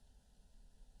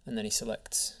 And then he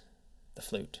selects the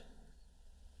flute.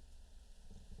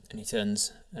 And he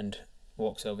turns and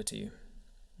walks over to you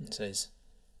and says,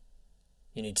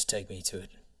 You need to take me to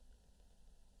it.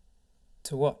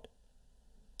 To what?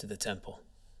 To the temple.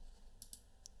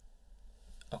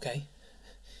 Okay.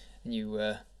 And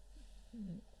you,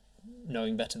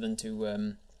 knowing better than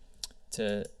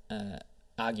to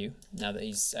argue, now that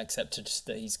he's accepted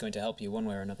that he's going to help you one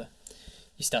way or another,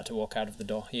 you start to walk out of the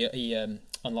door. He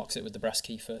unlocks it with the brass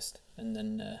key first, and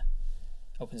then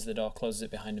opens the door, closes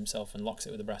it behind himself, and locks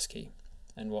it with the brass key,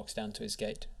 and walks down to his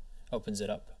gate, opens it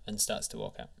up, and starts to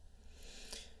walk out.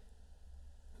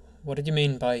 What did you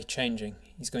mean by changing?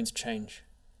 He's going to change.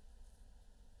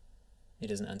 He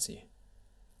doesn't answer you.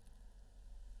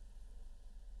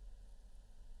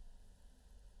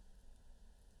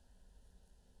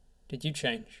 Did you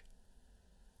change?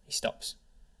 He stops.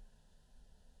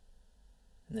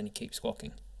 And then he keeps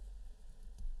walking.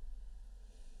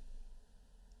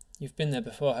 You've been there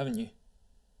before, haven't you?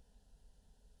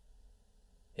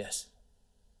 Yes.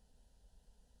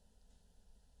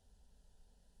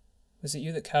 Was it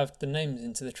you that carved the names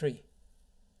into the tree?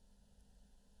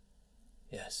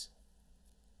 Yes.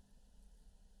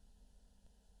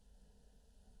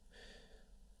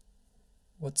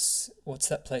 What's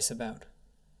that place about?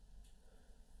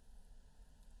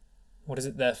 What is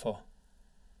it there for?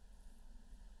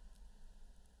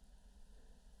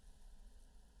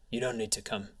 You don't need to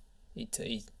come. He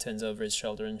turns over his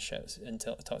shoulder and shouts and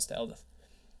talks to Eldith.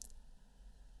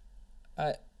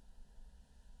 I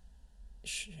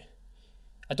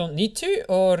don't need to,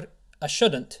 or I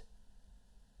shouldn't?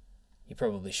 You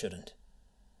probably shouldn't.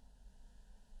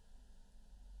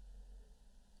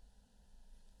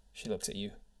 She looks at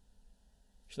you.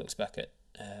 She looks back at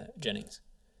Jennings.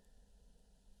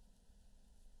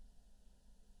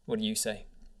 What do you say?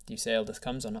 Do you say Eldith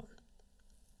comes or not?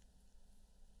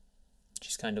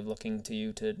 She's kind of looking to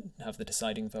you to have the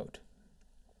deciding vote.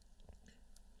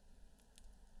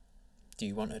 Do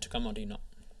you want her to come or do you not?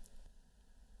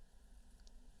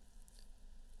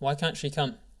 Why can't she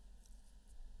come?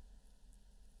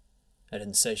 I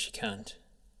didn't say she can't.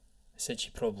 I said she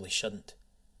probably shouldn't.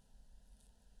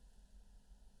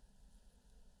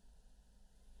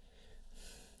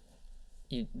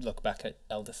 You look back at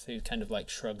Eldith, who kind of like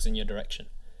shrugs in your direction.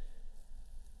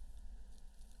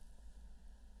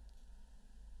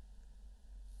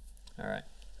 Alright,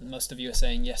 most of you are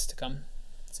saying yes to come.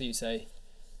 So you say,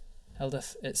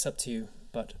 Eldith, it's up to you,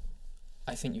 but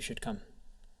I think you should come.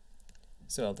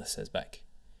 So Eldith says back,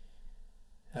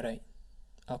 Alright,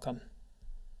 I'll come.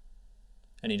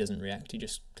 And he doesn't react, he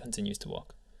just continues to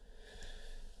walk.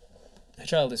 Her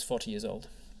child is 40 years old,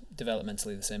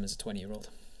 developmentally the same as a 20-year-old.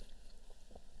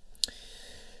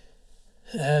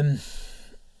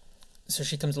 So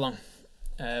she comes along.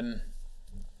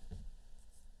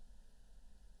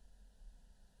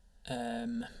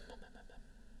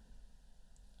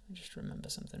 Just remember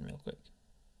something real quick.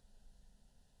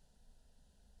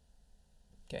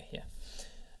 Okay,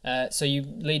 yeah. So you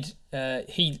lead.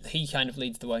 He kind of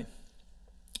leads the way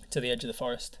to the edge of the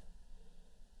forest,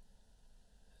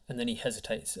 and then he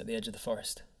hesitates at the edge of the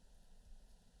forest.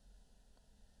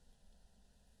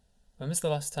 When was the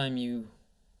last time you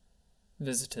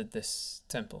visited this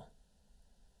temple?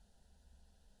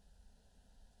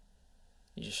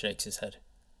 He just shakes his head.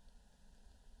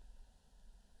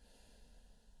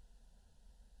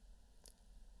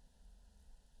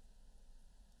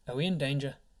 Are we in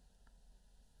danger?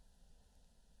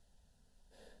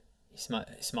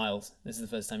 He smiles. This is the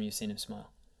first time you've seen him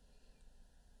smile.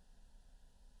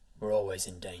 We're always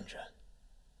in danger.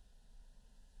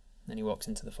 Then he walks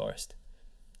into the forest,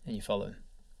 and you follow him.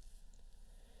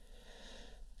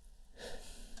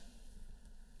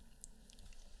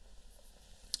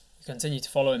 You continue to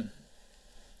follow him.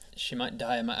 She might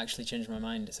die, I might actually change my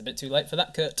mind. It's a bit too late for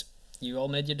that, Kurt. You all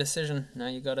made your decision, now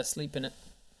you gotta sleep in it.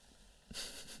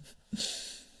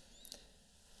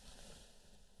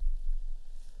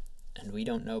 And we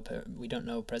don't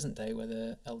know present day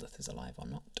whether Eldith is alive or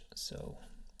not, so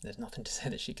there's nothing to say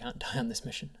that she can't die on this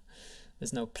mission.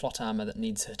 There's no plot armor that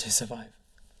needs her to survive.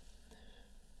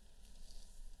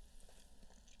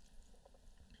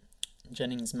 In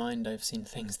Jennings' mind, I've seen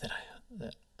things that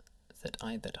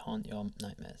haunt your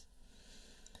nightmares.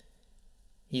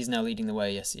 He's now leading the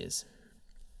way. Yes, he is.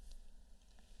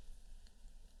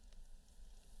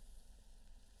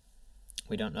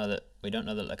 We don't know that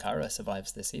Lakara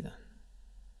survives this either.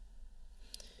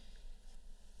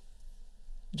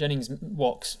 Jennings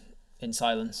walks in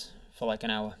silence for like an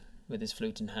hour with his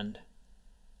flute in hand.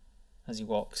 As he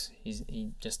walks,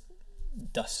 he just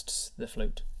dusts the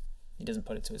flute. He doesn't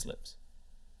put it to his lips.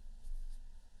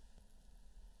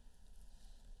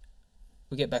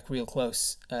 We get back real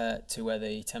close to where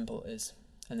the temple is,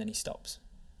 and then he stops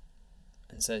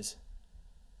and says,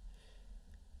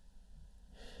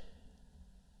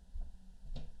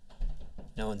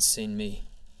 "No one's seen me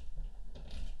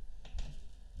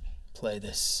play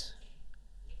this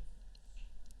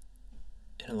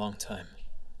in a long time.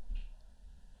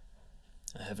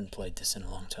 I haven't played this in a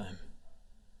long time.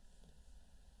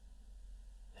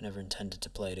 I never intended to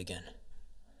play it again."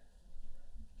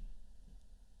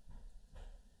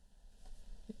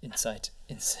 Insight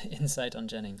on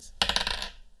Jennings.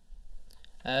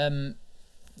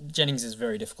 Jennings is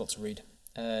very difficult to read.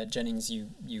 Jennings,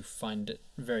 you find it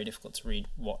very difficult to read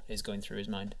what is going through his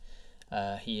mind.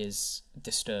 He is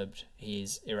disturbed. He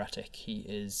is erratic. He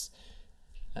is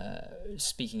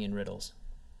speaking in riddles,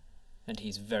 and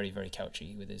he's very, very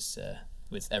couchy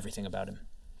with everything about him.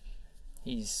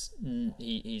 He's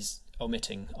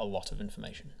omitting a lot of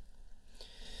information.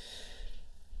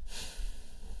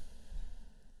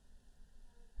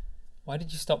 Why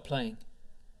did you stop playing?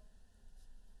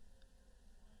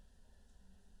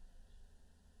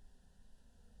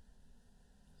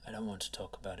 I don't want to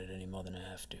talk about it any more than I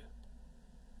have to.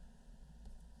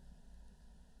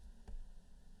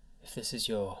 If this is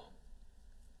your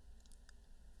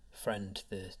friend,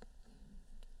 if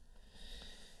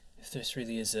it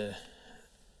really is a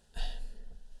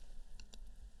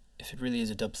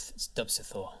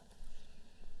Dubsithor,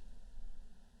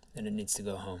 then it needs to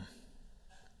go home.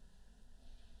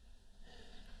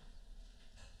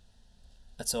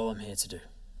 That's all I'm here to do,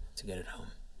 to get it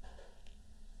home.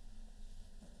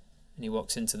 And he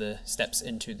walks into the steps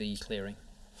into the clearing,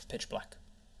 pitch black.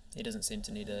 He doesn't seem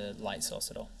to need a light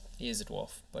source at all. He is a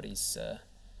dwarf, but his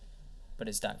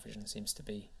dark vision seems to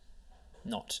be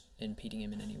not impeding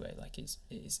him in any way. Like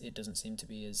it doesn't seem to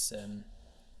be as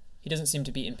he doesn't seem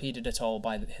to be impeded at all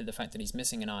by the fact that he's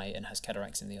missing an eye and has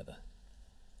cataracts in the other.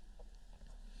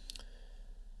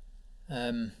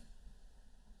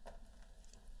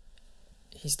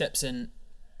 He steps in,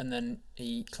 and then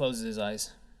he closes his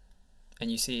eyes,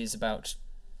 and you see he's about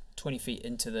 20 feet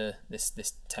into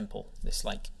this temple, this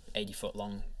like 80-foot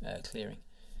long clearing.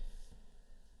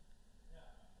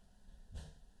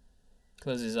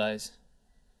 Closes his eyes,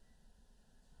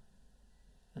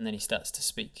 and then he starts to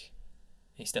speak.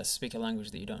 He starts to speak a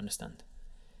language that you don't understand.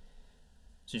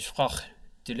 Je sprach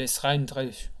de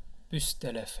l'esreindreich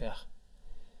bustelefer.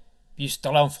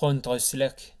 Bustalan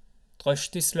frontroslek.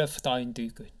 Drøstislev dain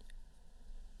dygut.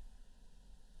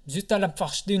 Zutalam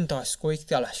farstundras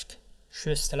koiktalask.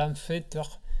 Sjøstalam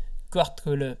føtter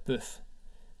kvartkule buff.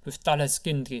 Buftalas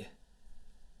kindri.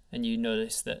 And you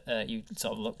notice that you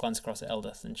sort of glance across at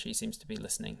Eldith, and she seems to be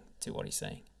listening to what he's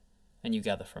saying. And you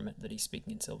gather from it that he's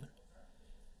speaking in Sylvan.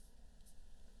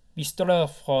 Vistola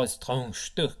fros trang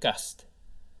sturkast.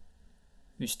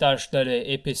 Vistarstale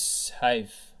epis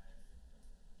hive.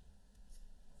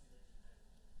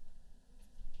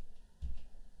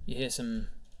 You hear some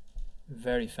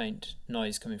very faint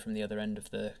noise coming from the other end of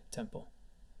the temple.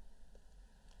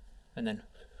 And then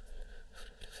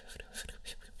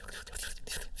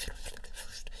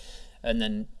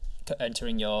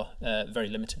entering your very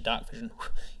limited dark vision,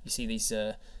 you see these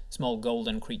small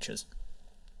golden creatures.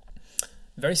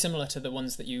 Very similar to the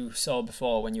ones that you saw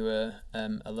before when you were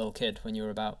a little kid, when you were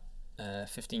about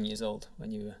 15 years old,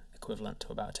 when you were equivalent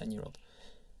to about a 10-year-old.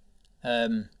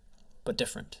 But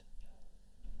different.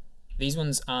 These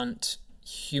ones aren't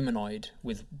humanoid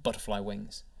with butterfly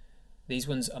wings. These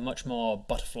ones are much more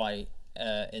butterfly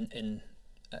in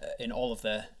all of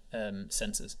their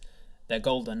senses. They're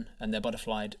golden and they're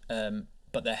butterflied,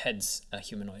 but their heads are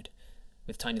humanoid,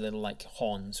 with tiny little like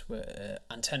horns,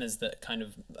 antennas that kind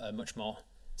of are much more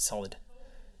solid.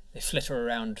 They flitter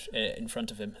around in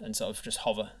front of him and sort of just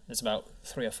hover. There's about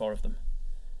 3 or 4 of them.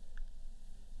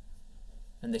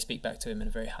 And they speak back to him in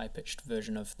a very high-pitched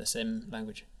version of the same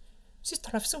language. He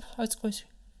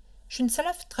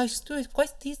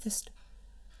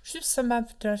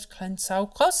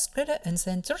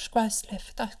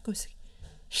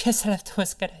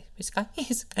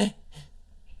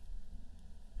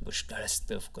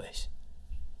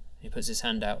puts his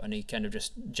hand out and he kind of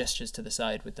just gestures to the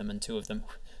side with them, and 2 of them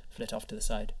flit off to the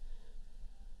side.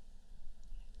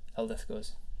 Eldeth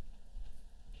goes,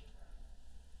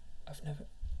 I've never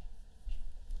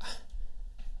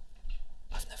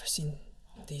seen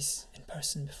these in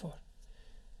person before.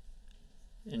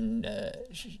 And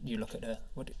you look at her.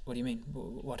 What do you mean?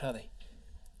 What are they?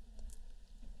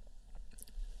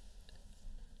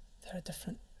 They're a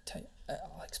different type.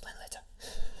 I'll explain later.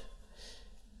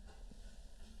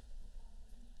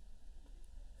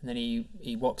 And then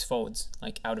he walks forwards,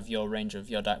 like out of your range of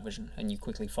your dark vision, and you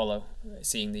quickly follow,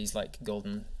 seeing these like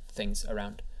golden things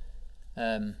around.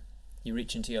 You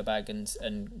reach into your bag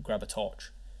and grab a torch,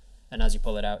 and as you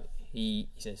pull it out, he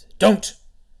says, "Don't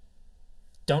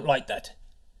light that."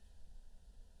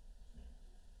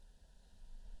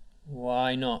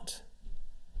 Why not?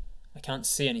 I can't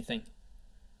see anything.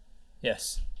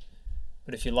 Yes,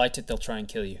 but if you light it, they'll try and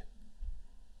kill you.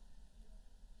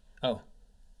 Oh.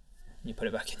 You put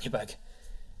it back in your bag.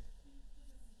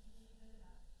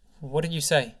 What did you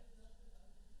say?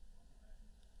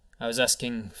 I was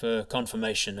asking for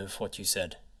confirmation of what you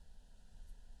said.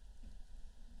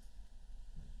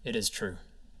 It is true.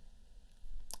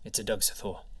 It's a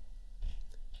Dugsathor.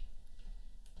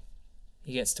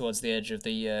 He gets towards the edge of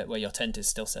the where your tent is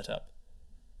still set up,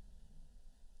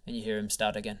 and you hear him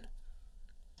start again.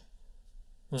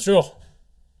 Bonjour.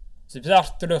 C'est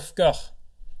bizarre de le faire.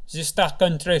 Juste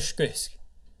contrishkus.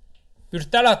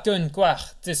 Burtalatun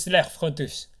quach tislech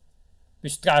frontus.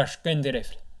 Bustrash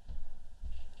genderif.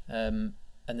 And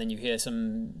then you hear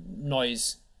some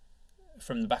noise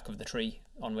from the back of the tree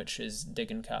on which is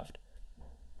Diggin carved.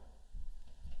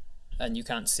 And you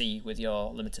can't see with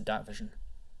your limited dark vision.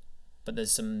 But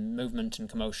there's some movement and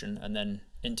commotion, and then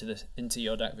into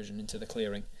your dark vision, into the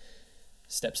clearing,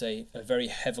 steps a very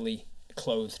heavily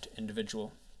clothed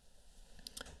individual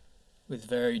with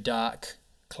very dark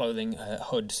clothing,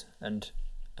 hood, and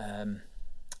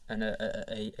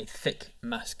a thick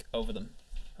mask over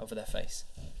their face.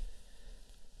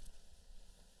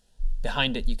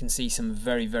 Behind it, you can see some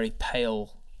very, very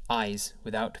pale eyes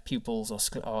without pupils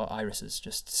or irises,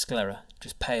 just sclera,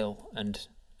 just pale and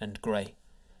grey.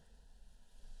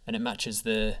 And it matches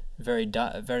the very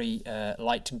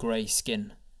light grey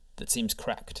skin that seems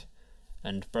cracked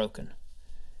and broken.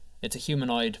 It's a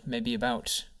humanoid, maybe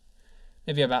about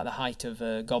the height of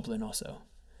a goblin or so.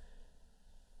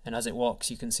 And as it walks,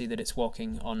 you can see that it's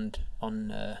walking on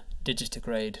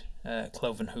digitigrade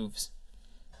cloven hooves,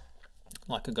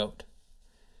 like a goat.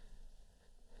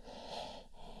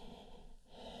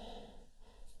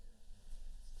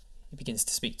 He begins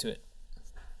to speak to it.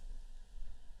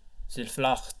 And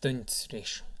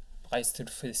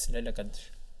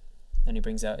he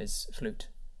brings out his flute.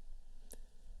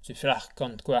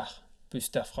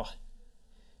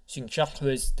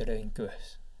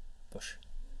 Bush.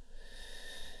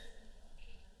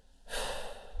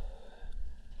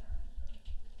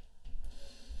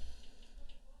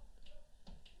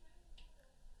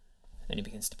 Then he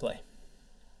begins to play.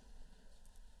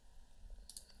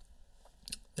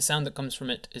 The sound that comes from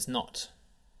it is not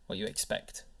what you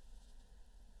expect.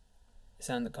 The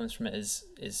sound that comes from it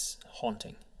is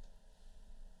haunting.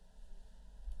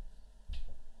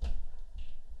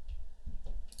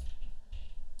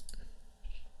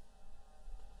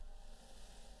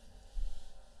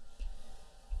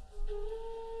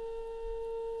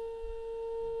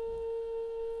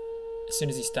 As soon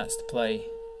as he starts to play,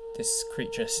 this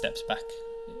creature steps back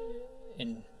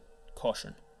in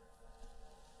caution,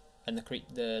 and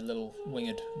the little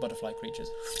winged butterfly creatures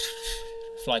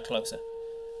fly closer,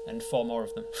 and 4 more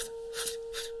of them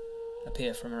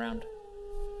appear from around.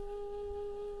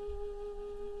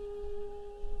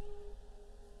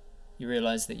 You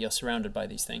realise that you're surrounded by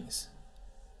these things.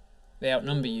 They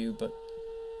outnumber you, but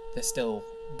they're still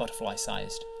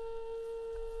butterfly-sized.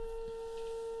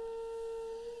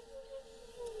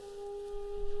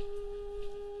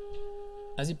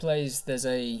 As he plays, there's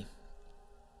a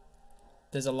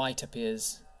light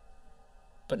appears,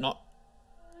 but not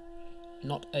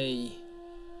not a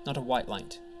white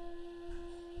light,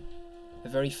 a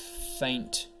very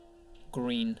faint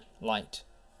green light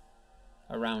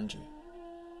around you,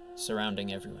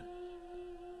 surrounding everyone.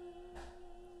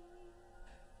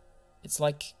 It's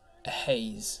like a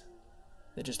haze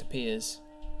that just appears.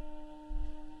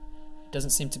 It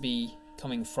doesn't seem to be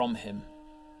coming from him.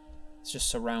 It's just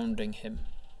surrounding him,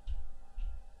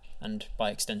 and by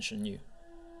extension you.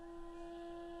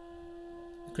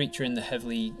 The creature in the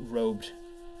heavily robed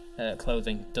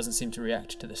clothing doesn't seem to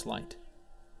react to this light.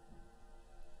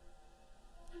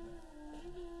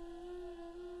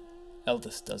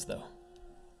 Eldith does, though.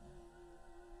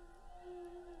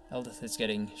 Eldith is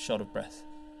getting short of breath.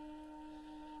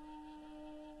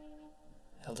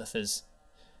 Eldith is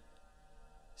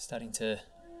starting to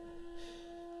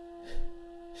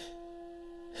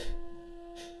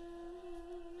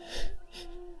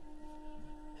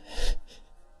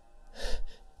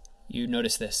You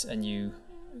notice this and you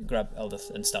grab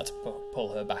Eldith and start to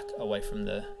pull her back away from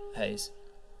the haze.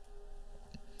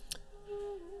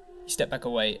 You step back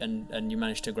away and you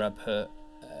manage to grab her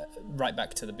right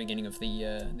back to the beginning of the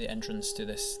entrance to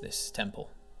this temple.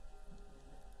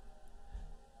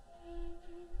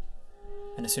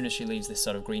 And as soon as she leaves this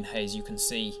sort of green haze, you can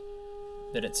see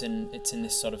that it's in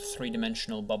this sort of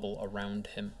three-dimensional bubble around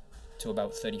him to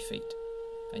about 30 feet.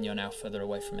 And you're now further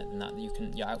away from it than that.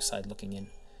 You're outside looking in.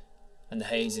 And the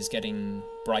haze is getting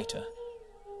brighter.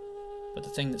 But the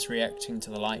thing that's reacting to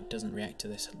the light doesn't react to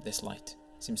this light.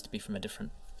 It seems to be from a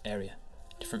different area,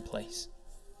 different place.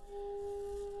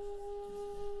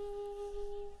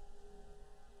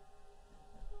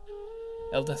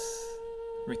 Eldith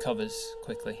recovers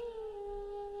quickly.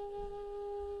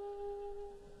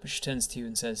 But she turns to you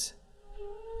and says,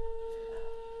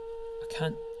 I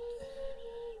can't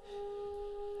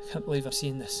believe I've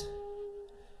seen this.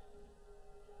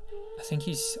 I think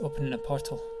he's opening a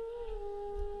portal.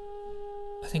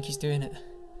 I think he's doing it.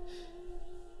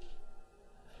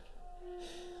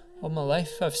 All my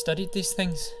life I've studied these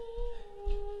things,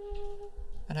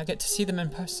 and I get to see them in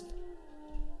person.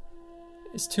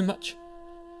 It's too much.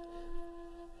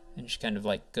 And she kind of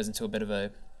like goes into a bit of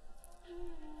a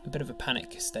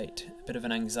panic state, a bit of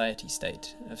an anxiety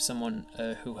state of someone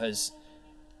who has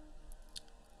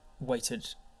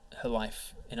waited her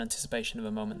life in anticipation of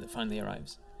a moment that finally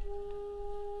arrives.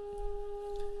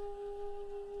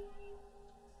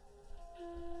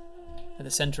 At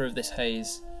the centre of this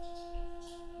haze,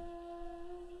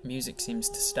 music seems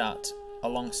to start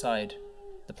alongside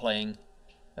the playing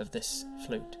of this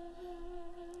flute.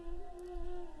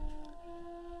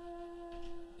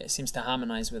 It seems to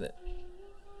harmonise with it.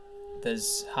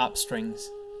 There's harp strings.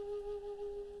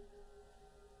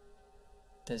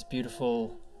 There's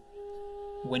beautiful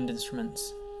wind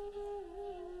instruments.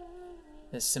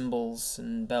 There's cymbals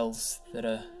and bells that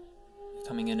are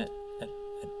coming in at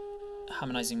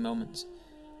harmonising moments.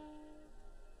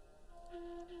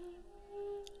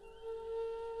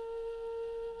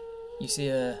 You see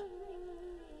a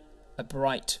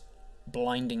bright,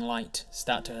 blinding light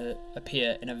start to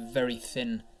appear in a very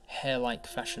thin, hair-like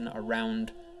fashion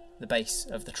around the base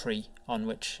of the tree on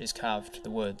which is carved the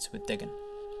words with Diggin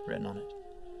written on it.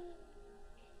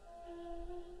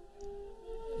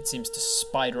 It seems to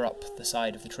spider up the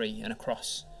side of the tree and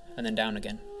across and then down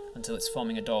again until it's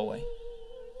forming a doorway.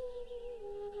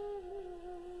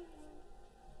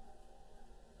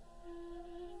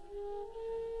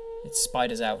 It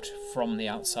spiders out from the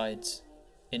outsides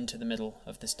into the middle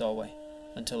of this doorway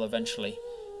until eventually,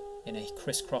 in a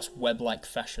crisscross web-like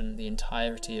fashion, the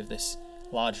entirety of this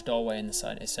large doorway in the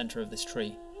centre of this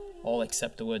tree, all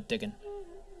except the word Diggin,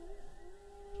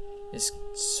 is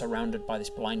surrounded by this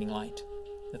blinding light.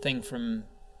 The thing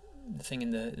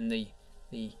in the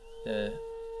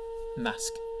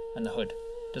mask and the hood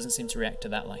doesn't seem to react to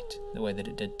that light the way that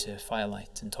it did to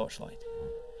firelight and torchlight.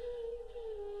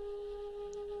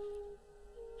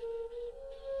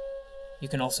 You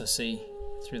can also see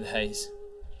through the haze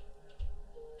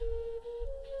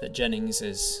that Jennings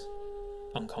is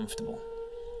uncomfortable.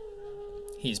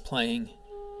 He's playing,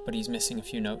 but he's missing a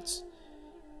few notes.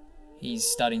 He's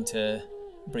starting to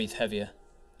breathe heavier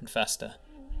and faster.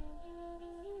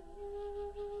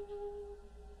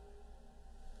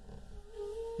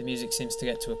 The music seems to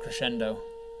get to a crescendo,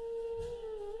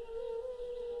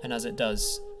 and as it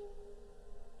does,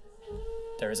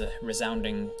 there is a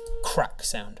resounding crack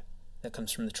sound that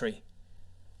comes from the tree.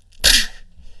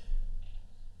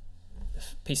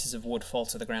 Pieces of wood fall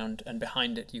to the ground, and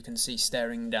behind it you can see,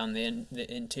 staring down the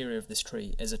interior of this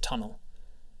tree, is a tunnel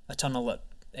that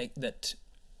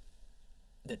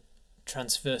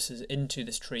transverses into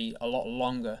this tree a lot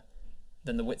longer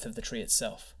than the width of the tree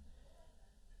itself.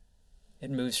 it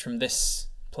moves from this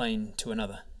plane to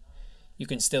another. You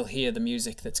can still hear the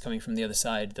music that's coming from the other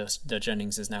side, though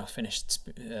Jennings has now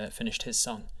finished his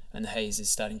song, and the haze is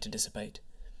starting to dissipate.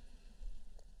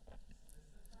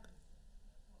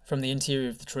 From the interior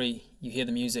of the tree, you hear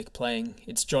the music playing.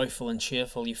 It's joyful and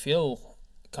cheerful. You feel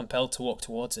compelled to walk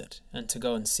towards it and to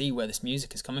go and see where this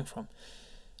music is coming from.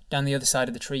 Down the other side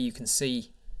of the tree, you can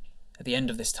see, at the end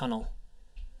of this tunnel,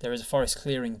 there is a forest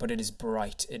clearing, but it is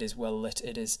bright. It is well lit.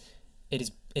 It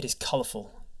is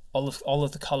colourful. All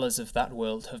of the colours of that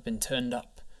world have been turned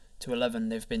up to 11.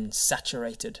 They've been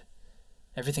saturated.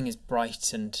 Everything is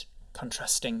bright and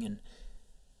contrasting, and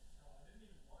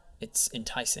it's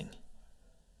enticing.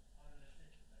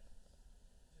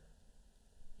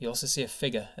 You also see a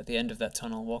figure at the end of that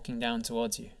tunnel walking down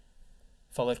towards you,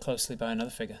 followed closely by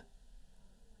another figure.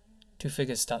 Two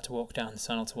figures start to walk down the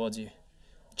tunnel towards you.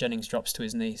 Jennings drops to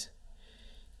his knees.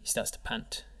 He starts to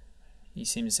pant. He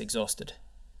seems exhausted.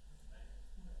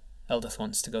 Eldith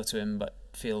wants to go to him, but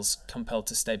feels compelled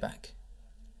to stay back.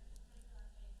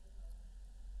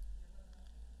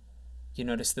 You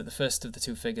notice that the first of the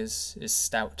two figures is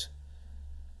stout,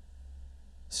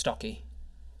 stocky,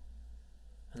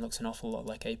 and looks an awful lot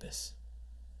like Apis.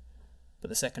 But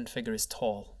the second figure is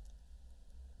tall,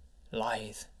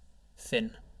 lithe,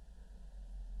 thin.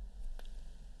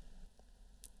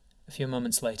 A few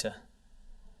moments later,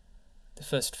 the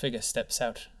first figure steps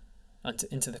out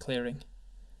into the clearing,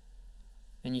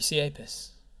 and you see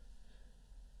Apis,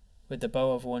 with the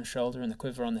bow over one shoulder and the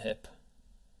quiver on the hip,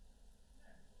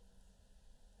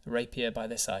 the rapier by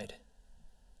their side,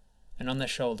 and on their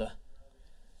shoulder,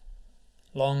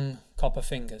 long copper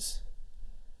fingers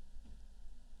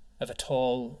of a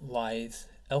tall, lithe,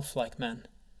 elf-like man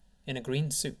in a green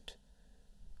suit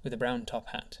with a brown top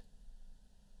hat.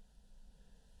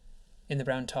 In the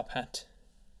brown top hat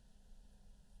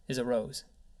is a rose,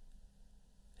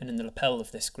 and in the lapel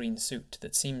of this green suit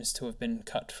that seems to have been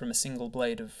cut from a single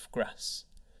blade of grass,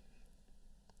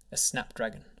 a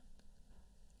snapdragon.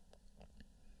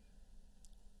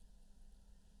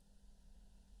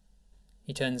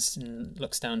 He turns and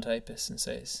looks down to Apis and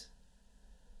says,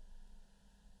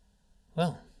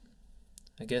 "Well,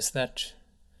 I guess that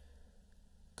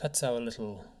cuts our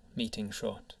little meeting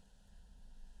short."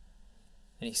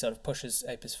 And he sort of pushes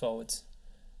Apis forwards,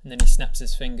 and then he snaps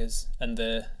his fingers, and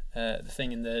the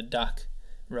thing in the dark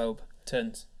robe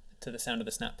turns to the sound of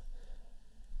the snap.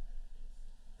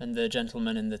 And the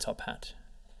gentleman in the top hat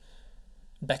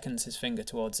beckons his finger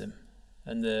towards him,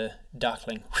 and the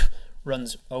darkling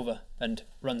runs over and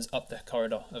runs up the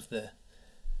corridor of the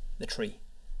tree,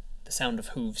 the sound of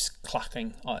hooves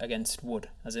clacking against wood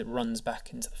as it runs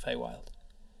back into the Feywild.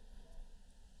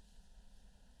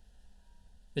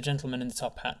 The gentleman in the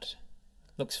top hat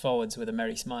looks forwards with a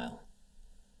merry smile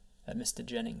at Mr.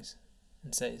 Jennings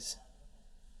and says,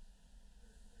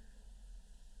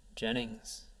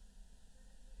 "Jennings,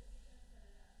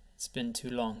 it's been too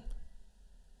long."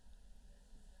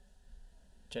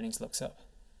 Jennings looks up.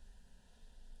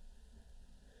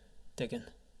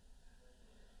 "Diggin,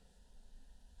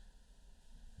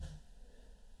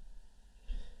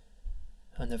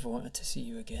 I never wanted to see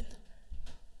you again."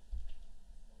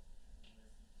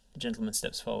 The gentleman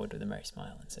steps forward with a merry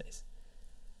smile and says,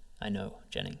 "I know,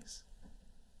 Jennings,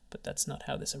 but that's not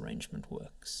how this arrangement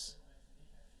works.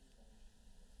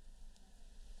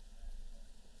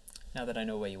 Now that I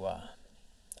know where you are,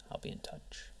 I'll be in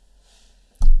touch."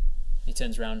 He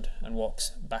turns round and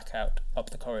walks back out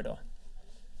up the corridor,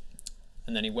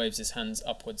 and then he waves his hands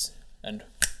upwards and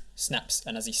snaps,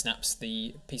 and as he snaps,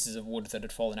 the pieces of wood that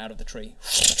had fallen out of the tree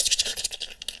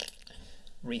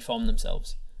reform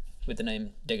themselves, with the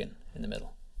name Diggin in the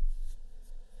middle.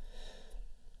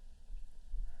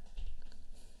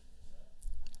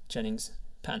 Jennings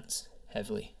pants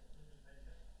heavily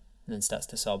and then starts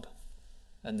to sob,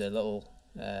 and the little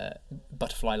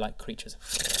butterfly-like creatures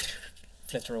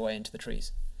flitter away into the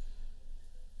trees.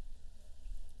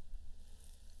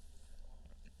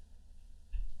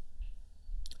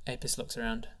 Apis looks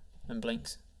around and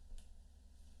blinks.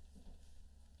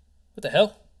 "What the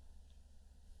hell?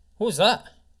 What was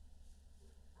that?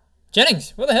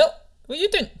 Jennings, what the hell? What are you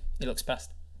doing?" He looks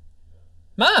past.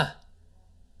 Ma,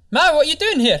 what are you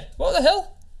doing here? What the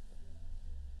hell?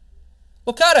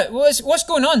 Look at it. What's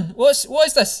going on? What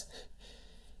is this?"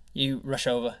 You rush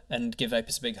over and give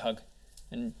Apis a big hug,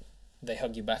 and they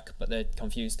hug you back, but they're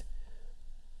confused.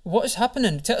 "What is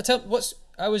happening?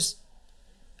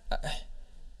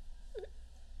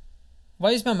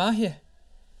 Why is my ma here?"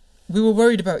 "We were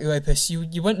worried about you, Apis.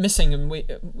 You went missing, and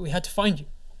we had to find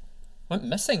you." "Went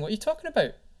missing? What are you talking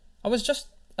about? I was just,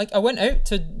 I went out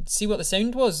to see what the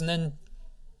sound was, and then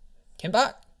Came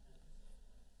back.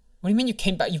 What do you mean you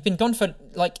came back? You've been gone for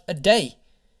like a day.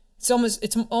 It's almost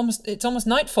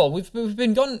nightfall. We've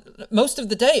been gone most of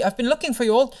the day. I've been looking for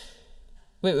you all.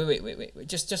 Wait.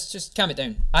 Just calm it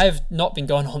down. I have not been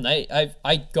gone all night.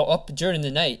 I got up during the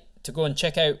night to go and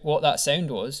check out what that sound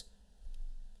was,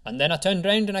 and then I turned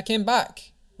around and I came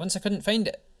back once I couldn't find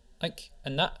it.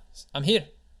 I'm here.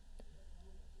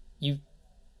 Do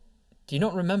you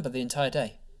not remember the entire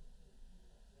day?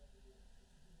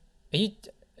 Are you?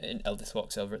 And Eldith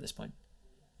walks over at this point.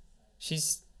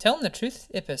 She's telling the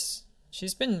truth, Ippis.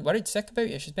 She's been worried sick about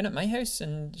you. She's been at my house,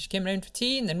 and she came round for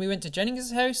tea, and then we went to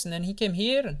Jennings' house, and then he came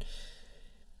here, and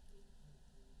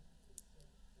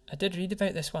I did read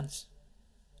about this once.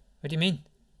 What do you mean?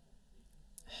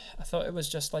 I thought it was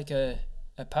just like a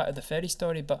part of the fairy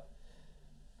story, but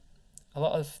a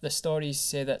lot of the stories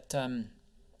say that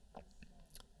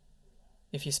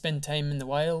if you spend time in the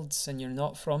wilds and you're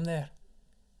not from there,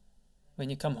 when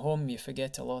you come home you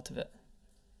forget a lot of it.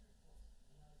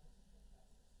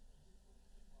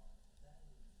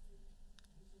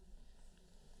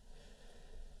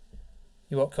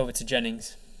 You walk over to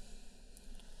Jennings,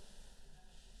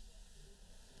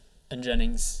 and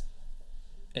Jennings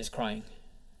is crying,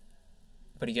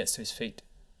 but he gets to his feet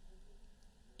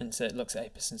and looks at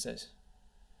Apis and says,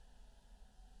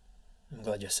 "I'm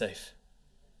glad you're safe.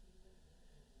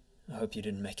 I hope you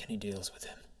didn't make any deals with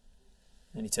him."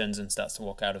 And he turns and starts to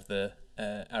walk out of the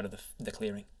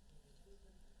clearing.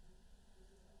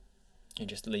 He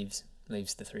just leaves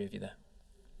the three of you there.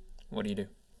 What do you do?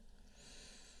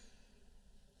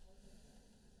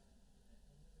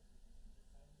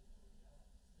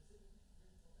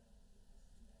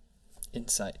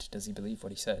 Insight. Does he believe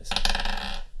what he says?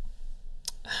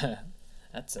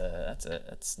 That's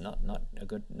not a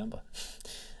good number.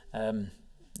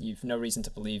 You've no reason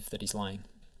to believe that he's lying.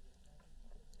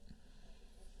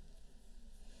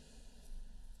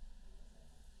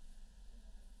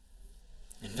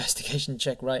 Investigation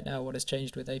check right now. What has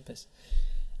changed with Apis?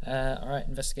 Alright,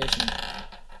 investigation.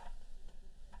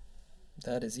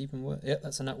 That is even worse. Yep,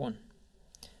 that's a nat 1.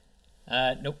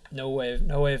 Nope, no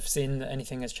way of seeing that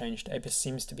anything has changed. Apis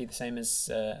seems to be the same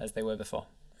as they were before.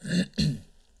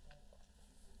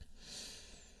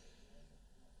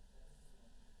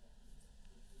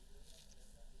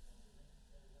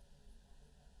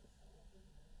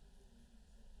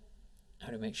 How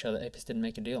do we make sure that Apis didn't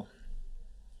make a deal?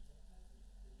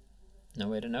 No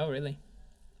way to know, really.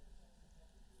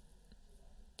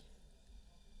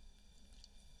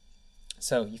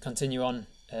 So you continue on.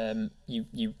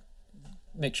 You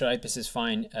make sure Apis is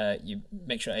fine. You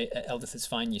make sure Eldith is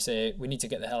fine. You say, "We need to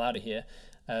get the hell out of here,"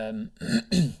 and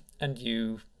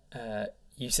you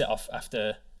set off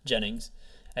after Jennings.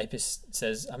 Apis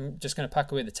says, "I'm just going to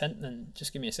pack away the tent, and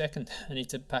just give me a second. I need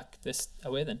to pack this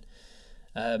away then."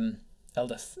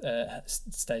 Eldith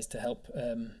stays to help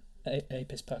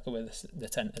Apis pack away the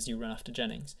tent as you run after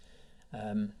Jennings.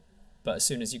 But as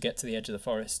soon as you get to the edge of the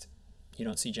forest, you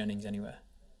don't see Jennings anywhere.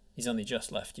 He's only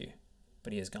just left you,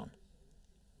 but he is gone.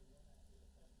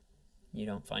 You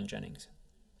don't find Jennings.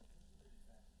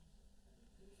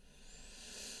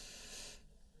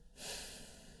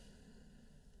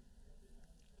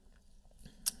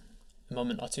 A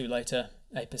moment or two later,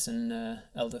 Apis and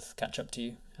Eldith catch up to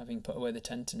you, having put away the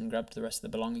tent and grabbed the rest of the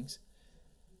belongings.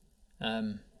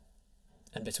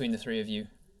 And between the three of you,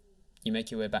 you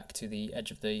make your way back to the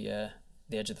edge of the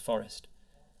forest,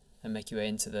 and make your way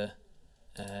into the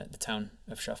town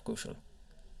of Shafgushel.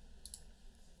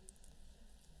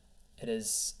 It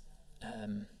is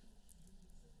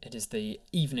the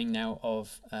evening now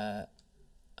of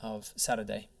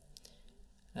Saturday,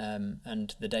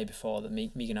 and the day before the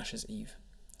Miginash's Eve.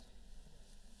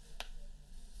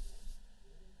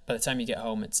 By the time you get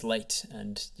home, it's late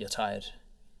and you're tired.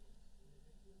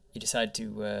 You decide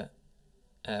to,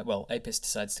 Apis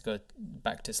decides to go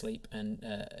back to sleep and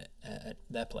at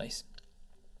their place,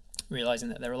 realizing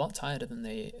that they're a lot tireder than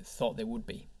they thought they would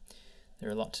be.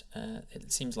 They're a lot.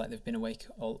 It seems like they've been awake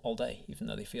all day, even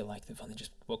though they feel like they've only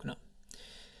just woken up.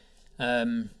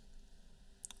 They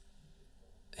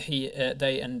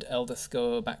and Eldith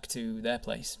go back to their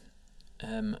place.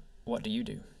 What do you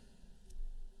do?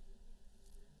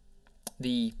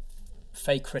 The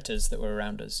fey critters that were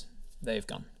around us, they've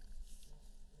gone.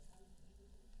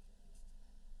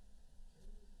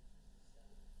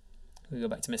 We go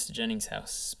back to Mr. Jennings'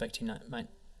 house, suspecting that might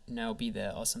now be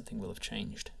there, or something will have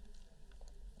changed.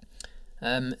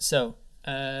 Sure.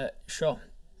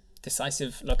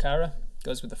 Decisive Lokara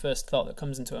goes with the first thought that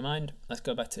comes into her mind. Let's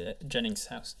go back to Jennings'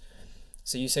 house.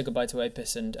 So you say goodbye to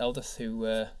Apis and Eldith,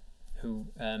 who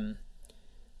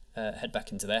head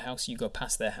back into their house. You go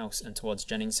past their house and towards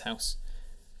Jennings' house.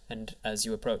 And as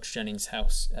you approach Jennings'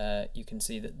 house, you can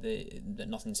see that that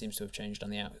nothing seems to have changed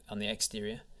on the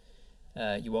exterior.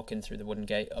 You walk in through the wooden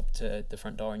gate up to the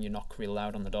front door, and you knock real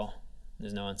loud on the door.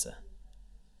 There's no answer.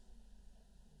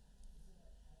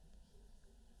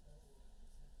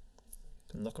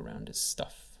 You can look around his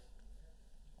stuff.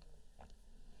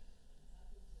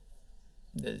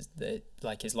 His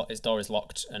door is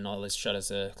locked and all his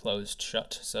shutters are closed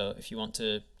shut. So if you want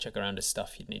to check around his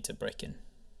stuff, you'd need to break in.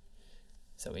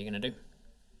 So what are you gonna do?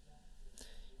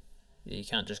 You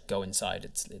can't just go inside,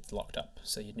 it's locked up,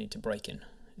 so you'd need to break in.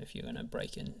 If you're gonna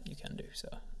break in, you can do so,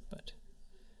 but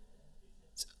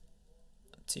it's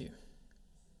up to you.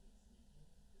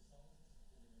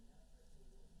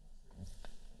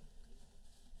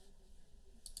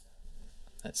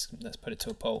 Let's put it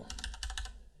to a poll.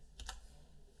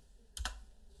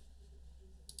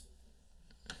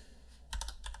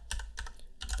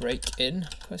 Break in,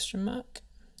 question mark.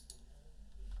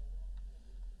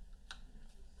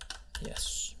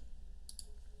 Yes.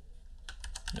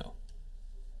 No.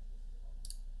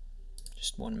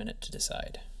 Just 1 minute to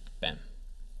decide. Bam.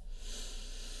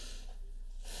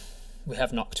 We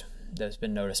have knocked. There's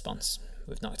been no response.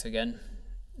 We've knocked again.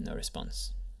 No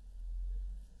response.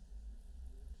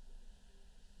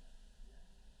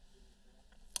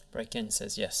 Break in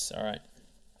says yes. Alright.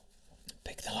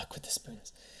 Pick the lock with the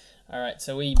spoons. Alright,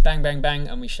 so we bang, bang, bang,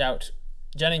 and we shout,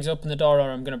 Jennings, open the door or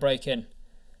I'm going to break in.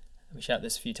 We shout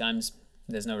this a few times.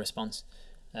 There's no response.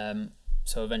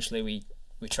 So eventually we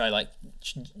try like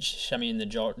shimmying the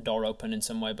door open in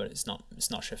some way, but it's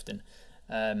not shifting.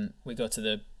 We go to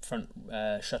the front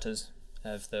shutters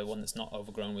of the one that's not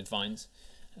overgrown with vines,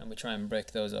 and we try and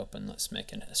break those open. Let's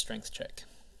make a strength check.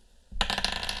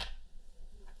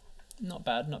 Not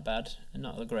bad, not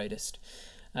the greatest.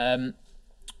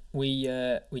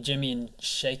 We jimmy and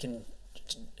shake and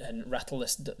rattle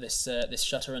this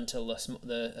shutter until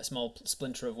a small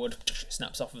splinter of wood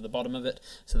snaps off of the bottom of it,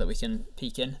 so that we can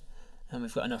peek in. And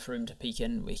we've got enough room to peek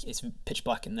in. It's pitch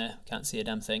black in there. Can't see a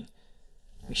damn thing.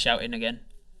 We shout in again.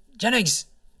 Jennings,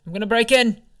 I'm gonna break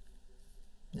in.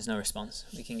 There's no response.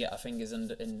 We can get our fingers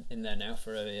in there now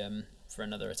for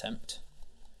another attempt.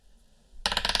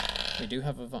 We do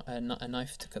have a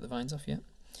knife to cut the vines off. Yeah.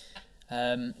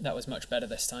 That was much better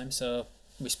this time. So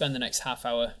we spend the next half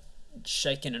hour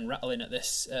shaking and rattling at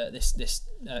this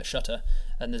shutter,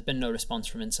 and there's been no response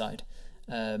from inside.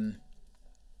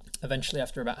 Eventually,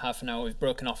 after about half an hour, we've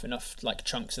broken off enough like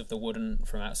chunks of the wood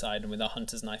from outside, and with our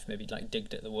hunter's knife maybe like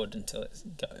digged at the wood until it's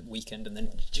got weakened, and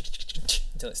then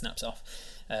until it snaps off,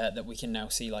 that we can now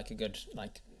see like a good,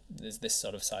 like there's this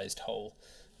sort of sized hole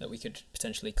that we could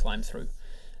potentially climb through.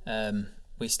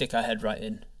 We stick our head right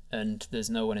in, and there's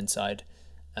no one inside.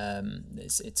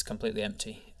 It's completely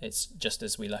empty. It's just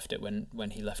as we left it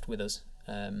when he left with us.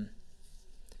 When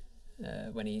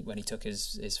he took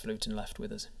his flute and left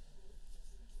with us.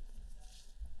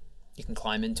 You can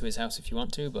climb into his house if you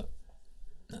want to, but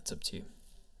that's up to you.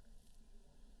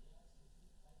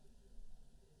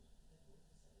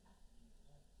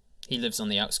 He lives on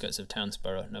the outskirts of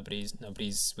Townsborough.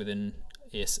 Nobody's within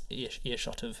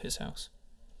earshot of his house.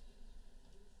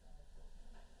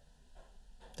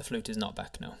 The flute is not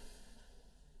back now.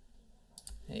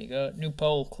 There you go. New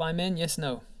poll. Climb in? Yes,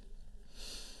 no.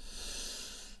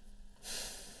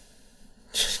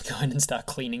 Go in and start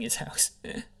cleaning his house.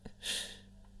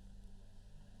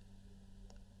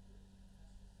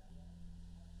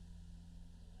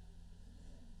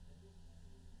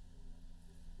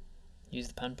 Use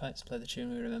the panpipes, play the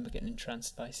tune we remember, getting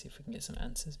entranced by, see if we can get some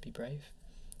answers, be brave.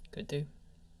 Could do.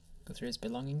 Go through his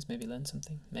belongings, maybe learn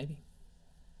something, maybe.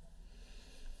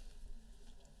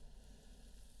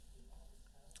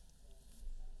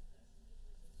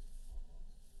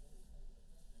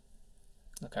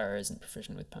 Lokara isn't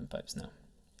proficient with panpipes now.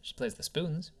 She plays the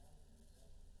spoons.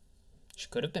 She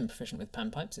could have been proficient with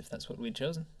panpipes if that's what we'd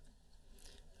chosen.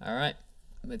 Alright,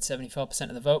 with 74%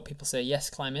 of the vote, people say yes,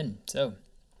 climb in. So,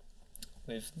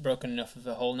 we've broken enough of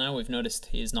a hole now. We've noticed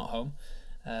he is not home.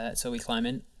 So we climb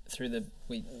in through the...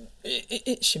 We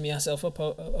shimmy ourselves up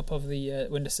over the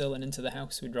windowsill and into the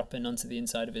house. We drop in onto the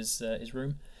inside of his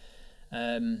room.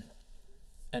 And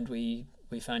we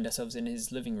find ourselves in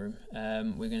his living room.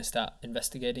 We're going to start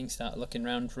investigating, start looking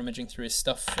around, rummaging through his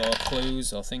stuff for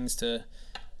clues or things that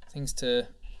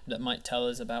might tell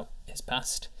us about his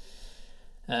past.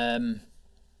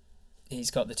 He's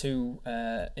got the two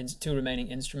remaining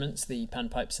instruments, the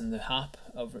panpipes and the harp,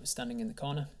 standing in the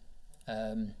corner.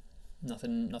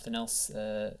 Nothing else.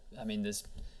 I mean, there's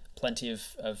plenty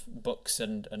of books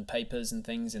and papers and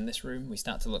things in this room. We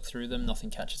start to look through them. Nothing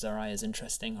catches our eye as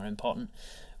interesting or important.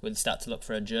 We'll start to look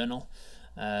for a journal.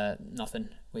 Nothing.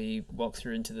 We walk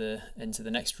through into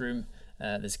the next room.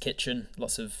 There's a kitchen,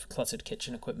 lots of cluttered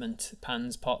kitchen equipment,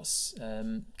 pans, pots,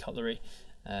 cutlery,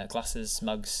 glasses,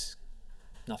 mugs.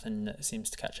 Nothing that seems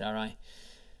to catch our eye.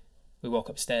 We walk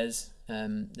upstairs.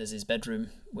 There's his bedroom.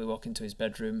 We walk into his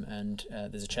bedroom, and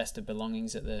there's a chest of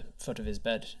belongings at the foot of his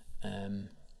bed, and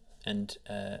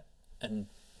a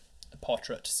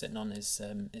portrait sitting on his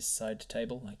side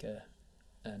table, like a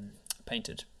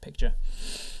painted picture,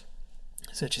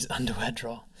 such as underwear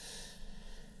drawer.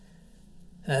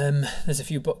 There's a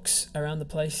few books around the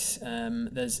place.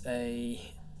 There's a...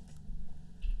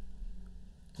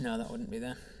 No, that wouldn't be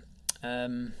there.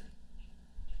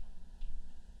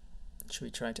 Should we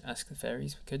try to ask the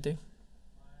fairies? We could do.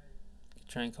 We could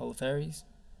try and call the fairies.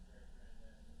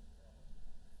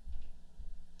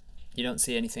 You don't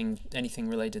see anything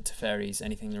related to fairies,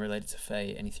 anything related to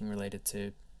fae, anything related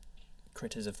to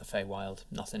critters of the Feywild.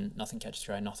 Nothing catches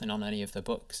your eye. Nothing on any of the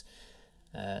books.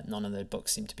 None of the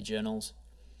books seem to be journals.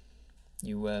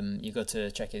 You go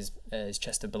to check his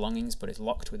chest of belongings, but it's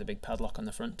locked with a big padlock on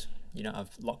the front. You don't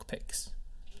have lock picks.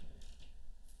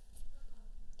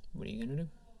 What are you gonna do?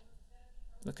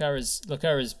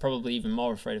 Lucara's probably even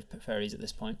more afraid of fairies at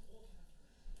this point.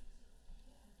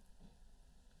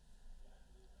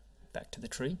 Back to the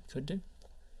tree, could do.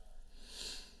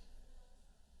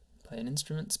 Play an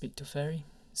instrument, speak to a fairy,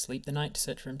 sleep the night to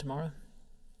search for him tomorrow.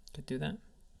 Could do that.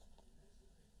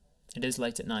 It is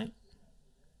late at night.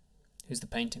 Who's the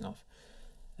painting of?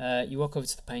 You walk over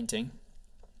to the painting,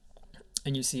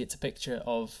 and you see it's a picture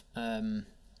of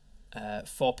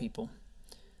 4 people.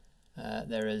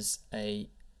 There is a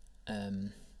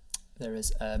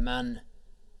man.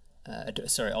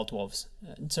 Sorry, all dwarves.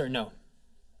 Sorry, no.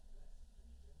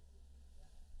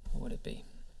 What would it be?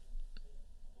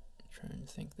 Trying to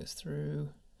think this through.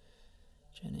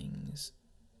 Jennings.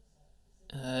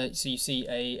 So you see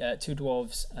 2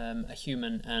 dwarves, a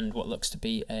human, and what looks to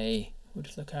be a... Would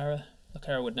Lucara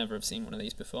would never have seen one of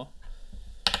these before.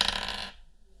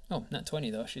 Oh, nat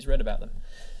 20 though. She's read about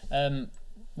them.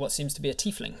 What seems to be a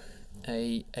tiefling,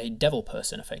 a devil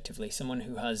person, effectively, someone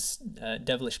who has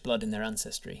devilish blood in their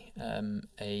ancestry.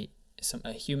 A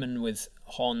human with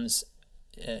horns,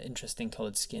 interesting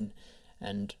coloured skin,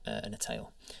 and a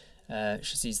tail.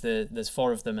 She sees there's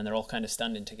 4 of them, and they're all kind of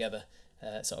standing together,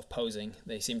 sort of posing.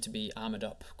 They seem to be armoured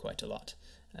up quite a lot.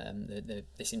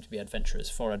 They seem to be adventurers,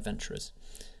 4 adventurers.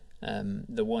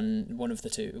 The one of the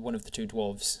two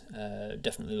dwarves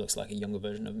definitely looks like a younger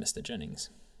version of Mr. Jennings.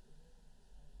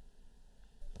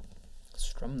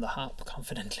 Strum the harp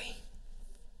confidently.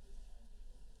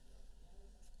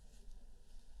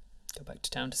 Go back to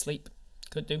town to sleep.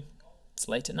 Could do. It's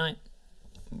late at night.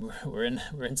 We're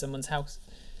in someone's house.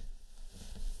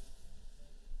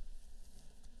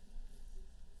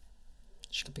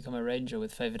 She could become a ranger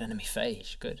with favoured enemy fae.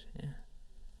 She could, yeah.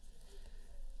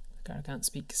 Lucara can't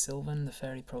speak Sylvan. The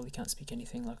fairy probably can't speak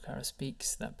anything Lucara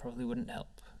speaks. That probably wouldn't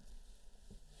help.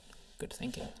 Good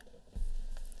thinking.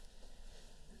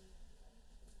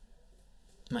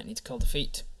 Might need to call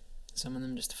defeat. Summon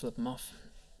them just to flip them off.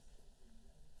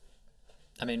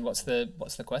 I mean, what's the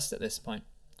quest at this point?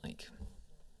 Like,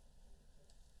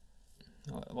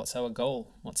 what's our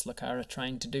goal? What's Lucara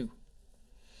trying to do?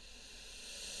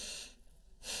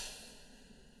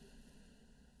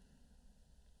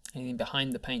 Anything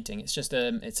behind the painting? It's just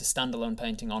it's a standalone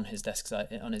painting on his desk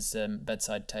side, on his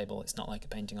bedside table. It's not like a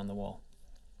painting on the wall.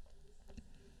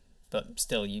 But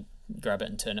still, you grab it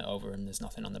and turn it over, and there's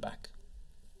nothing on the back.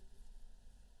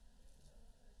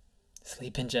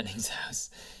 Sleep in Jennings' house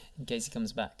in case he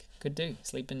comes back. Could do.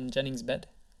 Sleep in Jennings' bed.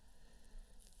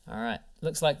 Alright.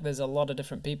 Looks like there's a lot of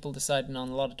different people deciding on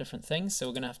a lot of different things, so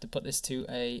we're going to have to put this to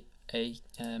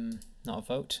not a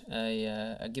vote,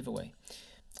 a giveaway.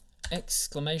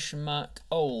 Exclamation mark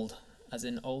old, as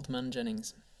in Old Man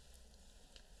Jennings.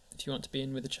 If you want to be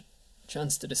in with a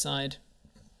chance to decide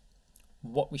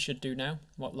what we should do now,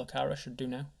 what Lucara should do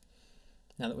now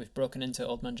that we've broken into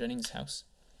Old Man Jennings' house,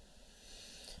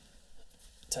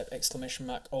 type exclamation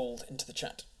mark old into the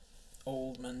chat.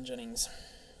 Old Man Jennings.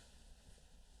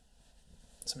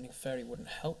 Summoning fairy wouldn't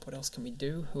help. What else can we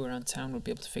do? Who around town would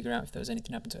be able to figure out if there was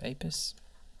anything happened to Apis?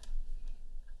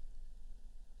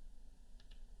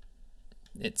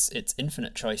 It's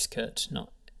infinite choice, Kurt,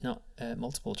 not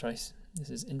multiple choice. This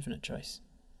is infinite choice.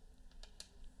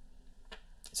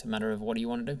 It's a matter of what do you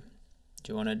want to do.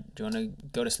 Do you want to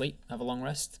go to sleep, have a long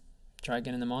rest, try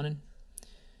again in the morning?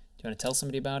 Do you want to tell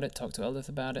somebody about it, talk to Eldith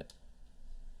about it?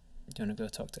 Do you want to go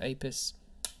talk to Apis?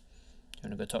 Do you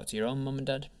want to go talk to your own mum and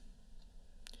dad?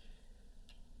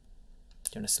 Do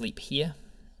you want to sleep here?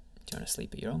 Do you want to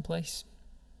sleep at your own place?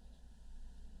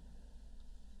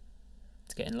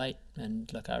 It's getting late, and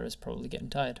Lakara's probably getting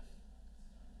tired.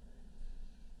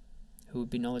 Who would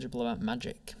be knowledgeable about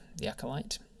magic? The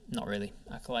acolyte? Not really.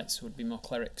 Acolytes would be more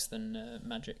clerics than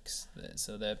magics,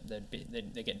 so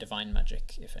they get divine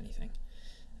magic, if anything,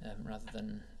 rather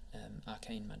than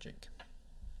arcane magic.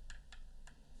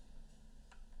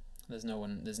 There's no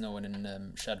one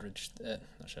in Shadridge,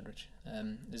 not Shadridge.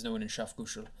 There's no one in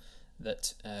Shafgushul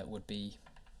that would be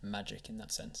magic in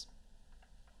that sense.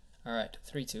 All right,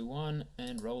 3, 2, 1,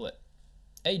 and roll it.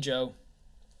 Hey Joe.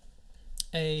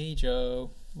 Hey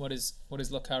Joe. What is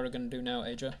Lakara gonna do now,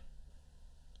 Joe?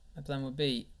 My plan would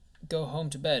be go home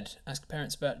to bed, ask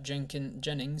parents about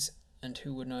Jennings and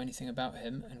who would know anything about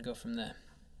him, and go from there.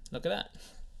 Look at that.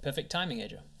 Perfect timing,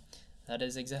 Joe. That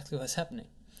is exactly what's happening.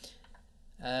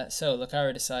 So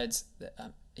Lakara decides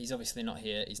that he's obviously not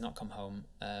here. He's not come home.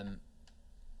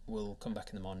 We'll come back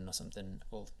in the morning or something.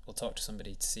 We'll talk to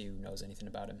somebody to see who knows anything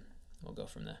about him. We'll go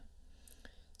from there.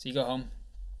 So you go home.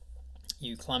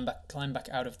 You climb back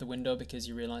out of the window because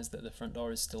you realise that the front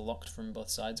door is still locked from both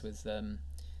sides with the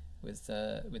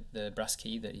brass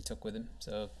key that he took with him.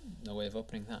 So no way of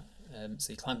opening that.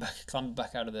 So you climb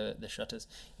back out of the shutters.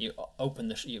 You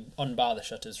you unbar the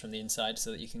shutters from the inside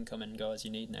so that you can come and go as you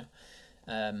need now.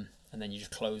 And then you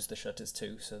just close the shutters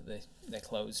too, so they're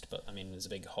closed. But I mean, there's a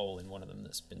big hole in one of them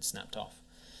that's been snapped off.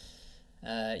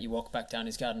 You walk back down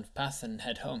his garden path and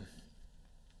head home.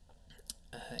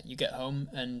 You get home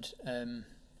and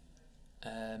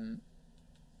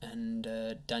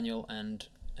Daniel and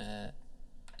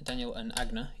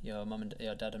Agna,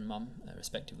 your dad and mum,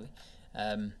 respectively,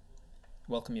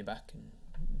 welcome you back. And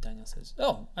Daniel says,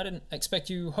 "Oh, I didn't expect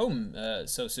you home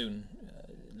so soon.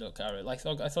 Look, Ara, I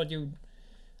thought you'd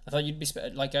be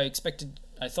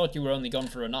I thought you were only gone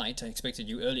for a night. I expected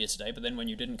you earlier today, but then when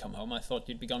you didn't come home, I thought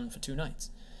you'd be gone for 2 nights.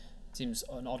 It seems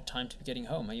an odd time to be getting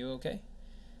home. Are you okay?"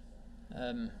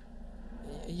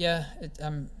 Yeah, it's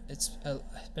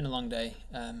been a long day.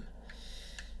 And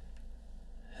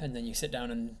then you sit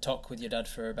down and talk with your dad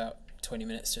for about 20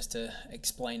 minutes just to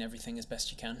explain everything as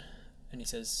best you can. And he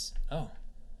says, "Oh,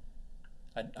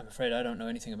 I'm afraid I don't know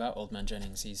anything about Old Man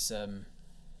Jennings. He's an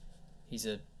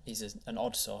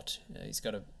odd sort. He's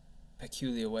got a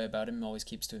peculiar way about him. Always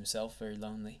keeps to himself. Very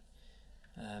lonely.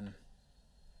 I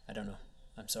don't know.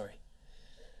 I'm sorry.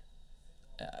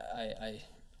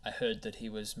 I heard that he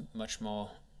was much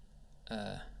more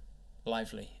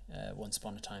lively once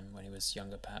upon a time when he was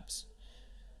younger, perhaps.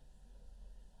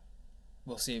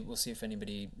 We'll see if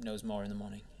anybody knows more in the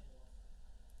morning.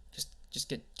 Just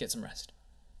get some rest."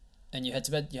 And you head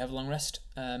to bed. You have a long rest.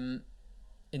 In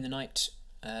the night,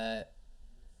 no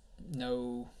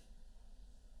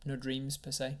dreams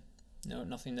per se. No,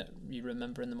 nothing that you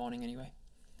remember in the morning anyway.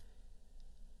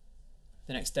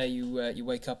 The next day you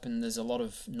wake up and there's a lot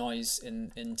of noise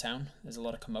in town. There's a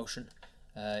lot of commotion.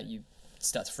 You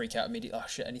start to freak out immediately. Oh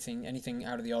shit! Anything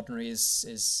out of the ordinary is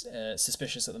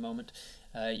suspicious at the moment.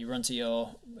 You run to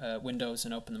your windows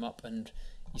and open them up, and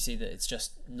you see that it's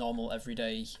just normal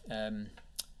everyday.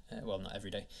 Well, not every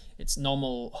day. It's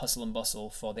normal hustle and bustle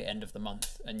for the end of the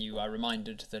month, and you are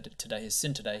reminded that today is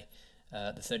Sinterday,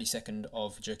 the 32nd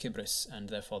of Jerkibris, and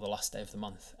therefore the last day of the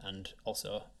month, and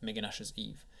also Miginash's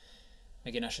Eve.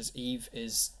 Miginash's Eve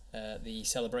is the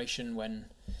celebration when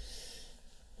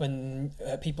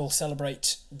people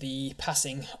celebrate the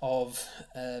passing of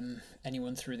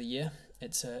anyone through the year.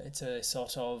 It's a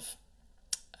sort of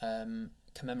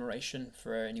commemoration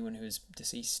for anyone who is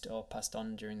deceased or passed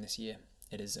on during this year.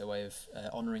 It is a way of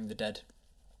honouring the dead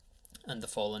and the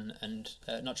fallen, and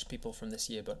not just people from this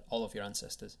year, but all of your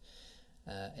ancestors.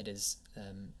 It's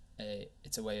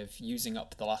a way of using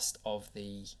up the last of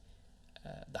the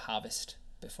harvest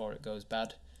before it goes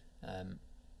bad.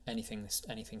 Anything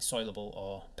soilable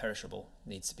or perishable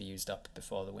needs to be used up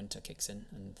before the winter kicks in,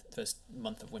 and the first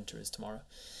month of winter is tomorrow.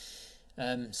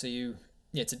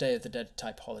 It's a Day of the Dead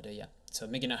type holiday, yeah. So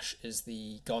Miginash is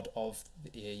the god of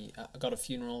a god of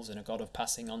funerals and a god of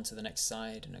passing on to the next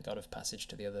side and a god of passage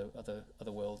to the other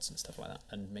worlds and stuff like that.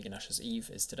 And Miginash's Eve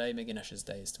is today. Miginash's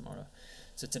Day is tomorrow.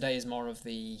 So today is more of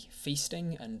the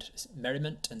feasting and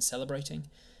merriment and celebrating,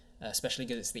 especially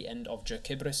because it's the end of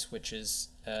Jerkibris, which is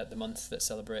the month that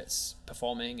celebrates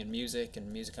performing and music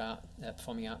art,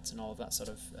 performing arts and all of that sort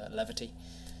of levity.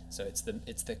 So it's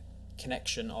the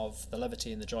connection of the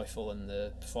levity and the joyful and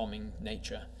the performing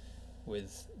nature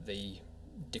with the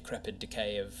decrepit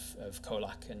decay of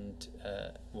Kolak and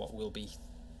what will be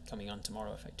coming on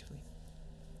tomorrow, effectively.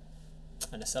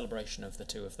 And a celebration of the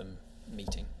two of them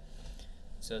meeting.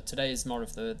 So today is more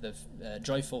of the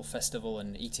joyful festival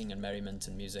and eating and merriment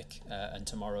and music, and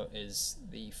tomorrow is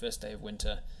the first day of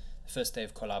winter, the first day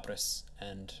of Colabris,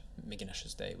 and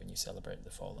Miginash's day when you celebrate the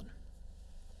fallen.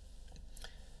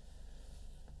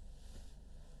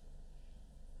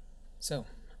 So,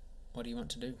 what do you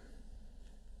want to do?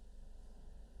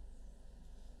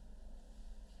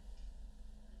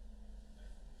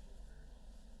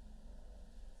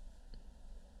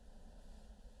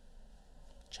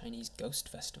 Chinese Ghost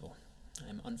Festival. I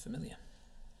am unfamiliar.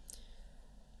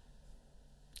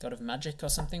 God of magic or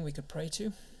something we could pray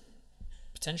to?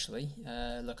 Potentially.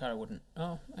 Lokara wouldn't.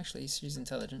 Oh, actually, she's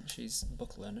intelligent. She's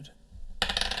book learned.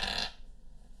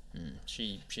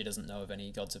 She doesn't know of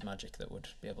any gods of magic that would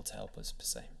be able to help us, per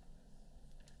se.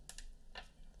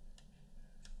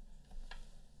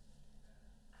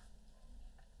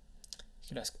 You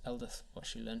could ask Eldith what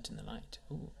she learnt in the night.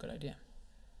 Ooh, good idea.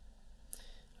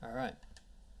 Alright.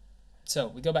 So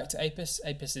we go back to Apis.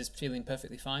 Apis is feeling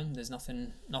perfectly fine. There's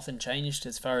nothing changed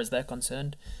as far as they're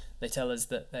concerned. They tell us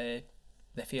that they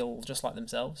feel just like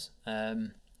themselves.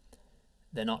 They're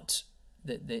not.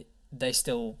 They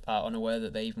still are unaware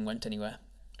that they even went anywhere.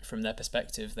 From their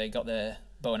perspective, they got their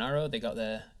bow and arrow. They got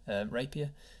their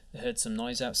rapier. They heard some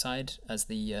noise outside as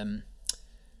the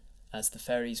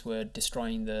fairies were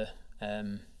destroying the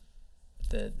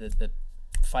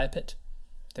fire pit.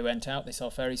 They went out, they saw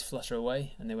fairies flutter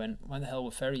away, and they went, why the hell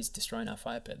were fairies destroying our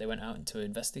fire pit? They went out to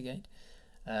investigate,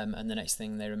 and the next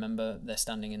thing they remember, they're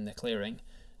standing in the clearing,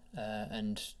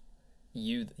 and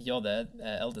you're there,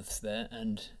 Eldith's there,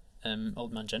 and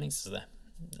Old Man Jennings is there.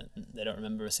 They don't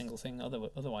remember a single thing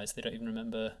otherwise. They don't even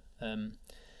remember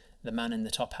the man in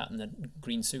the top hat and the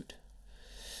green suit.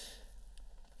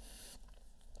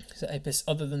 So Apis,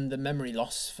 other than the memory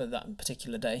loss for that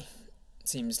particular day,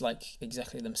 seems like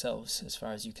exactly themselves as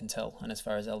far as you can tell, and as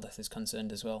far as Eldith is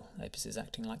concerned as well. Apis is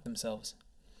acting like themselves.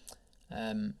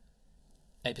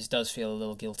 Apis does feel a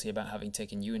little guilty about having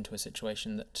taken you into a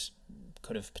situation that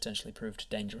could have potentially proved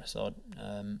dangerous or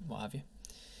what have you.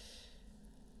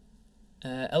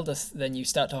 Eldith, then you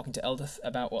start talking to Eldith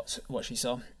about what she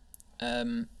saw.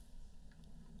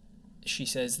 She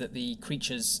says that the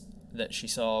creatures that she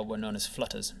saw were known as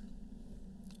flutters.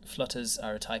 Flutters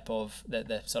are a type of,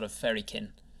 they're sort of fairy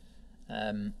kin,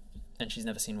 and she's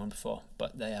never seen one before,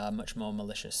 but they are much more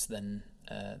malicious than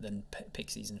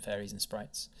pixies and fairies and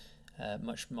sprites,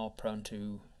 much more prone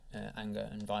to anger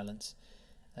and violence,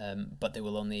 but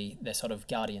they're sort of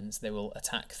guardians. They will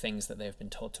attack things that they have been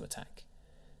told to attack.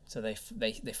 So they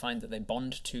find that they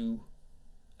bond to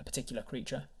a particular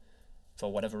creature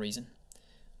for whatever reason.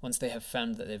 Once they have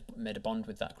found that they've made a bond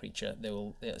with that creature,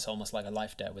 it's almost like a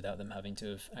life debt without them having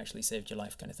to have actually saved your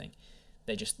life, kind of thing.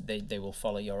 They will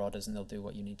follow your orders and they'll do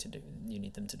what you need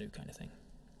them to do, kind of thing.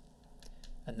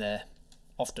 And they're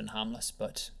often harmless,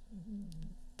 but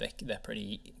they're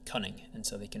pretty cunning, and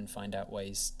so they can find out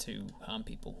ways to harm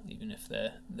people, even if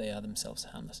they are themselves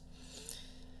harmless.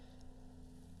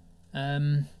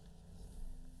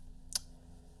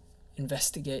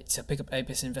 Investigate. So pick up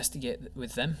Apis, investigate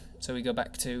with them. So we go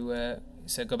back to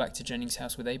Jennings'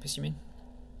 house with Apis. You mean?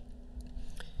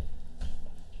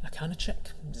 Arcana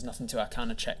check. There's nothing to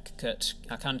Arcana check, Kurt.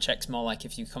 Arcana check's more like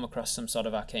if you come across some sort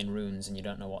of arcane runes and you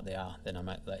don't know what they are, then I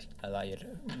might allow you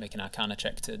to make an Arcana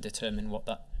check to determine what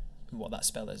that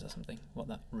spell is or something, what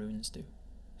that runes do.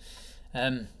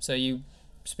 So you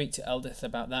speak to Eldith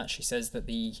about that. She says that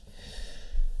the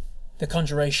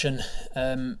conjuration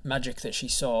magic that she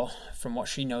saw, from what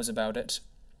she knows about it,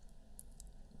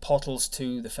 portals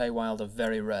to the Feywild are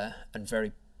very rare and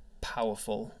very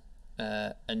powerful,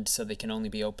 and so they can only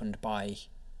be opened by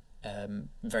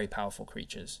very powerful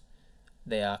creatures.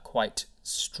 They are quite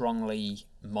strongly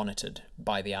monitored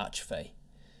by the Archfey,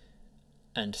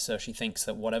 and so she thinks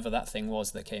that whatever that thing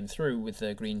was that came through with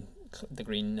the green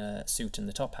suit and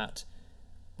the top hat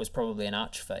was probably an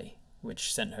Archfey,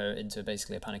 which sent her into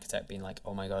basically a panic attack, being like,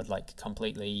 oh my god, like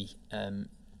completely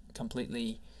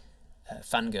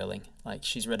fangirling. Like,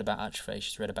 she's read about Archfey,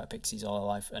 she's read about pixies all her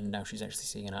life, and now she's actually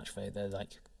seeing an Archfey. They're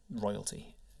like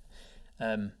royalty.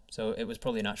 So it was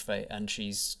probably an Archfey, and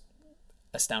she's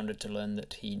astounded to learn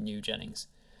that he knew Jennings.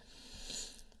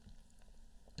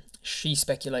 She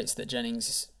speculates that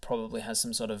Jennings probably has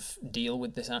some sort of deal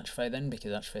with this Archfey then,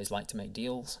 because Archfeys like to make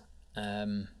deals.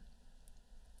 And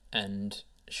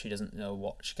she doesn't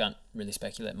know she can't really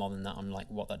speculate more than that on like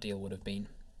what that deal would have been,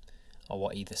 or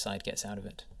what either side gets out of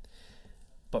it.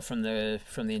 But from the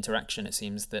interaction, it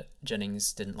seems that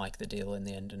Jennings didn't like the deal in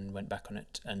the end and went back on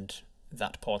it, and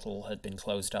that portal had been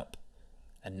closed up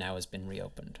and now has been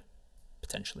reopened,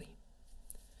 potentially.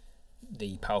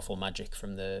 the powerful magic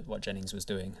from what Jennings was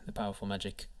doing. The powerful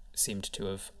magic seemed to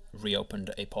have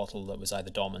reopened a portal that was either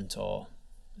dormant or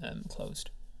closed.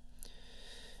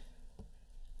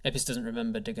 Apis doesn't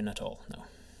remember digging at all, no.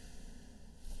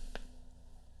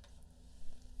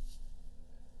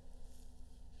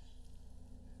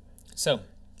 So,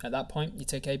 at that point, you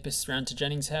take Apis round to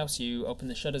Jennings' house, you open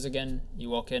the shutters again,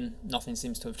 you walk in, nothing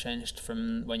seems to have changed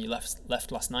from when you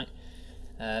left last night.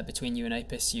 Between you and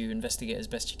Apis, you investigate as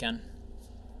best you can.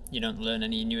 You don't learn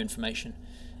any new information.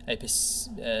 Apis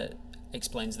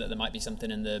explains that there might be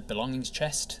something in the belongings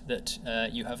chest that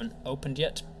you haven't opened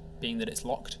yet, being that it's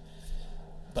locked.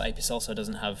 But Apis also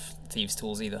doesn't have thieves'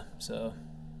 tools either, so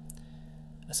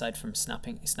aside from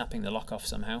snapping the lock off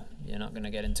somehow, you're not going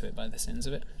to get into it by the sins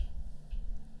of it.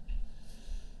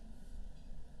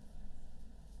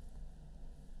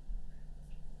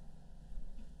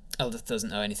 Eldith doesn't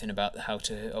know anything about how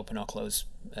to open or close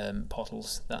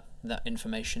portals. That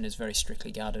information is very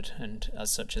strictly guarded, and as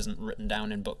such isn't written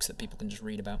down in books that people can just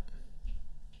read about.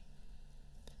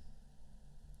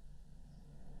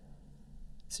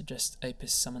 Suggest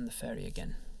Apis summon the fairy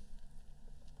again.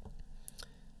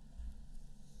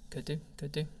 Could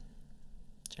do.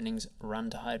 Jennings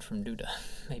ran to hide from Duda.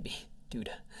 Maybe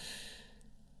Duda.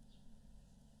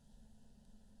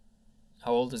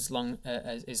 How old is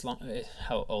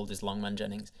How old is Longman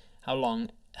Jennings? How long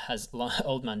has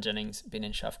Old Man Jennings been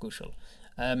in Shafgushal?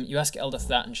 You ask Eldith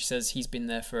that, and she says he's been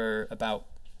there for about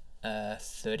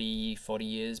 30, 40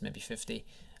 years, maybe 50.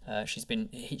 She's been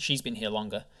here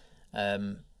longer,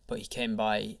 but he came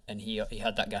by and he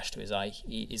had that gash to his eye.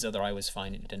 His other eye was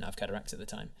fine. He didn't have cataracts at the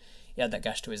time. He had that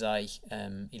gash to his eye.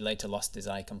 He later lost his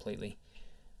eye completely.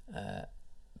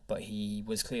 But he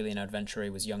was clearly an adventurer. He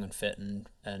was young and fit, and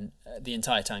the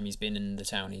entire time he's been in the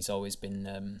town, he's always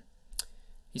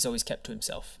kept to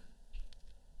himself.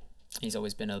 He's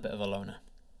always been a bit of a loner,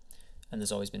 and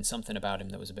there's always been something about him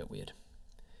that was a bit weird.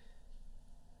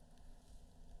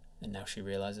 And now she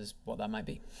realizes what that might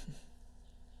be.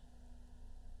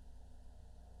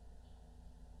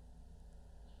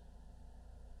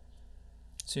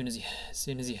 As soon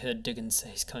as he heard Diggins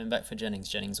say he's coming back for Jennings,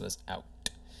 Jennings was out.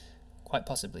 Quite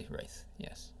possibly Wraith,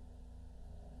 yes.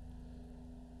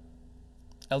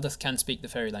 Eldith can speak the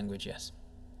fairy language, yes.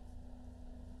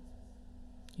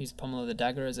 Use the pommel of the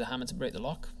dagger as a hammer to break the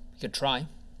lock. You could try. You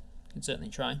could certainly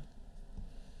try.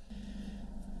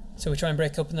 So we try and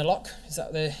break open the lock. Is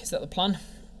that the plan?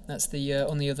 That's the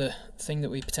only other thing that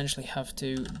we potentially have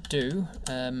to do.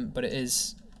 But it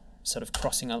is sort of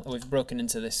crossing out. We've broken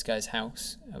into this guy's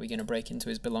house. Are we going to break into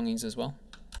his belongings as well?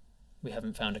 We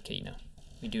haven't found a key now.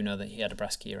 We do know that he had a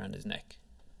brass key around his neck.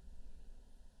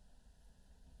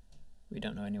 We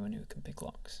don't know anyone who can pick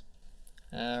locks.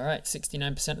 Alright,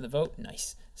 69% of the vote.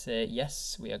 Nice. Say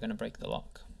yes, we are going to break the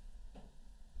lock.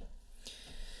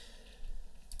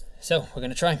 So, we're going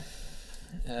to try.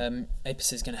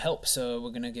 Apis is going to help, so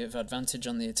we're going to give advantage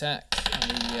on the attack,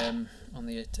 on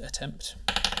the attempt.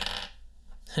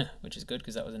 Which is good,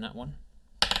 because that was a nat 1.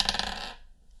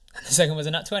 And the second was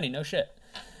a nat 20, no shit.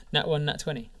 Nat 1, nat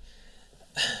 20.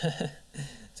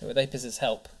 So with Apis's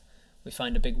help, we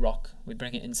find a big rock, we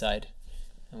bring it inside,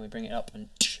 and we bring it up, and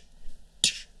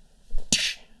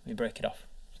we break it off.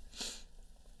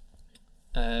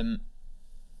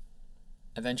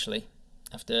 Eventually,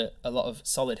 after a lot of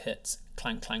solid hits,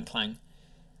 clang, clang, clang,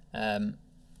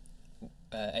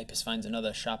 Apis finds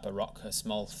another sharper rock, a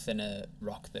small, thinner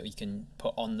rock that we can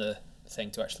put on the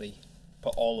thing to actually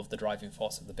put all of the driving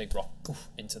force of the big rock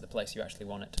into the place you actually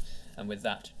want it. And with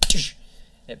that,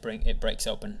 it breaks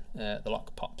open, the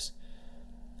lock pops.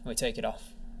 We take it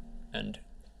off and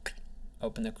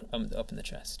open the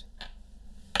chest.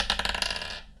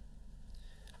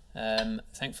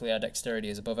 Thankfully our dexterity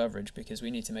is above average, because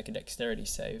we need to make a dexterity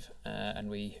save, and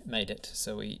we made it,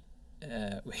 so we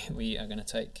are going to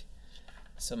take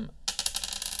some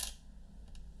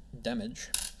damage.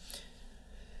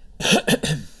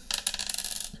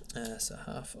 So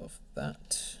half of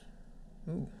that.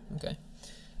 Ooh, okay.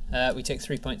 We take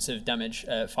 3 points of damage,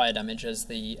 fire damage, as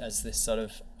this sort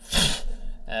of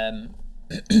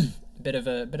bit of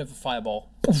a fireball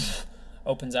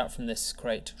opens out from this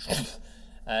crate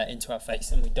into our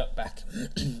face, and we duck back.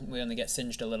 We only get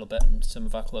singed a little bit, and some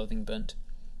of our clothing burnt.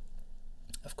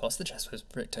 Of course, the chest was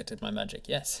protected by magic.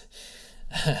 Yes,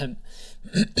 but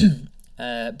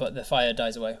the fire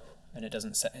dies away, and it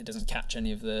doesn't catch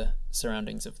any of the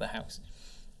surroundings of the house.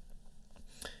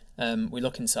 We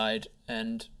look inside,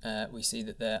 and we see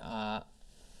that there are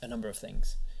a number of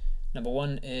things. Number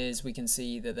one is we can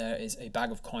see that there is a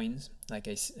bag of coins, like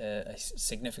a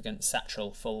significant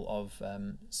satchel full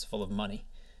of money.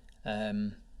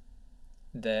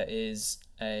 there is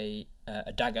a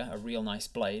dagger, a real nice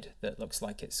blade that looks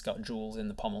like it's got jewels in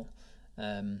the pommel.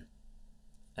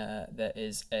 There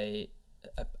is a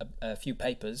few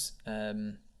papers,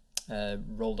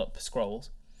 rolled up scrolls.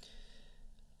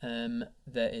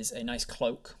 There is a nice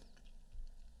cloak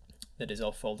that is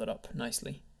all folded up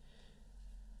nicely.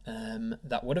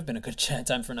 That would have been a good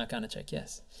time for an Arcana check,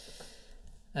 yes.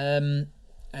 And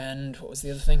what was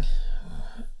the other thing?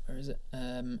 Where is it?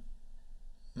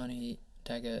 Money,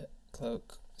 dagger,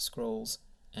 cloak, scrolls,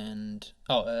 and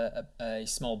a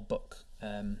small book.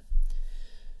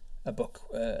 A book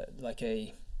like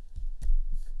a.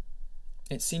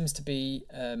 It seems to be.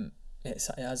 It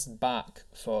has back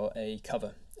for a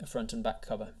cover, a front and back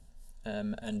cover,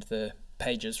 and the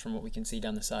pages, from what we can see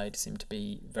down the side, seem to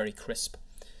be very crisp,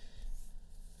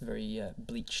 very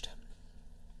bleached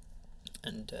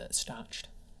and starched.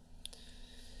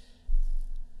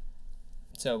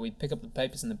 So we pick up the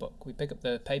papers in the book. We pick up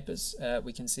the papers.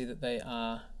 We can see that they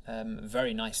are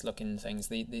very nice looking things.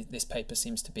 This paper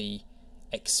seems to be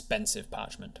expensive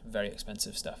parchment, very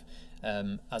expensive stuff.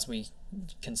 As we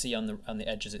can see on the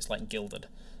edges, it's like gilded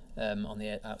on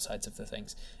the outsides of the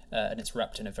things, and it's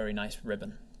wrapped in a very nice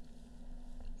ribbon.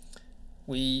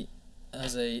 We,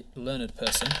 as a learned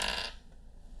person,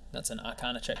 that's an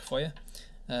Arcana check for you.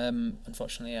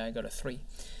 Unfortunately, I got a 3.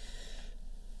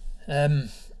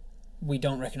 We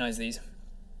don't recognize these.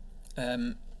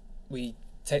 We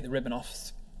take the ribbon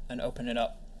off and open it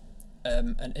up,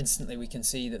 and instantly we can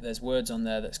see that there's words on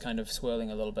there that's kind of swirling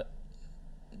a little bit,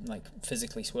 like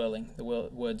physically swirling. The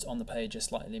words on the page are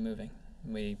slightly moving.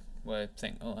 We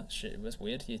think, oh, that shit was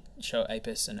weird. You show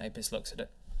Apis, and Apis looks at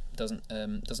it, doesn't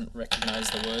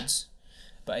recognize the words,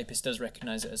 but Apis does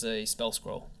recognize it as a spell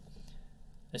scroll.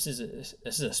 This is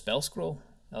a spell scroll,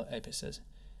 Apis says.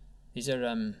 These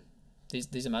are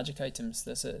these are magic items.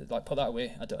 That's like, put that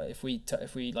away. If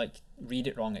we like read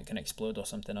it wrong, it can explode or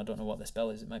something. I don't know what the spell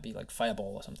is. It might be like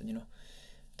fireball or something, you know.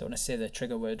 Don't want to say the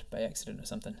trigger word by accident or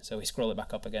something. So we scroll it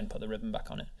back up again, put the ribbon back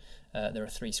on it. There are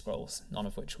 3 scrolls, none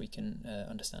of which we can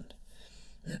understand.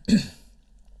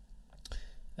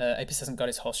 Apis hasn't got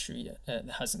his horseshoe yet.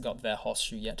 Hasn't got their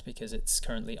horseshoe yet because it's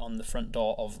currently on the front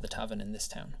door of the tavern in this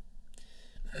town.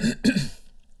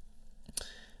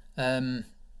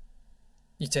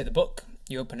 You take the book,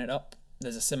 you open it up.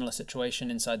 There's a similar situation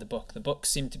inside the book. The books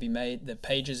seem to be made, the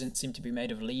pages seem to be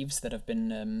made of leaves that have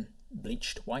been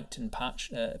bleached white and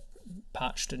patched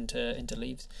into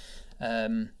leaves,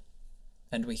 and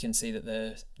we can see that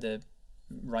the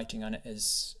writing on it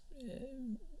is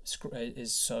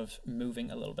sort of moving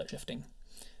a little bit, shifting.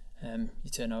 You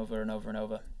turn over and over and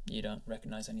over. You don't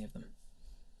recognize any of them.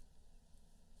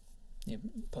 You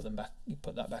put them back. You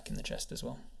put that back in the chest as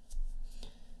well.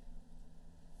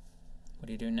 What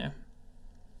are you doing now?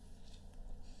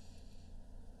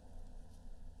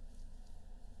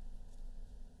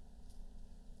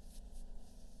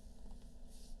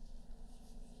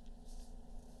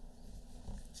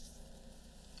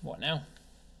 What now?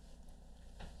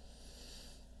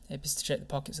 Apis to check the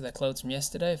pockets of their clothes from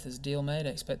yesterday. If there's a deal made,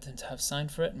 I expect them to have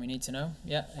signed for it, and we need to know.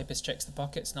 Yeah, Apis checks the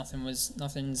pockets.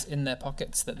 Nothing's in their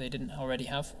pockets that they didn't already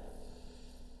have.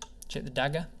 Check the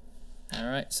dagger.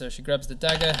 Alright, so she grabs the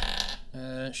dagger.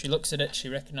 She looks at it. She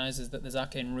recognizes that there's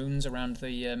arcane runes around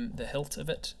the hilt of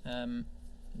it.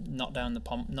 Not down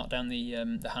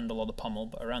the handle or the pommel,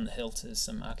 but around the hilt is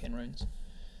some arcane runes.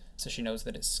 So she knows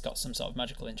that it's got some sort of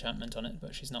magical enchantment on it,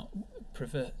 but she's not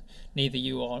neither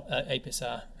you or Apis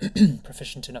are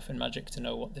proficient enough in magic to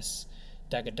know what this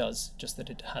dagger does, just that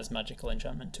it has magical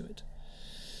enchantment to it.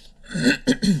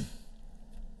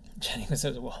 Jenny was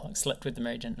a warlock, slept with the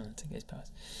merry gentleman, took his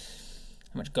powers.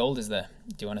 How much gold is there?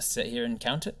 Do you want to sit here and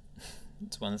count it?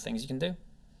 It's one of the things you can do.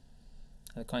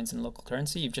 Are the coins in local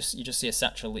currency? You just see a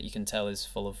satchel that you can tell is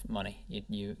full of money.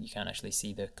 You can't actually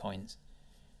see the coins.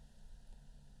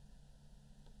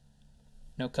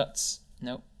 No cuts.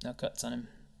 Nope, no cuts on him.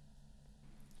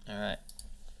 Alright.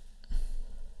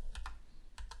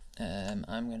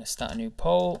 I'm going to start a new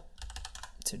poll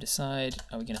to decide,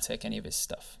 are we going to take any of his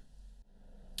stuff?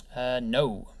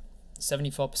 No.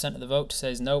 74% of the vote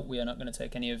says no, we are not going to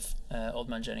take any of Old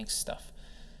Man Jennings' stuff.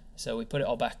 So we put it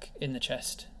all back in the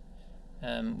chest.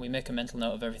 We make a mental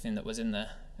note of everything that was in there,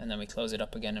 and then we close it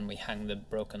up again and we hang the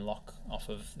broken lock off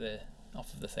of the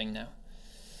thing now.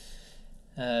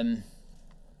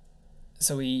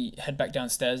 So we head back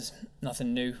downstairs.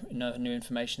 Nothing new, no new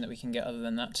information that we can get other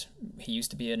than that. He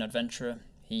used to be an adventurer.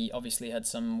 He obviously had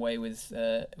some way with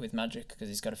magic because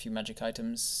he's got a few magic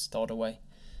items stored away.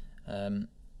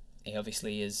 He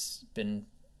obviously has been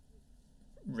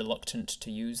reluctant to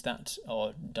use that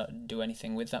or do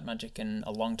anything with that magic in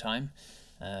a long time.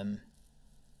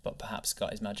 but perhaps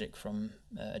got his magic from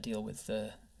a deal with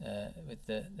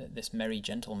this merry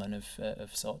gentleman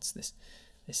of sorts, this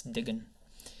Diggin.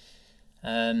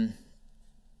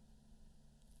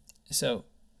 So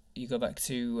you go back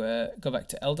to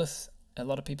Eldith. A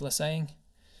lot of people are saying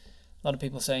go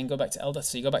back to Eldith.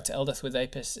 So you go back to Eldith with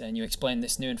Apis and you explain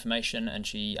this new information, and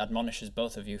she admonishes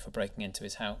both of you for breaking into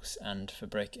his house and for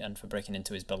breaking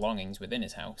into his belongings within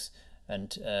his house,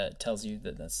 and tells you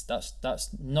that that's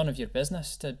none of your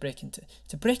business to break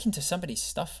into somebody's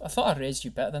stuff. I thought I raised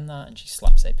you better than that. And she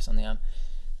slaps Apis on the arm.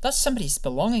 That's somebody's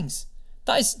belongings.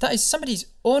 That is somebody's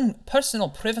own personal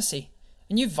privacy,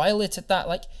 and you violated that.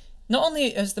 Like, not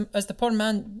only has the poor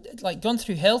man like gone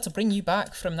through hell to bring you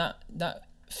back from that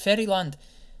fairyland,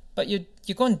 but you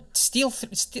go and steal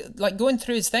like going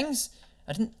through his things.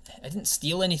 I didn't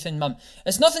steal anything, Mum.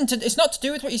 It's not to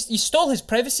do with what you stole. His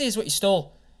privacy is what you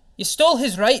stole. You stole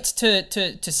his right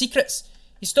to secrets.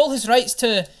 You stole his rights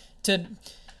to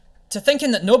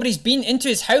thinking that nobody's been into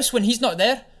his house when he's not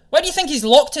there. Why do you think he's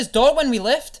locked his door when we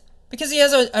left? Because he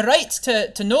has a right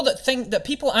to know that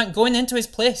people aren't going into his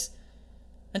place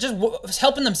and just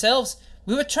helping themselves.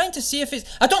 We were trying to see if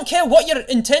it's... I don't care what your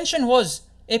intention was,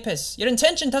 Apis. Your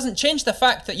intention doesn't change the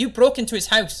fact that you broke into his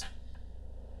house.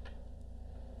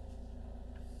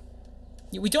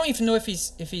 We don't even know if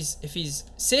he's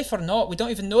safe or not. We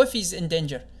don't even know if he's in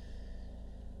danger.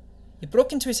 You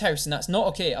broke into his house, and that's not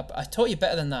okay. I taught you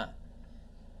better than that.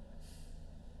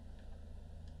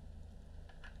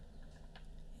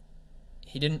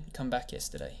 He didn't come back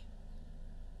yesterday.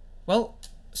 Well,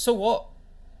 so what?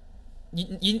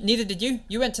 Neither did you.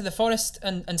 You went to the forest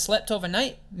and slept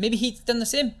overnight. Maybe he's done the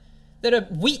same. There are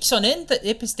weeks on end that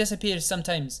Apis disappears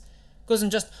sometimes. Goes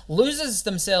and just loses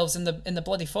themselves in the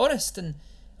bloody forest. And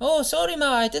oh, sorry,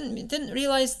 Ma, I didn't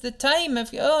realise the time.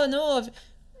 Do you know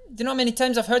how many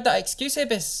times I've heard that excuse,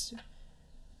 Apis?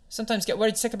 Sometimes get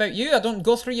worried sick about you. I don't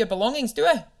go through your belongings, do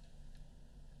I?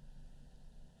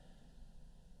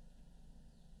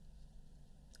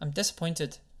 I'm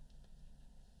disappointed.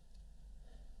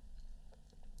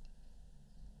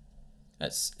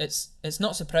 It's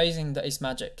not surprising that he's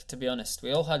magic, to be honest.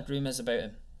 We all had rumours about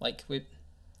him.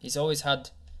 He's always had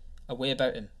a way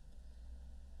about him.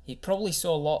 He probably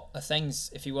saw a lot of things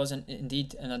if he wasn't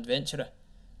indeed an adventurer.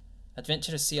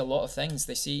 Adventurers see a lot of things.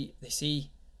 They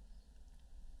see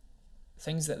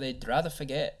things that they'd rather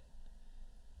forget.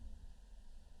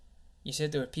 You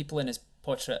said there were people in his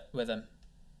portrait with him.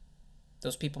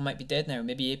 Those people might be dead now.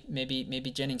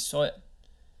 Maybe Jennings saw it.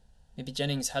 Maybe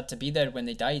Jennings had to be there when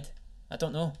they died. I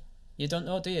don't know. You don't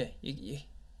know, do you?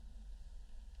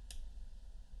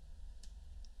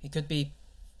 He could be.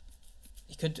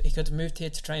 He could have moved here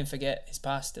to try and forget his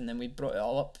past, and then we brought it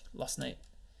all up last night.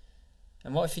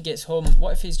 And what if he gets home?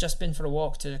 What if he's just been for a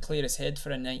walk to clear his head for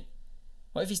a night?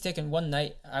 What if he's taken one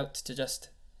night out to just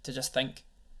think,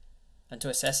 and to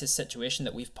assess his situation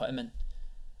that we've put him in?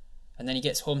 And then he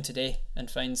gets home today and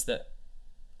finds that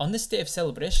on this day of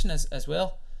celebration as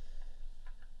well,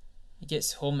 he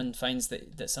gets home and finds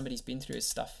that somebody's been through his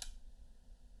stuff.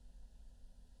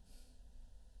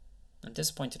 I'm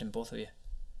disappointed in both of you.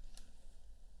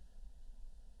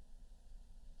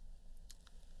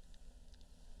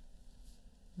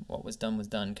 What was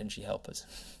done. Can she help us?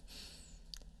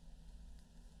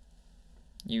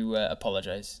 You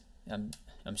apologise.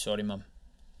 I'm sorry, Mum.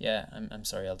 Yeah, I'm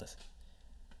sorry, Eldith.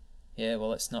 Yeah,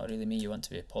 well, it's not really me you want to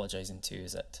be apologising to,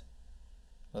 is it?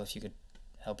 Well, if you could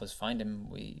help us find him,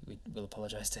 we will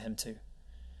apologise to him too.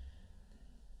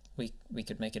 We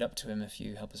could make it up to him if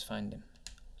you help us find him.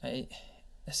 I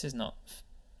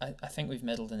think we've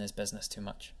meddled in his business too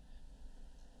much.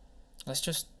 Let's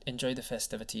just enjoy the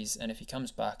festivities, and if he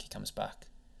comes back, he comes back.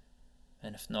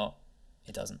 And if not,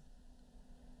 he doesn't.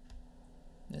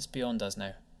 It's beyond us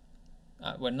now.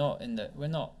 We're not in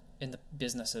the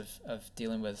business of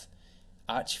dealing with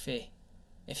Archfey.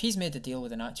 If he's made a deal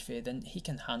with an Archfey, then he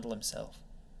can handle himself.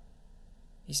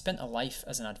 He spent a life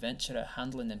as an adventurer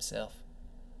handling himself.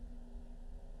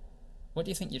 What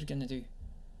do you think you're going to do?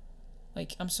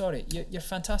 Like, I'm sorry, you're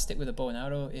fantastic with a bow and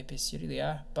arrow, Apis, you really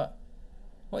are, but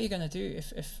what are you going to do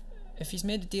if he's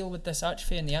made a deal with this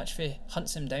Archfey and the Archfey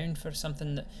hunts him down for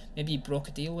something that maybe he broke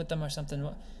a deal with them or something?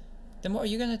 Then what are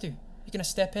you going to do? You're going to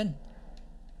step in?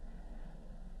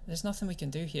 There's nothing we can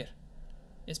do here.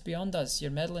 It's beyond us.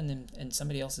 You're meddling in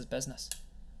somebody else's business.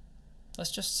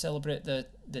 Let's just celebrate the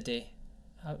day.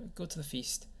 Go to the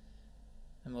feast,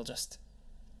 and we'll just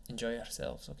enjoy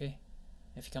ourselves, okay?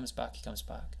 If he comes back, he comes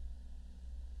back.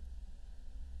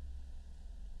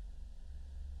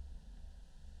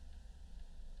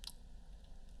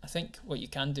 I think what you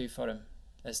can do for him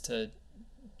is to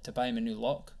buy him a new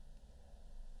lock.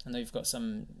 I know you've got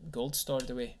some gold stored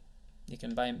away. You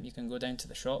can buy him. You can go down to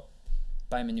the shop,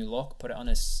 buy him a new lock, put it on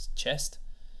his chest,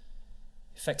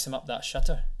 fix him up that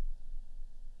shutter.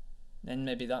 Then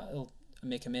maybe that'll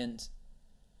make amends.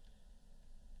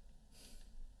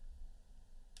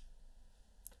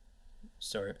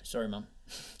 Sorry, Mum.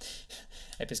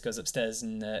 Apis goes upstairs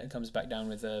and comes back down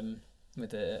with the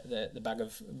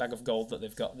bag of gold that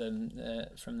they've got them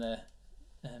from their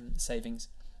savings.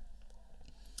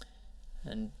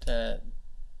 And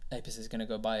Apis is going to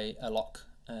go buy a lock.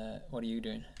 What are you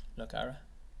doing, Lokara?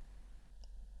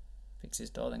 Fix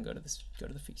his door, then go to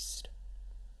the feast.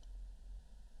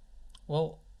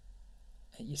 Well,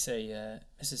 you say,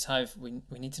 Mrs. Hive, we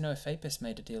need to know if Apis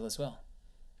made a deal as well.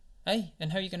 Hey,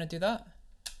 and how are you going to do that?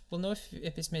 We'll know if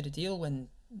Apis made a deal when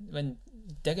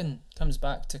Diggin comes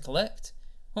back to collect,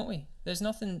 won't we? There's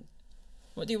nothing.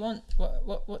 What do you want?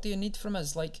 What do you need from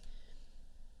us? Like,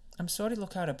 I'm sorry,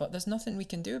 Lokara, but there's nothing we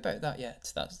can do about that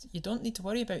yet. You don't need to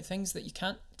worry about things that you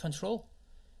can't control.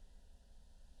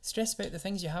 Stress about the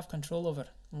things you have control over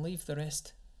and leave the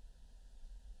rest.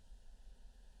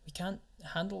 We can't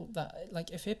handle that.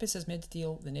 Like, if Apis has made a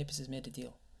deal, then Apis has made a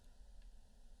deal.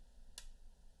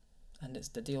 And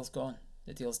the deal's gone.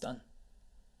 The deal's done.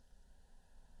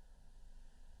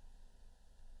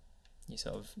 You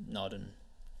sort of nod and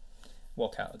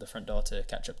walk out of the front door to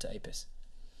catch up to Apis.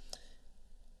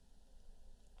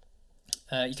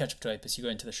 You catch up to Apis. You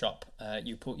go into the shop.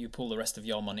 You pull the rest of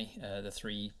your money, the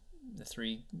three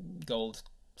gold,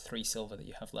 3 silver that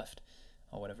you have left,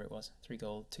 or whatever it was, 3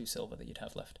 gold, 2 silver that you'd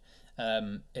have left,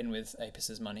 in with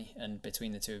Apis's money, and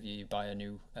between the two of you, you buy a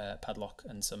new padlock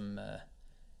and some,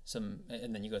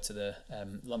 and then you go to the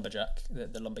lumberjack,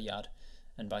 the lumber yard,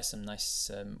 and buy some nice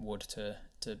wood to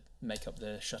make up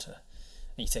the shutter.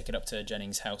 And you take it up to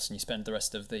Jennings' house, and you spend the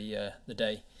rest of the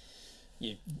day.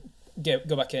 You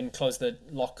go back in, close the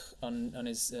lock on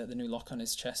his the new lock on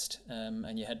his chest,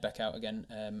 and you head back out again,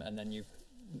 and then you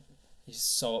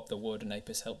sew up the wood, and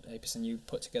Apis and you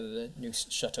put together the new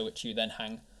shutter, which you then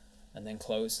hang and then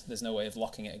close. There's no way of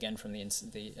locking it again from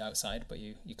the outside, but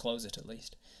you close it at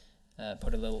least.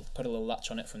 Put a little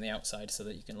latch on it from the outside so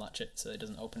that you can latch it so it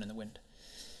doesn't open in the wind.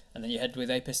 And then you head with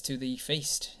Apis to the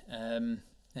feast, and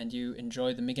you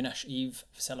enjoy the Miginash Eve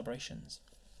celebrations.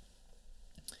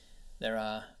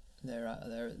 There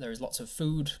is lots of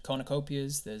food,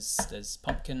 cornucopias. There's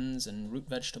pumpkins and root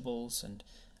vegetables, and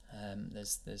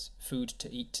there's food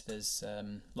to eat. There's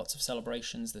lots of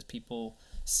celebrations. There's people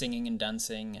singing and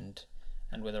dancing, and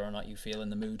whether or not you feel in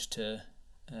the mood to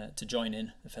join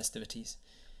in the festivities,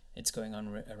 it's going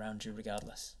on around you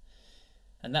regardless.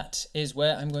 And that is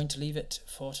where I'm going to leave it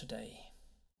for today.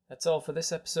 That's all for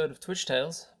this episode of Twitch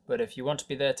Tales, but if you want to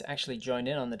be there to actually join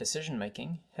in on the decision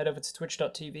making, head over to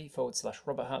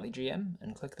twitch.tv/RobertHartleyGM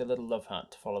and click the little love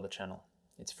heart to follow the channel.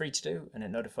 It's free to do, and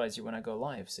it notifies you when I go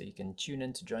live, so you can tune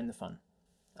in to join the fun.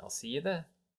 I'll see you there.